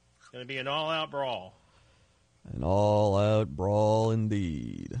 It's going to be an all-out brawl. An all-out brawl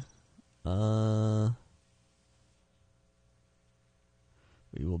indeed. We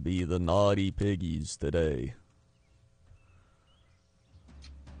will be the naughty piggies today.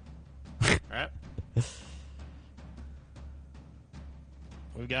 All right.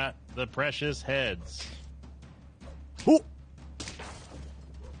 We've got the precious heads. Ooh.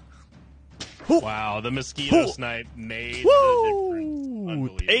 Ooh. Wow, the mosquito Ooh. snipe made the Woo! difference.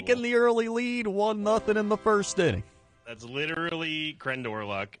 Unbelievable. Taking the early lead, 1-0 in the first inning. That's literally Krendor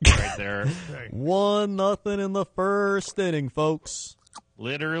luck right there. 1-0 in the first inning, folks.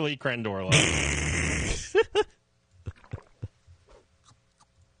 Literally Krendor luck.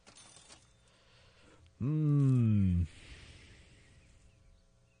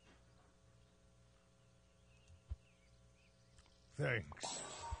 Thanks.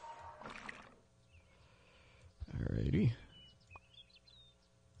 Alrighty.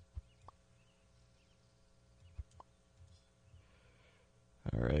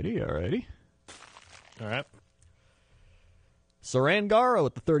 Alrighty. All right. Sarangaro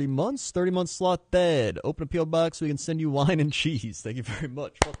with the 30 months. 30 months slot dead. Open a P.O. box so we can send you wine and cheese. Thank you very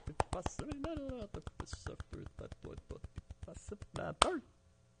much.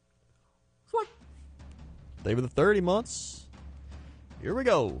 They were the 30 months. Here we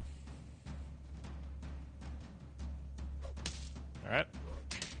go. All right.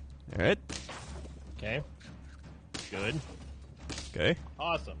 All right. Okay. Good. Okay.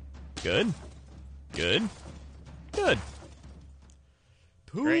 Awesome. Good. 2-0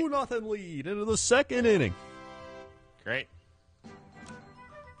 Great. lead into the second inning. Great.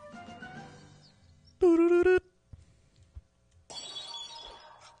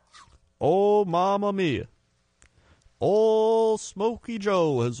 Oh, mamma mia. Old Smokey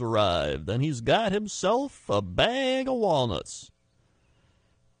Joe has arrived, and he's got himself a bag of walnuts.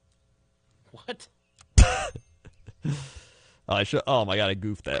 What? Oh my god, I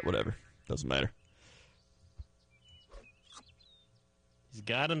goofed that. Whatever. Doesn't matter. He's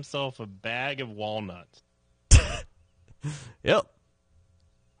got himself a bag of walnuts. Yep.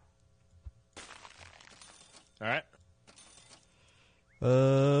 All right.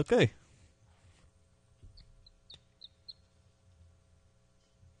 Okay.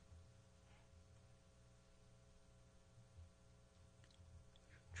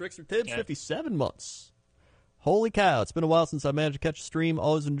 Trickster Tibbs, Okay. 57 months. Holy cow, it's been a while since I managed to catch a stream.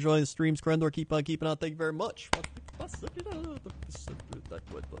 Always enjoying the streams, Krendor. Keep on keeping on. Thank you very much.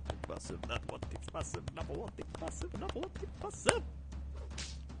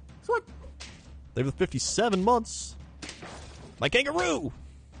 They were 57 months. My kangaroo!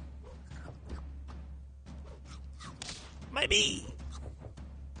 My bee!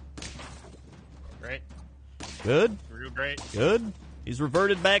 Great. Good. Real great. Good. He's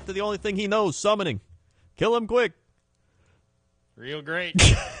reverted back to the only thing he knows, summoning. Kill him quick. Real great.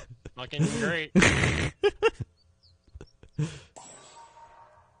 Fucking great.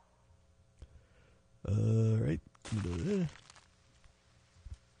 Right.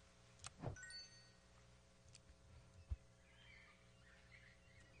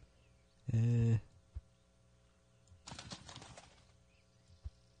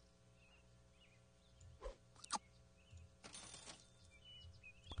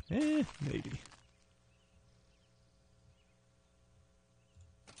 Maybe.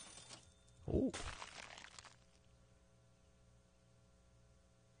 Oh.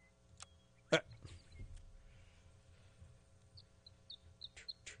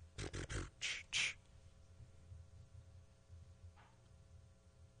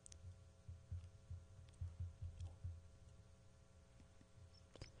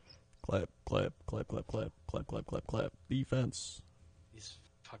 Clap, clap, clap, clap, clap, clap, clap, clap, clap. Defense. These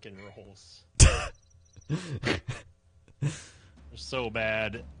fucking rolls. They're so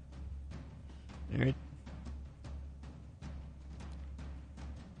bad. All right.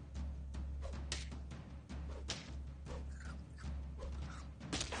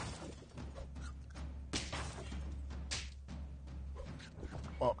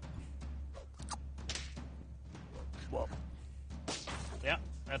 Yeah,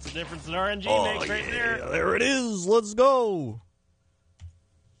 that's the difference that RNG makes right there. There it is. Let's go.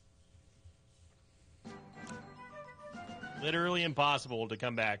 Literally impossible to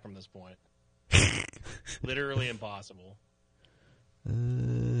come back from this point. Literally impossible.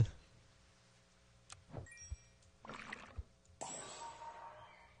 Oh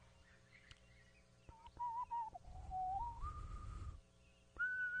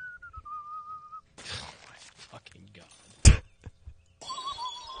my fucking god.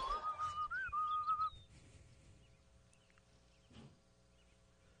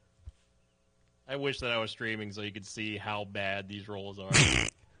 I wish that I was streaming so you could see how bad these rolls are.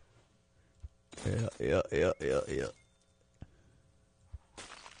 Yeah.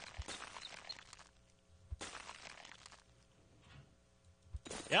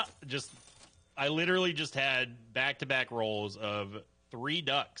 Yeah, I literally just had back-to-back rolls of 3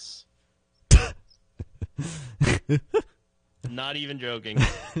 ducks. Not even joking.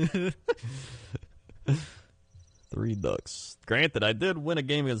 3 ducks. Granted, I did win a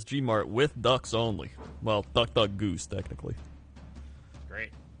game against Gmart with ducks only. Well, duck, goose, technically.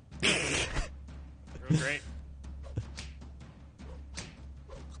 Great. Real great.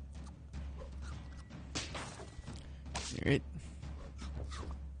 Alright.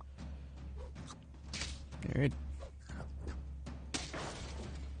 Alright.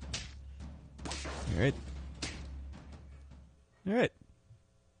 Alright. Alright.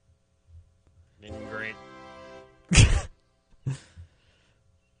 Been great.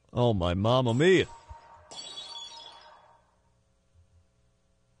 Oh, my mamma mia.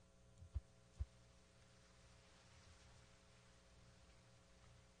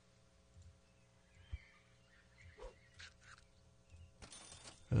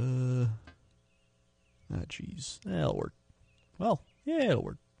 Jeez. That'll work. Well, yeah, it'll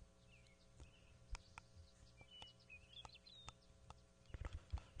work.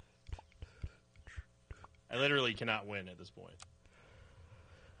 I literally cannot win at this point.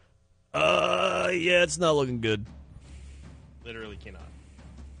 Yeah, it's not looking good. Literally cannot.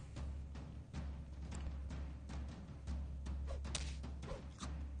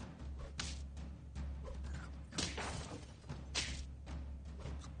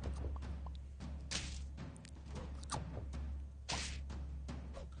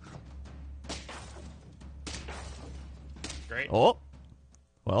 Great. Oh.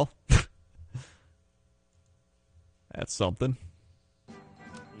 Well. That's something.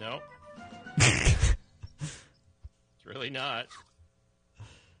 No. It's really not.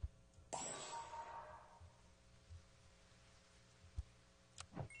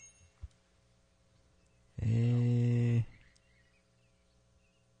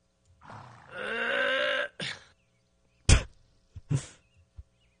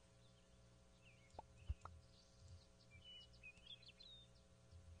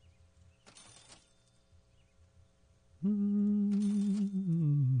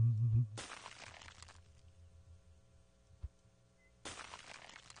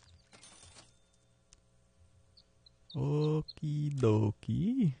 Okie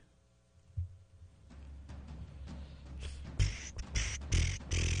dokie.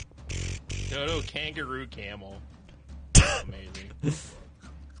 Dodo kangaroo camel. Amazing.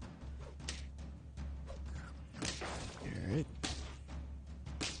 Alright.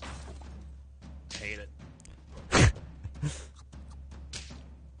 Hate it.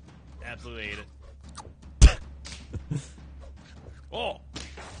 Absolutely hate it. Oh!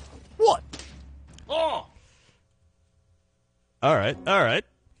 What? Oh! Alright. Alright.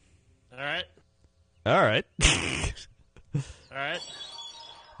 Alright. Alright.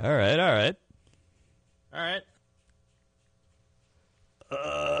 Alright. Alright.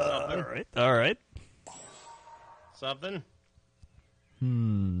 Alright. Something?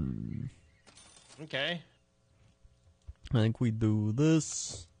 Okay. I think we do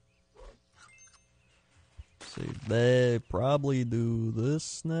this. Save that. Probably do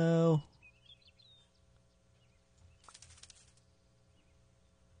this now.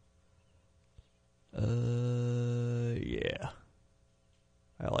 Yeah.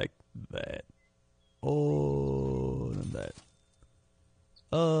 I like that. Oh, and that.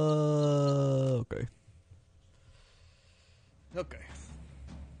 Okay. Okay.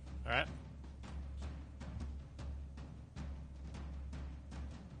 Alright.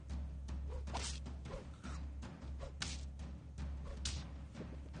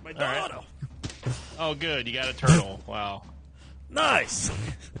 My daughter. Oh, good. You got a turtle. Wow. Nice.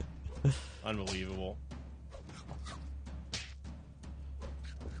 Unbelievable.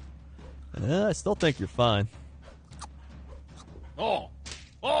 I still think you're fine. Oh!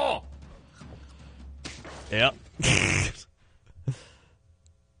 Oh! Yep.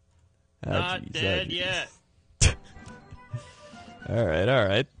 Not dead yet. Alright.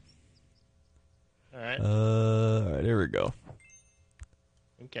 Alright. Alright, here we go.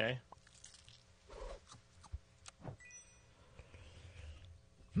 Okay.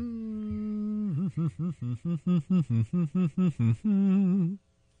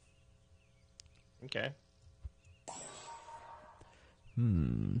 Okay.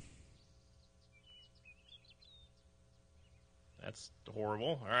 That's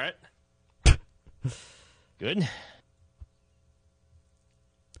horrible. All right. Good.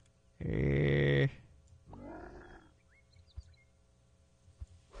 Eh.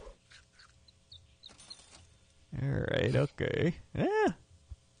 All right, okay. Yeah.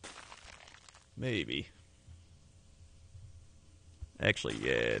 Maybe. Actually,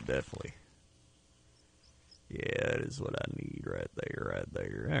 yeah, definitely. Yeah, that is what I need right there.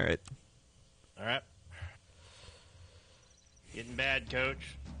 All right. All right. Getting bad,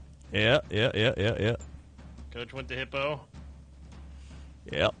 Coach. Yeah. Coach went to Hippo.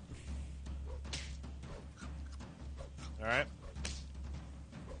 Yep. All right.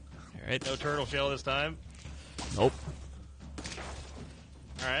 All right. No turtle shell this time. Nope.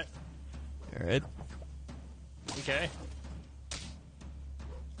 All right. All right. Okay.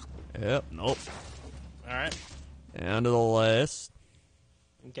 Yep. Nope. All right. Down to the last.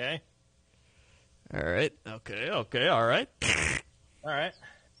 Okay. All right. Okay. All right. All right.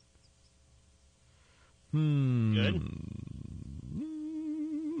 Hmm. Good.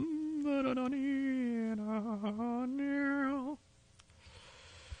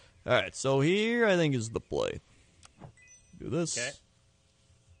 All right. So here, I think, is the play. Do this. Okay.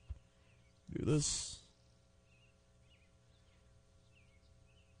 Do this.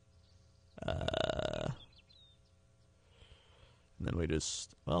 And then we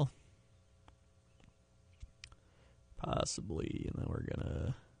just, well, possibly, and then we're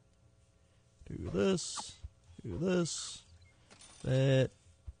gonna do this, that,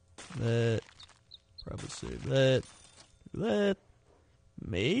 probably save that, do that,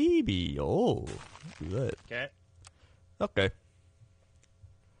 maybe, do that. Okay. Okay.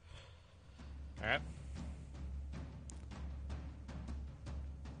 All right.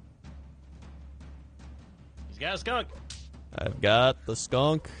 He's got a skunk. I've got the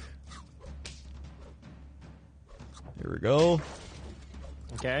skunk. Here we go.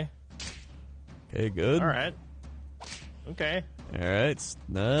 Okay. Okay, good. All right. Okay. All right.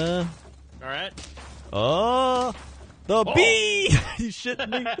 Nah. All right. Oh, the bee! You shitting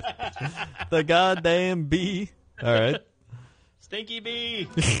me? The goddamn bee. All right. Stinky bee.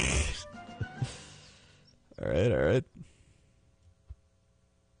 All right.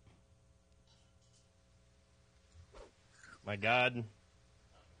 My God.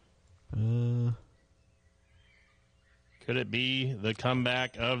 Uh, Could it be the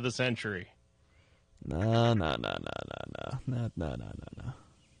comeback of the century? no.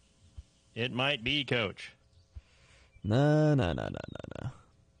 It might be, Coach. No.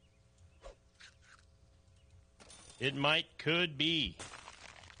 It could be.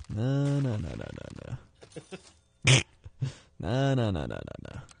 No. No.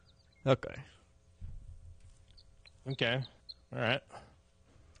 Okay. Okay. All right.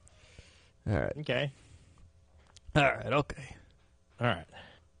 Okay. All right. Okay. All right.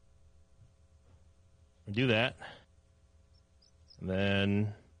 We do that. And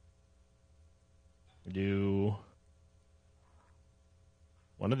then we do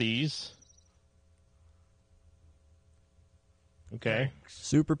one of these. Okay.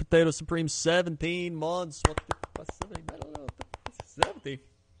 Super Potato Supreme, 17 months. What the fuck? I don't know. 17.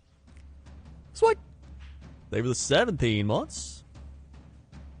 Sweet. They were the 17 months.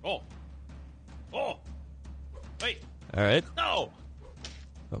 Oh. Wait. All right. No.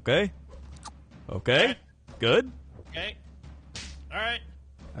 Okay. Okay. Good. Okay. All right.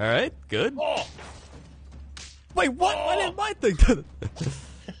 All right. Good. Oh. Wait, what? Why didn't my thing do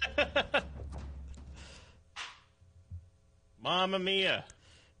that? Mamma mia.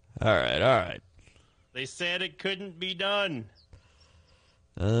 All right. They said it couldn't be done.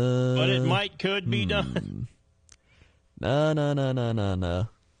 But it could be done. No.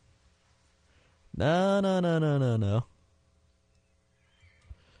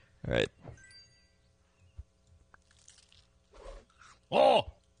 All right. Oh. All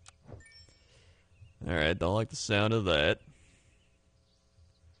right. Don't like the sound of that.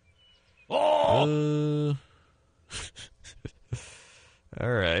 Oh. All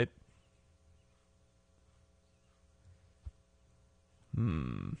right.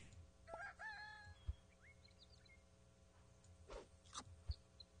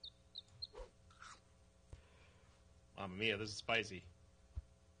 Mamma mia, this is spicy.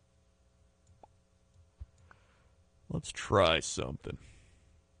 Let's try something.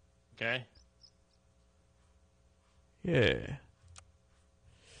 Okay. Yeah.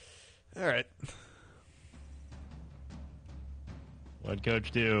 All right. What'd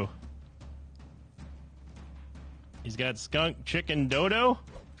Coach do? He's got skunk chicken dodo?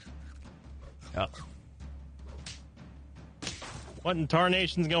 Yeah. What in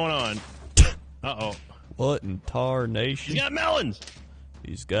tarnation's going on? Uh-oh. What in tarnation? He's got melons!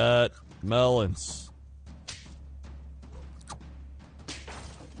 He's got melons.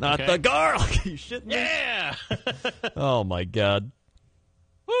 Not Okay. the garlic. You shitting me? Yeah! Oh my God.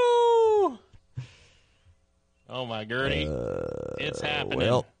 Woo! Oh Oh, my Gertie. It's happening.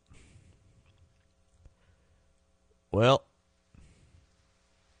 Well. Well.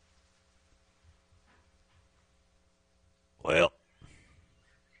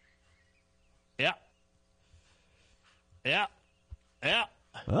 Yeah. Yeah. Yeah.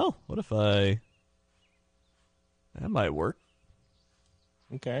 Well, what if I... That might work.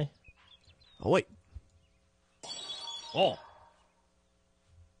 Okay. Oh, wait. Oh.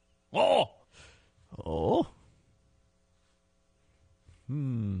 Oh. Oh.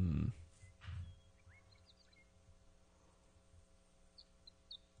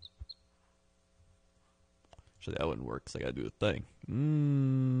 Actually, that wouldn't work because I gotta do the thing.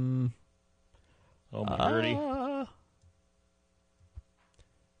 Oh, my Gertie.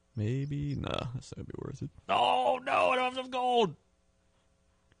 Maybe. Nah, that's not gonna be worth it. Oh, no, I don't have enough gold.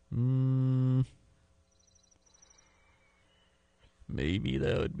 Maybe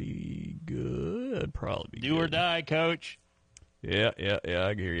that would be good. That'd probably be Do good. or die, coach. Yeah,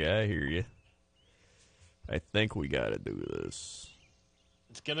 I hear you. I think we gotta do this.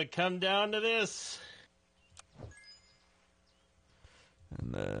 It's going to come down to this.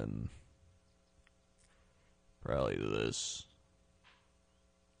 And then probably this.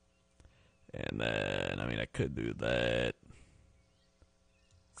 And then, I mean, I could do that.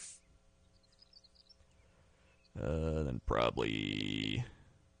 Then probably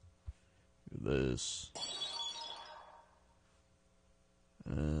do this.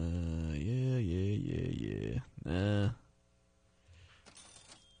 Yeah. Nah.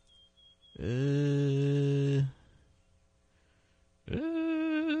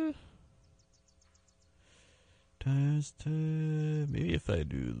 Maybe if I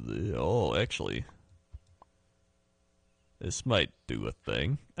do the... Oh, actually. This might do a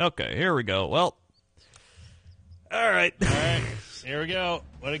thing. Okay, here we go. Well. All right. All right, here we go.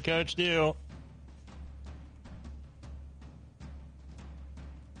 What did Coach do?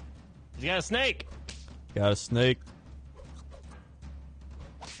 He's got a snake. Got a snake.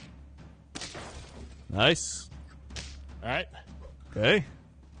 Nice. All right. Okay.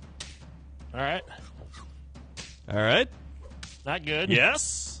 All right. All right. Not good.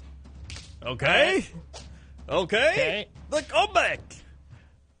 Yes. Okay. Okay. The comeback.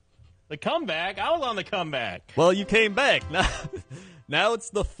 The comeback? I was on the comeback. Well, you came back. Now it's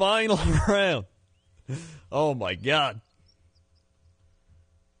the final round. Oh, my God.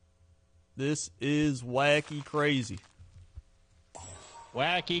 This is wacky crazy.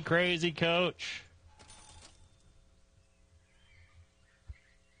 Wacky crazy, Coach.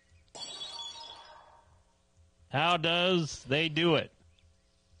 How does they do it?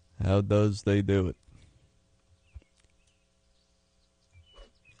 How does they do it?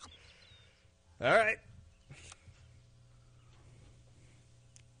 All right.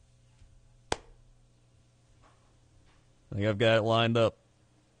 I think I've got it lined up.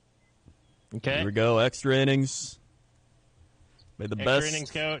 Okay. Here we go. Extra innings. May the Extra best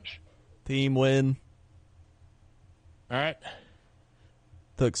innings, Coach. team win. All right.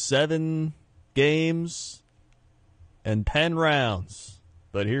 Took 7 games and 10 rounds.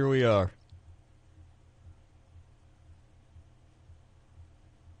 But here we are.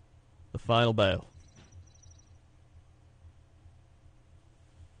 The final battle.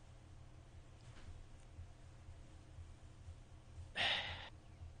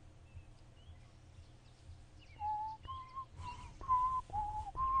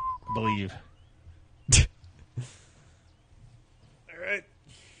 Believe. All right.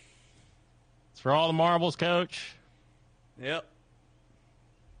 It's for all the marbles, Coach. Yep.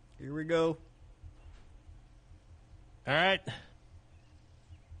 Here we go. All right.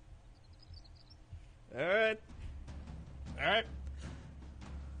 All right. All right.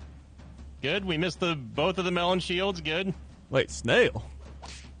 Good. We missed both of the melon shields. Good. Wait, snail.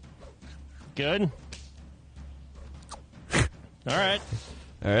 Good. All right.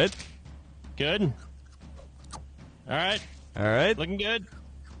 All right. Good. All right. All right. Looking good.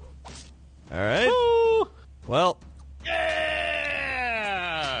 All right. Woo! Well.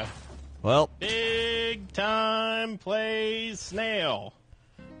 Yeah! Well. Big time plays snail.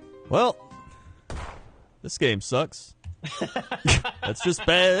 Well. This game sucks. That's just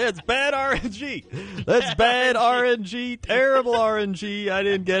bad. That's bad RNG. That's bad RNG. Terrible RNG. I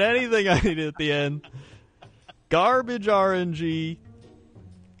didn't get anything I needed at the end. Garbage RNG.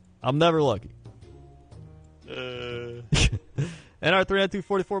 I'm never lucky. NR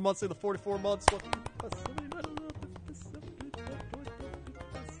 39244 months in the 44 months.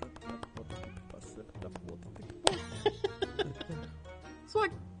 It's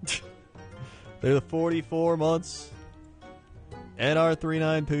like they're the 44 months. NR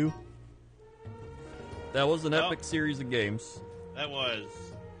 392. That was an Well, epic series of games. That was.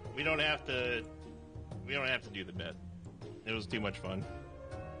 We don't have to do the bet. It was too much fun.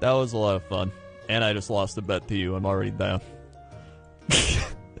 That was a lot of fun. And I just lost a bet to you. I'm already down.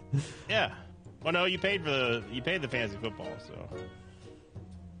 Yeah. Well, no, you paid the fantasy football, so.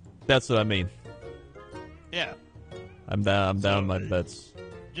 That's what I mean. Yeah. I'm down my bets.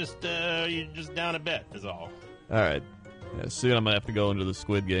 You're just down a bet is all. All right. Yeah, soon I'm gonna have to go into the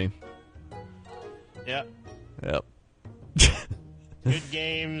Squid Game. Yeah. Yep. Good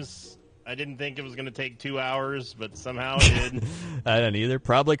games. I didn't think it was going to take 2 hours, but somehow it did. I didn't either.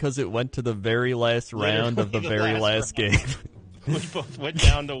 Probably because it went to the very last round of the very last game. We both went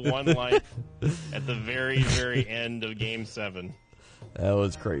down to one life at the very, very end of Game 7. That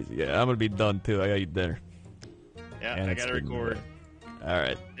was crazy. Yeah, I'm gonna be done too. I gotta eat dinner. Yeah, And I it's got to getting record. late. All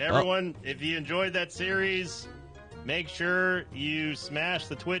right. Everyone, if you enjoyed that series, make sure you smash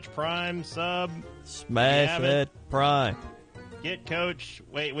the Twitch Prime sub. Smash that Prime. Get Coach.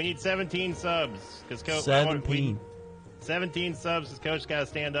 Wait, we need 17 subs because Coach. 17. 17 subs because Coach got to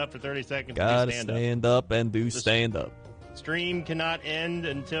stand up for 30 seconds. Gotta to do stand up and do stand up. Stream cannot end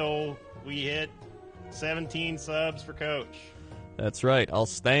until we hit 17 subs for Coach. That's right. I'll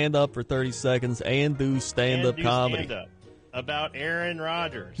stand up for 30 seconds and do stand-up comedy. Stand-up about Aaron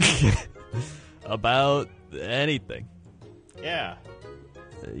Rodgers. About anything. Yeah.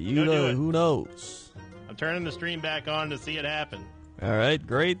 You Go do know, it. who knows? I'm turning the stream back on to see it happen. All right,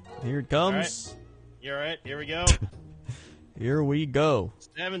 great. Here it comes. You all right? Here we go. Here we go.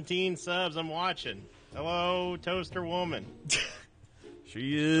 17 subs. I'm watching. Hello, Toaster Woman.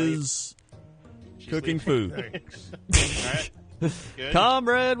 She is She's cooking leaving. food. All right. Good.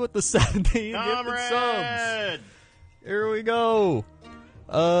 Comrade with the 17 gifted subs. Comrade! Here we go.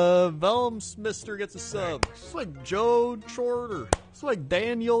 Vellum Mister gets a sub. It's like Joe Shorter. It's like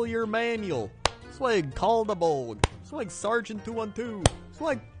Daniel your manual. It's like Caldabold. It's like Sergeant 212. It's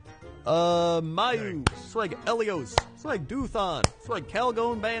like Mayu. It's like Elios. It's like Doothon. It's like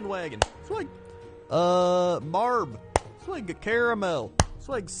Calgone Bandwagon. It's like Marb. It's like Caramel. It's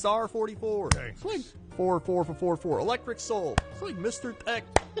like SAR 44. It's like 4444. Electric Soul. It's like Mr. Tech.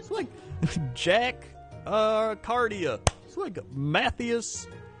 It's like Jack Cardia. It's like Matthias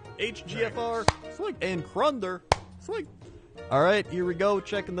HGFR. It's like and Crunder. It's like alright, here we go,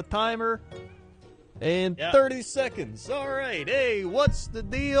 checking the timer. And 30 seconds. Alright, hey, what's the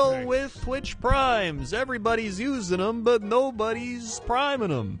deal with Twitch Primes? Everybody's using them, but nobody's priming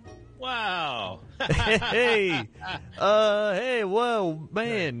them. Wow. Hey, well,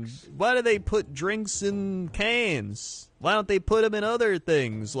 man, why do they put drinks in cans? Why don't they put them in other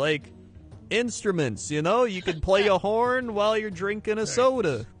things, like instruments, you know? You can play a horn while you're drinking a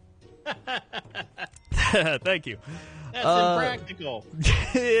soda. Thank you. That's impractical.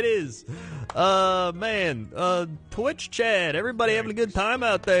 It is. Man, Twitch chat, everybody having a good time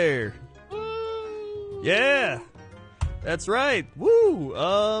out there. Yeah. That's right.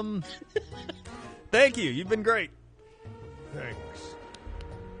 Woo! Thank you. You've been great. Thanks.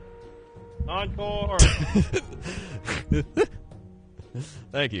 Encore.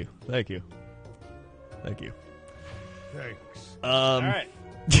 Thank you. Thank you. Thank you. Thanks. All right.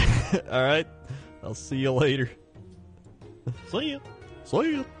 All right. I'll see you later. See you. See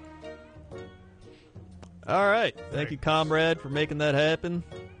you. All right. Thank you, comrade, for making that happen.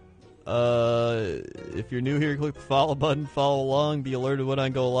 If you're new here, click the follow button, follow along, be alerted when I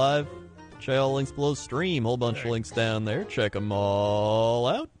go live. Check all the links below stream. Whole bunch of links down there. Check them all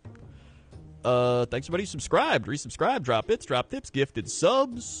out. Thanks everybody who subscribed, resubscribed, drop bits, drop tips, gifted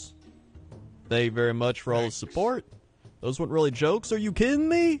subs. Thank you very much for all the support. Those weren't really jokes. Are you kidding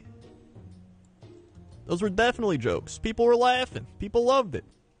me? Those were definitely jokes. People were laughing. People loved it.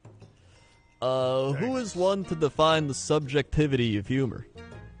 Who is one to define the subjectivity of humor?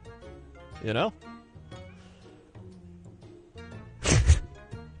 You know?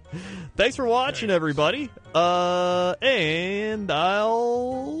 Thanks for watching, everybody. And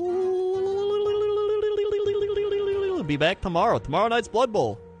I'll be back tomorrow. Tomorrow night's Blood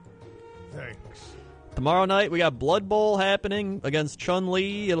Bowl. Thanks. Tomorrow night we got Blood Bowl happening against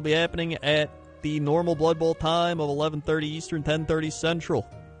Chun-Li. It'll be happening at the normal Blood Bowl time of 11:30 Eastern, 10:30 Central.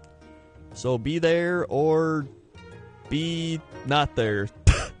 So be there or be not there.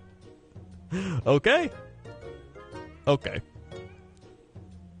 Okay? Okay.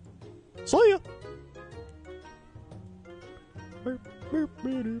 See ya.